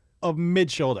of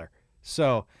mid-shoulder.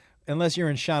 So, unless you're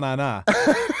in Sha-Na-Na.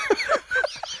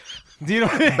 Do you know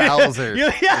what I mean? Bowser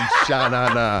and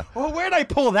Sha-Na-Na. Well, where'd I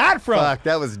pull that from? Fuck,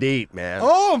 that was deep, man.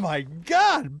 Oh, my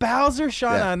God. Bowser,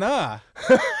 Sha-Na-Na.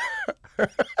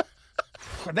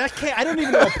 That can't, I don't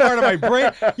even know what part of my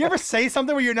brain. You ever say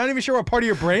something where you're not even sure what part of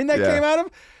your brain that came out of?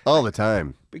 All the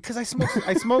time. Because I smoke.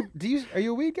 Are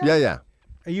you a weed guy? Yeah.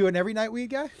 Are you an every night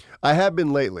weed guy? I have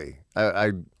been lately.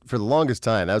 I for the longest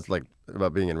time, that was like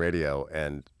about being in radio,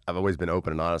 and I've always been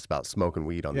open and honest about smoking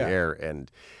weed on the air,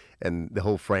 and the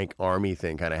whole Frank Army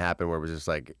thing kind of happened where it was just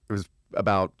like, it was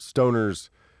about stoners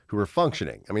who were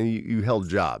functioning. I mean, you held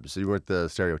jobs, so you weren't the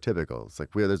stereotypical. It's like,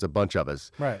 there's a bunch of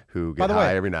us who get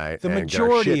high every night. The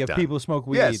majority of people who smoke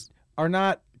weed are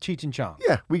not Cheech and Chong.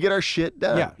 Yeah, we get our shit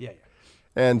done. Yeah.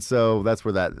 And so that's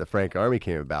where the Frank Army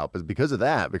came about. But because of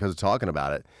that, because of talking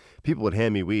about it, people would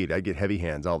hand me weed. I'd get heavy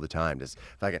hands all the time. Just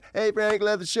fucking, hey, Frank,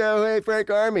 love the show. Hey, Frank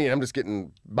Army. And I'm just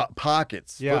getting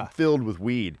pockets filled with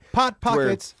weed.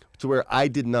 Pockets. To where I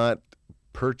did not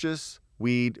purchase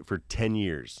weed for 10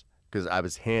 years because I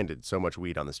was handed so much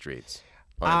weed on the streets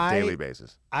on a daily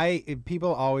basis.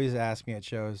 People always ask me at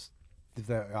shows if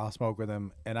I'll smoke with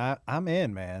them, and I'm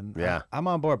in, man. Yeah. I'm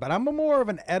on board. But I'm more of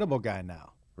an edible guy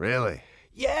now. Really?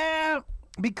 Yeah,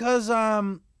 because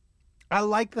I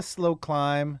like the slow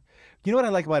climb. You know what I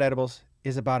like about edibles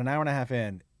is about an hour and a half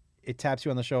in, it taps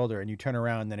you on the shoulder and you turn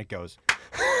around and then it goes,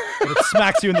 and it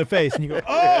smacks you in the face and you go,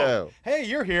 oh, hey,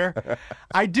 you're here.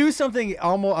 I do something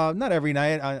almost not every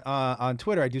night on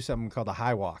Twitter. I do something called a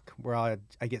high walk where I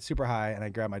get super high and I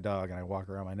grab my dog and I walk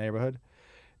around my neighborhood,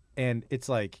 and it's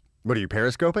like, what do you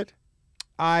periscope it?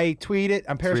 I tweet it.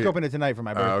 I'm periscoping it tonight for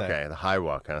my birthday. Okay, the high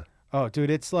walk, huh? Oh, dude,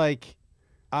 it's like,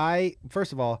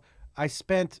 first of all, I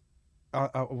spent one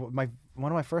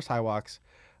of my first high walks.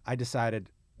 I decided,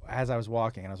 as I was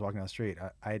walking and I was walking down the street,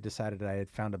 I had decided that I had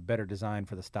found a better design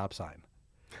for the stop sign.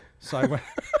 So I went,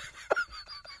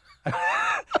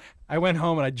 I went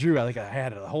home and I drew. I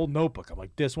had a whole notebook. I'm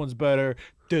like, this one's better,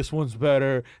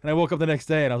 and I woke up the next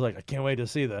day and I was like, I can't wait to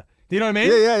see the. Do you know what I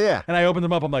mean? Yeah. And I opened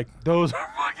them up. I'm like, those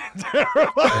are fucking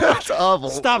terrible. That's awful.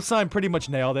 Stop sign pretty much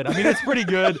nailed it. I mean, it's pretty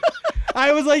good.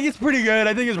 I was like, it's pretty good.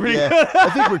 I think it's pretty good. I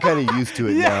think we're kind of used to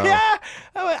it now. Yeah.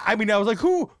 I mean, I was like,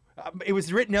 who? It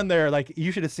was written in there, like,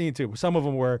 you should have seen too. Some of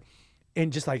them were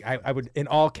in just like, I would, in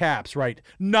all caps, write,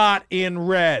 not in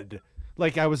red.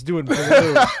 Like I was doing blue.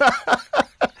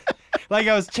 Like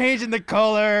I was changing the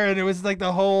color, and it was like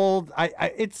the whole,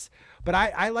 but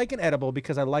I like an edible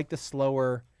because I like the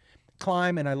slower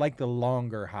climb and I like the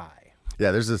longer high.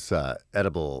 Yeah, there's this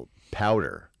edible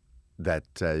powder that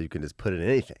you can just put in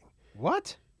anything.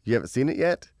 What? You haven't seen it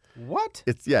yet? What?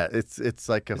 It's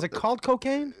like Is it called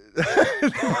cocaine?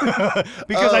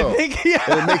 Because I think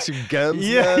and it makes your gums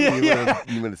numb.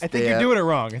 You wanna I think you're doing it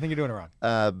wrong.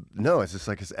 No, it's just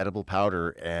like this edible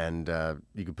powder, and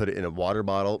you can put it in a water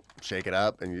bottle, shake it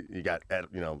up, and you got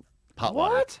hot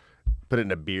water. What? Put it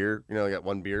in a beer. You got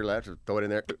one beer left. Throw it in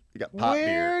there. You got pot beer.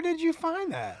 Where did you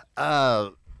find that?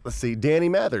 Let's see. Danny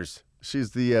Mathers.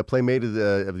 She's the Playmate of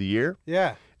the Year.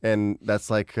 Yeah. And that's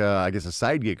like, I guess, a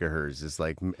side gig of hers. Is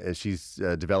like she's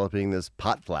developing this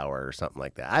pot flower or something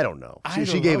like that. I don't know.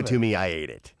 She gave it to me. I ate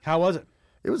it. How was it?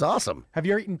 It was awesome. Have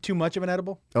you ever eaten too much of an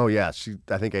edible? Oh, yeah.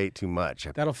 I think I ate too much.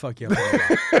 That'll fuck you up.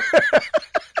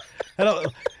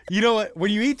 You know what?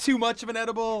 When you eat too much of an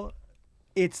edible,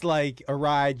 it's like a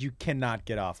ride you cannot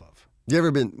get off of. You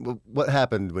ever been? What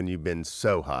happened when you've been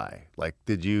so high? Like,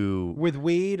 did you with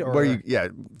weed or where you? Yeah,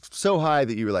 so high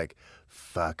that you were like,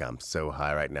 "Fuck, I'm so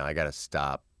high right now. I got to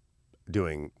stop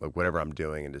doing like whatever I'm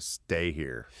doing and just stay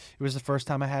here." It was the first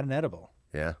time I had an edible.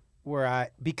 Yeah.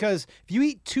 Because if you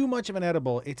eat too much of an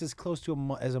edible, it's as close to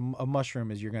a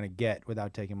mushroom as you're gonna get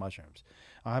without taking mushrooms.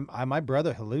 My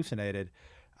brother hallucinated.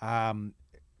 I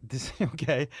was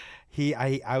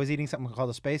eating something called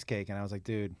a space cake, and I was like,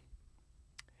 dude.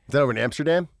 Is that over in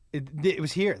Amsterdam? It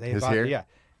was here. It was here? Yeah.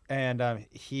 And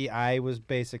I was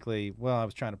basically, I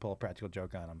was trying to pull a practical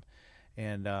joke on him.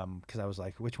 And because I was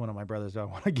like, which one of my brothers do I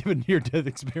want to give a near-death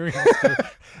experience to?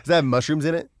 Does that have mushrooms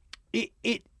in it?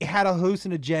 It had a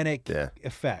hallucinogenic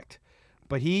effect.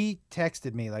 But he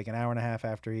texted me like an hour and a half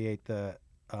after he ate the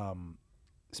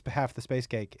half the space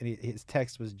cake, and his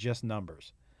text was just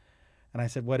numbers. And I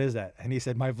said, what is that? And he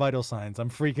said, my vital signs. I'm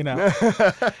freaking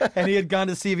out. And he had gone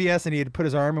to CVS and he had put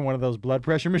his arm in one of those blood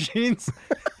pressure machines.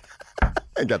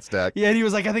 And got stuck. Yeah, and he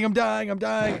was like, I think I'm dying.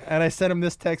 And I sent him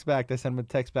this text back. I sent him a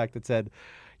text back that said,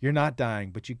 you're not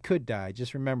dying, but you could die.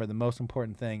 Just remember, the most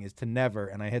important thing is to never.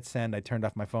 And I hit send. I turned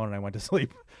off my phone and I went to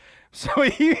sleep. So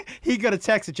he got a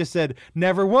text that just said,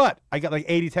 never what? I got like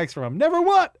 80 texts from him. Never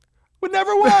what? Well,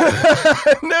 never what?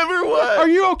 Never what? Are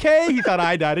you okay? He thought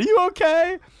I died. Are you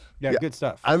okay? Yeah, good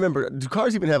stuff. I remember, do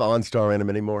cars even have OnStar in them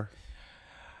anymore?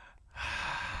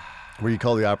 Where you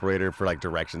call the operator for like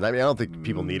directions. I mean, I don't think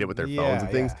people need it with their phones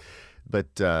and things.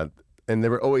 But, and they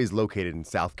were always located in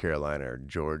South Carolina or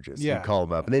Georgia. So you call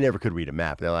them up and they never could read a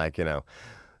map. They're like,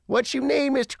 what's your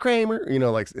name, Mr. Kramer?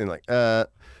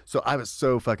 So I was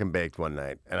so fucking baked one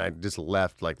night and I just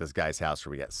left like this guy's house where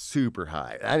we got super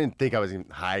high. I didn't think I was even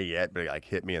high yet, but it like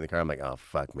hit me in the car. I'm like, oh,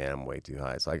 fuck, man, I'm way too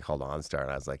high. So I called OnStar and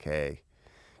I was like, hey,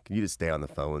 can you just stay on the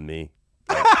phone with me?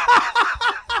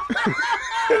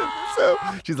 So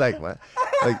she's like, what?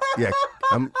 Like, yeah,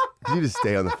 can you just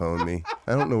stay on the phone with me?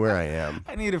 I don't know where I am.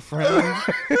 I need a friend. I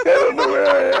don't know where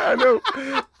I am. I know.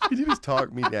 Can you just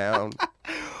talk me down?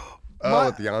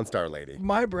 With the OnStar lady.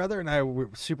 My brother and I were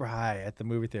super high at the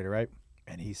movie theater, right?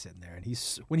 And he's sitting there, and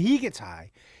when he gets high,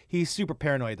 he's super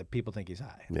paranoid that people think he's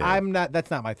high. Yeah.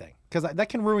 That's not my thing, because that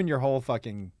can ruin your whole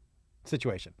fucking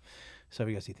situation. So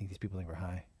he goes, do you think these people think we're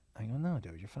high? I go, no,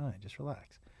 dude, you're fine. Just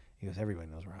relax. He goes, everybody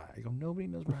knows we're high. I go, nobody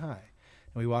knows we're high.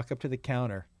 And we walk up to the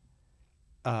counter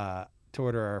to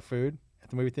order our food at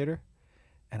the movie theater.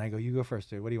 And I go, you go first,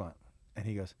 dude. What do you want? And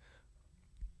he goes,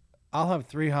 I'll have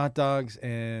 3 hot dogs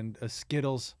and a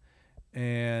Skittles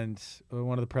and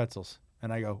one of the pretzels.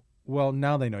 And I go, well,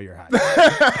 now they know you're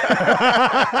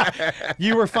high.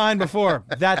 You were fine before.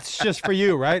 That's just for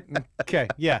you, right? Okay,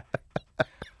 yeah.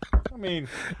 I mean,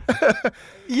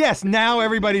 yes, now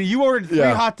everybody, you ordered 3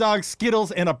 hot dogs,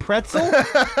 Skittles, and a pretzel?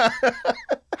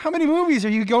 How many movies are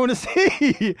you going to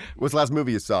see? What's the last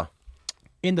movie you saw?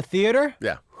 In the theater?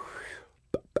 Yeah.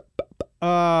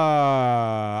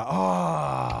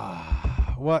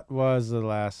 What was the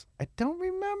last? I don't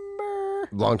remember.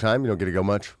 Long time? You don't get to go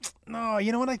much? No,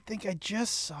 you know what? I think I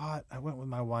just saw it. I went with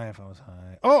my wife. I was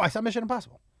high. Oh, I saw Mission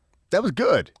Impossible. That was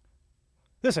good.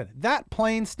 Listen, that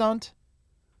plane stunt...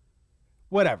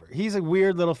 Whatever. He's a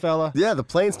weird little fella. Yeah, the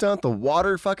plane stunt, the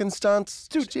water fucking stunts.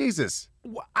 Dude, Jesus.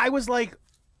 I was like,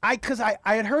 because I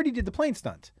had heard he did the plane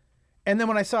stunt. And then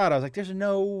when I saw it, I was like, there's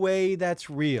no way that's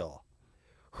real.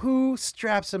 Who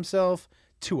straps himself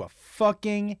to a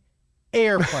fucking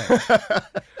airplane?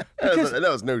 That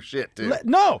was no shit, dude.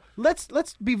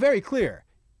 Let's be very clear.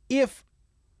 If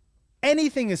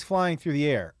anything is flying through the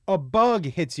air, a bug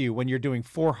hits you when you're doing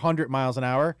 400 miles an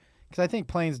hour, because I think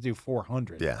planes do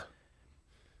 400. Yeah.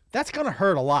 That's going to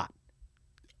hurt a lot.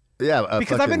 Yeah.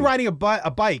 Because I've been riding a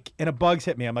bike and a bug's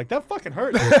hit me. I'm like, that fucking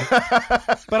hurts.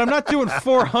 But I'm not doing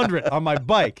 400 on my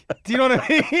bike. Do you know what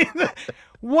I mean?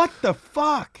 What the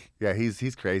fuck? Yeah,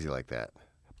 he's crazy like that.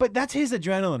 But that's his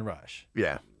adrenaline rush.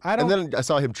 Yeah. And then I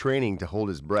saw him training to hold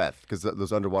his breath because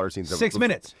those underwater scenes. 6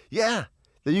 minutes. Yeah.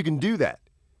 That you can do that.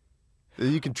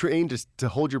 You can train to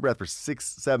hold your breath for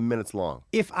 6-7 minutes long.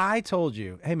 If I told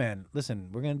you, hey, man, listen,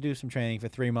 we're going to do some training for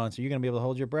 3 months. Are you going to be able to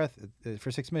hold your breath for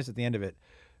 6 minutes at the end of it?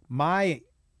 My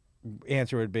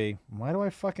answer would be, why do I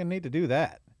fucking need to do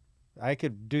that? I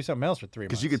could do something else for 3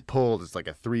 months. Because you could pull just like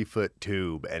a 3-foot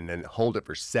tube and then hold it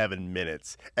for 7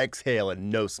 minutes, exhale, and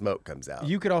no smoke comes out.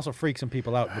 You could also freak some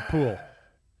people out in the pool.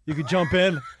 You could jump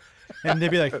in, and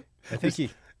they'd be like, I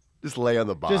think just lay on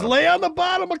the bottom. Just lay on the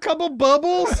bottom, a couple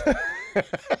bubbles.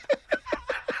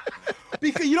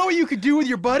 Because you know what you could do with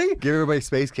your buddy? Give everybody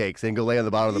space cakes and go lay on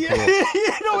the bottom of the pool.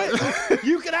 You know what?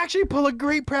 You could actually pull a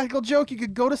great practical joke. You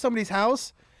could go to somebody's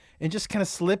house and just kind of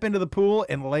slip into the pool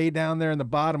and lay down there in the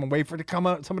bottom and wait for it to come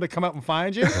out, somebody to come out and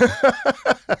find you.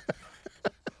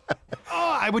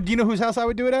 I would. Do you know whose house I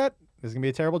would do it at? This is gonna be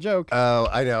a terrible joke. Oh,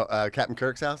 I know. Captain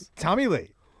Kirk's house. Tommy Lee.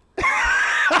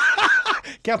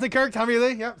 Captain Kirk, Tommy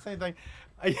Lee. Yep, same thing.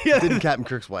 Didn't Captain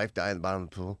Kirk's wife die in the bottom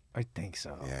of the pool? I think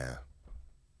so. Yeah.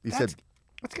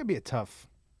 That's gonna be a tough.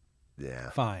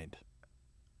 Find.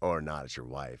 Or not. It's your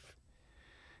wife.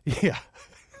 Yeah.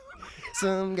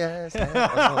 Some guys have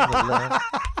all the love.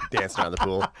 Dancing around the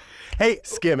pool. Hey,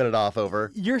 skimming it off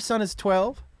over. Your son is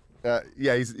 12.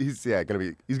 Yeah, he's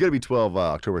gonna be 12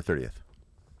 October 30th.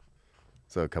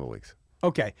 So a couple weeks.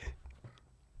 Okay.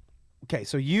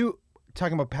 So you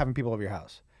talking about having people over your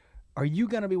house? Are you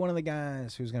gonna be one of the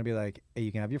guys who's gonna be like, hey,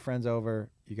 you can have your friends over,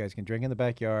 you guys can drink in the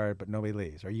backyard, but nobody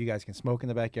leaves, or you guys can smoke in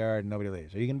the backyard and nobody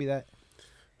leaves? Are you gonna be that?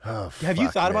 Oh, have you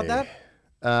thought about that?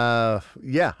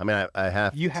 Yeah. I mean, I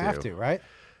have. You have to, right?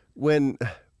 When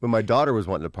my daughter was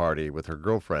wanting to party with her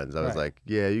girlfriends, I was like,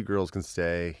 yeah, you girls can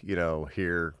stay,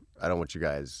 here. I don't want you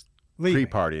guys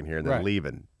pre-partying here and then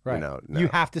leaving. Right. No. You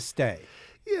have to stay.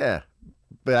 Yeah.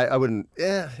 But I wouldn't.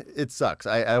 It sucks.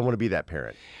 I want to be that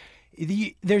parent.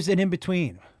 There's an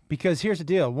in-between, because here's the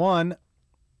deal. One,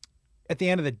 at the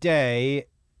end of the day,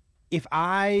 if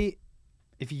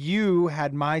you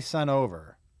had my son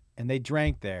over and they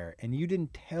drank there and you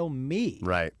didn't tell me.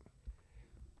 Right.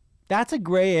 That's a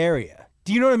gray area.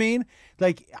 Do you know what I mean?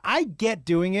 Like, I get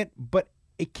doing it, but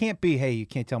it can't be, hey, you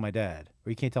can't tell my dad or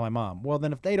you can't tell my mom. Well,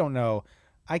 then if they don't know,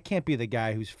 I can't be the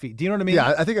guy who's do you know what I mean?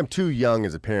 Yeah, I think I'm too young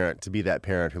as a parent to be that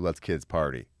parent who lets kids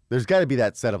party. There's got to be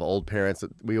that set of old parents.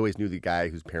 We always knew the guy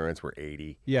whose parents were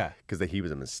 80. Yeah. Because he was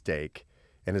a mistake.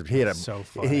 And he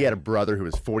had a brother who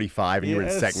was 45 and you were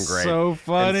in second grade. So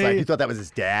funny. And it's like, he thought that was his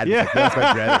dad. Yeah. Like, no, that's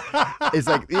my brother. It's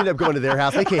like, he ended up going to their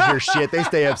house. They can't hear shit. They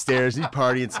stay upstairs. You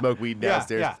party and smoke weed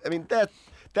downstairs. Yeah. I mean,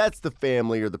 that's the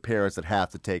family or the parents that have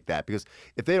to take that. Because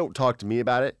if they don't talk to me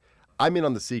about it, I'm in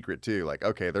on the secret too. Like,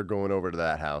 okay, they're going over to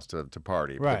that house to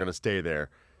party. But they're going to stay there.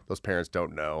 Those parents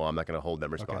don't know. I'm not going to hold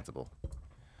them responsible.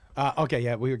 Okay,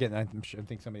 yeah, we were getting, I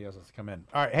think somebody else has to come in.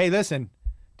 All right, hey, listen,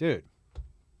 dude.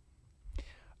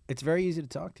 It's very easy to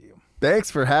talk to you.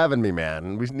 Thanks for having me,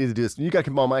 man. We need to do this. You got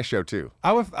to come on my show too.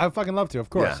 I fucking love to, of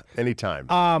course. Yeah, anytime.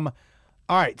 All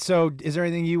right. So, is there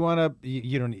anything you want to?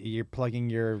 You're plugging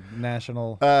your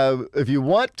national. If you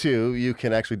want to, you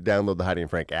can actually download the Heidi and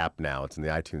Frank app now. It's in the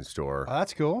iTunes store. Oh,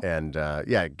 that's cool. And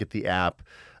get the app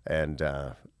and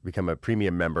become a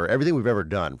premium member. Everything we've ever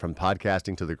done, from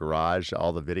podcasting to the garage,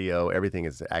 all the video, everything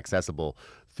is accessible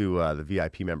through the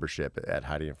VIP membership at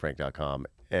HeidiandFrank.com.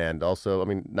 And also,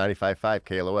 95.5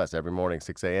 KLOS every morning,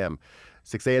 6 a.m.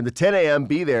 6 a.m. to 10 a.m.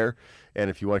 Be there. And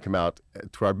if you want to come out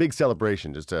to our big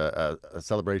celebration, just a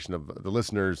celebration of the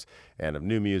listeners and of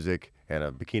new music and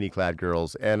of bikini-clad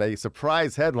girls and a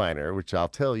surprise headliner, which I'll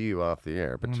tell you off the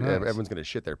air, but everyone's going to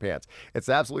shit their pants. It's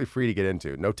absolutely free to get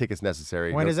into. No tickets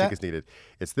necessary. When no is that? Tickets needed.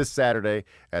 It's this Saturday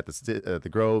at the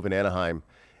Grove in Anaheim.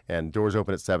 And doors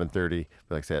open at 7:30.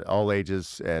 Like I said, all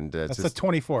ages. And that's the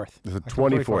 24th. The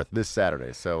 24th, this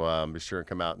Saturday. So be sure and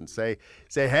come out and say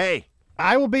hey.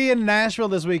 I will be in Nashville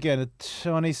this weekend, the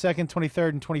 22nd, 23rd,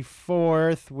 and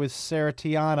 24th with Sarah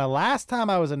Tiana. Last time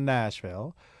I was in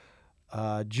Nashville,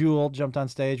 Jewel jumped on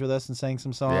stage with us and sang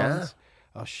some songs.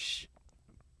 Yeah. Oh,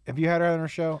 have you had her on your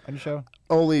show?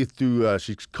 Only through,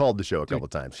 she called the show a couple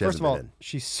times. She first of all, been in.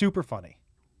 She's super funny.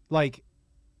 Like,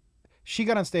 she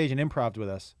got on stage and improv'd with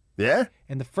us. Yeah?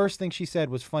 And the first thing she said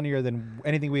was funnier than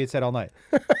anything we had said all night.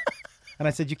 And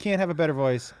I said, you can't have a better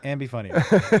voice and be funnier.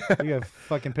 You gotta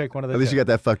fucking pick one of those. At least you got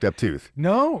that fucked up tooth.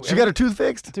 No. She got her tooth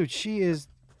fixed? Dude, she is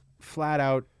flat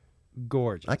out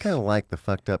gorgeous. I kind of like the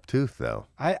fucked up tooth, though.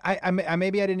 I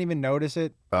maybe I didn't even notice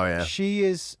it. Oh, yeah.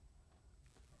 She's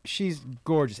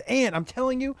gorgeous. And I'm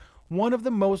telling you, one of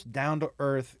the most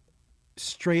down-to-earth,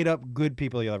 straight-up good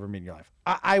people you'll ever meet in your life.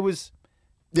 I was...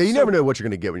 Yeah, you never know what you're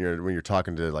going to get when you're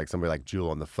talking to like somebody like Jewel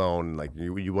on the phone. Like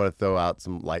you want to throw out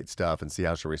some light stuff and see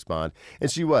how she'll respond.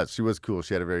 And she was cool.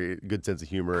 She had a very good sense of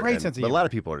humor. Great sense of humor. But a lot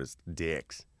of people are just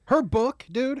dicks. Her book,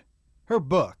 dude,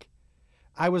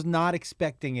 I was not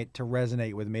expecting it to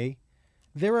resonate with me.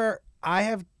 I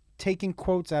have taken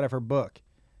quotes out of her book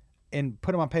and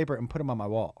put them on paper and put them on my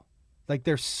wall. Like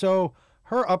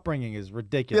her upbringing is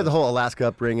ridiculous. Yeah, the whole Alaska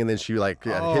upbringing, and then she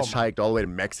hitchhiked all the way to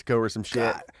Mexico or some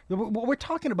shit. God. We're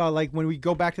talking about like when we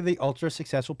go back to the ultra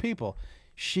successful people.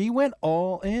 she went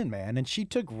all in, man, and she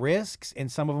took risks,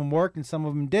 and some of them worked and some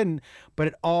of them didn't, but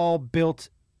it all built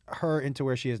her into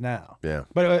where she is now. Yeah.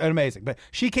 But amazing. But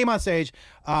she came on stage,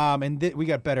 and we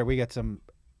got better. We got some,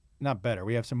 not better.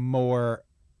 We have some more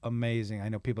amazing. I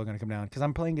know people are going to come down because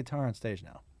I'm playing guitar on stage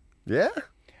now. Yeah.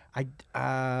 I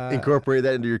incorporate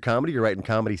that into your comedy. You're writing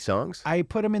comedy songs. I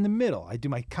put them in the middle. I do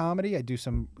my comedy. I do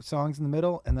some songs in the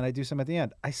middle, and then I do some at the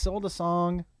end. I sold a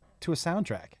song to a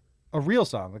soundtrack, a real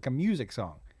song, like a music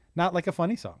song, not like a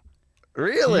funny song.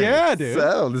 Really? Yeah, dude.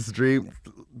 So this is dream.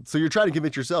 So you're trying to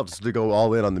convince yourself just to go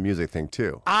all in on the music thing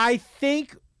too. I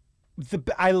think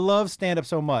I love stand-up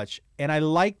so much, and I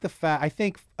like the fact. I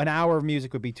think an hour of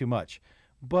music would be too much.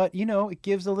 But, you know, it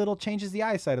gives changes the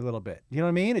eyesight a little bit. You know what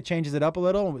I mean? It changes it up a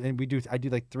little. And I do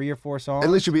like 3 or 4 songs.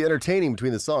 At least you'll be entertaining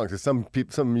between the songs.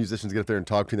 Because some musicians get up there and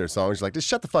talk between their songs. You're like, just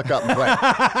shut the fuck up and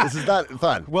play. This is not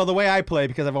fun. Well, the way I play,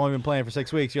 because I've only been playing for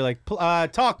 6 weeks, you're like,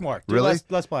 talk more. Do really?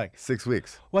 Less playing. 6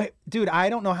 weeks. Well, dude,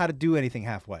 I don't know how to do anything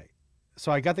halfway.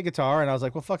 So I got the guitar, and I was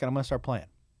like, well, fuck it. I'm going to start playing.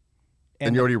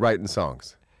 And you're already writing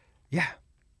songs? Yeah.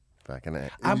 Fucking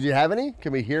A. Do you have any?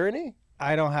 Can we hear any?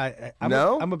 I don't have.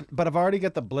 But I've already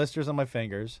got the blisters on my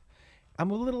fingers. I'm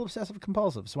a little obsessive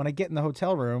compulsive. So when I get in the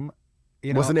hotel room,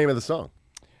 what's the name of the song?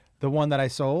 The one that I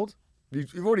sold.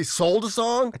 You've already sold a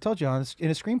song? I told you in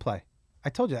a screenplay.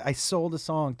 I told you I sold a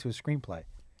song to a screenplay.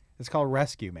 It's called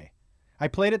Rescue Me. I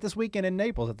played it this weekend in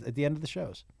Naples at the end of the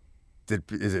shows.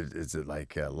 Is it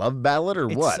like a love ballad or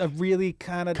what? It's a really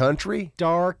kind of country,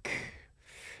 dark.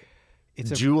 It's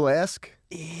Jewel-esque.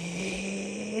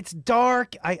 It's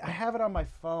dark. I have it on my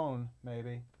phone,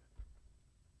 maybe.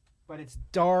 But it's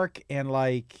dark and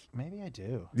like, maybe I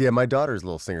do. Yeah, my daughter's a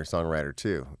little singer-songwriter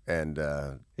too. And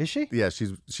is she? Yeah,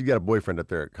 she got a boyfriend up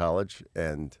there at college,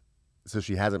 and so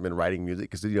she hasn't been writing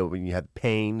music because when you have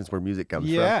pain is where music comes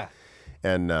from. Yeah.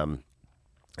 And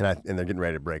they're getting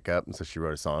ready to break up, and so she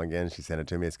wrote a song again. She sent it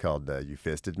to me. It's called "You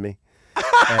Fisted Me."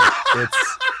 And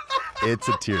it's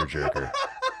a tearjerker.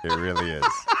 It really is.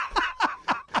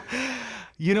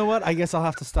 You know what? I guess I'll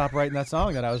have to stop writing that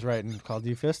song that I was writing called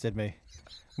 "You Fisted Me."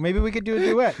 Maybe we could do a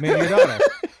duet. Maybe your daughter.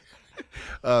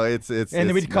 Oh, it's and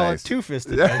then we'd call it "Two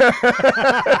Fisted Me."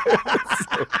 It's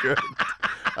so good.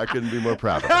 I couldn't be more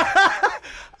proud of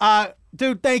it.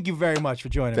 Dude, thank you very much for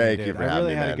joining me. Thank you for having me. I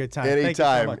really had a good time.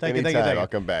 Anytime. Thank you so much. Anytime. I'll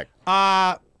come back.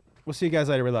 We'll see you guys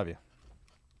later. We love you.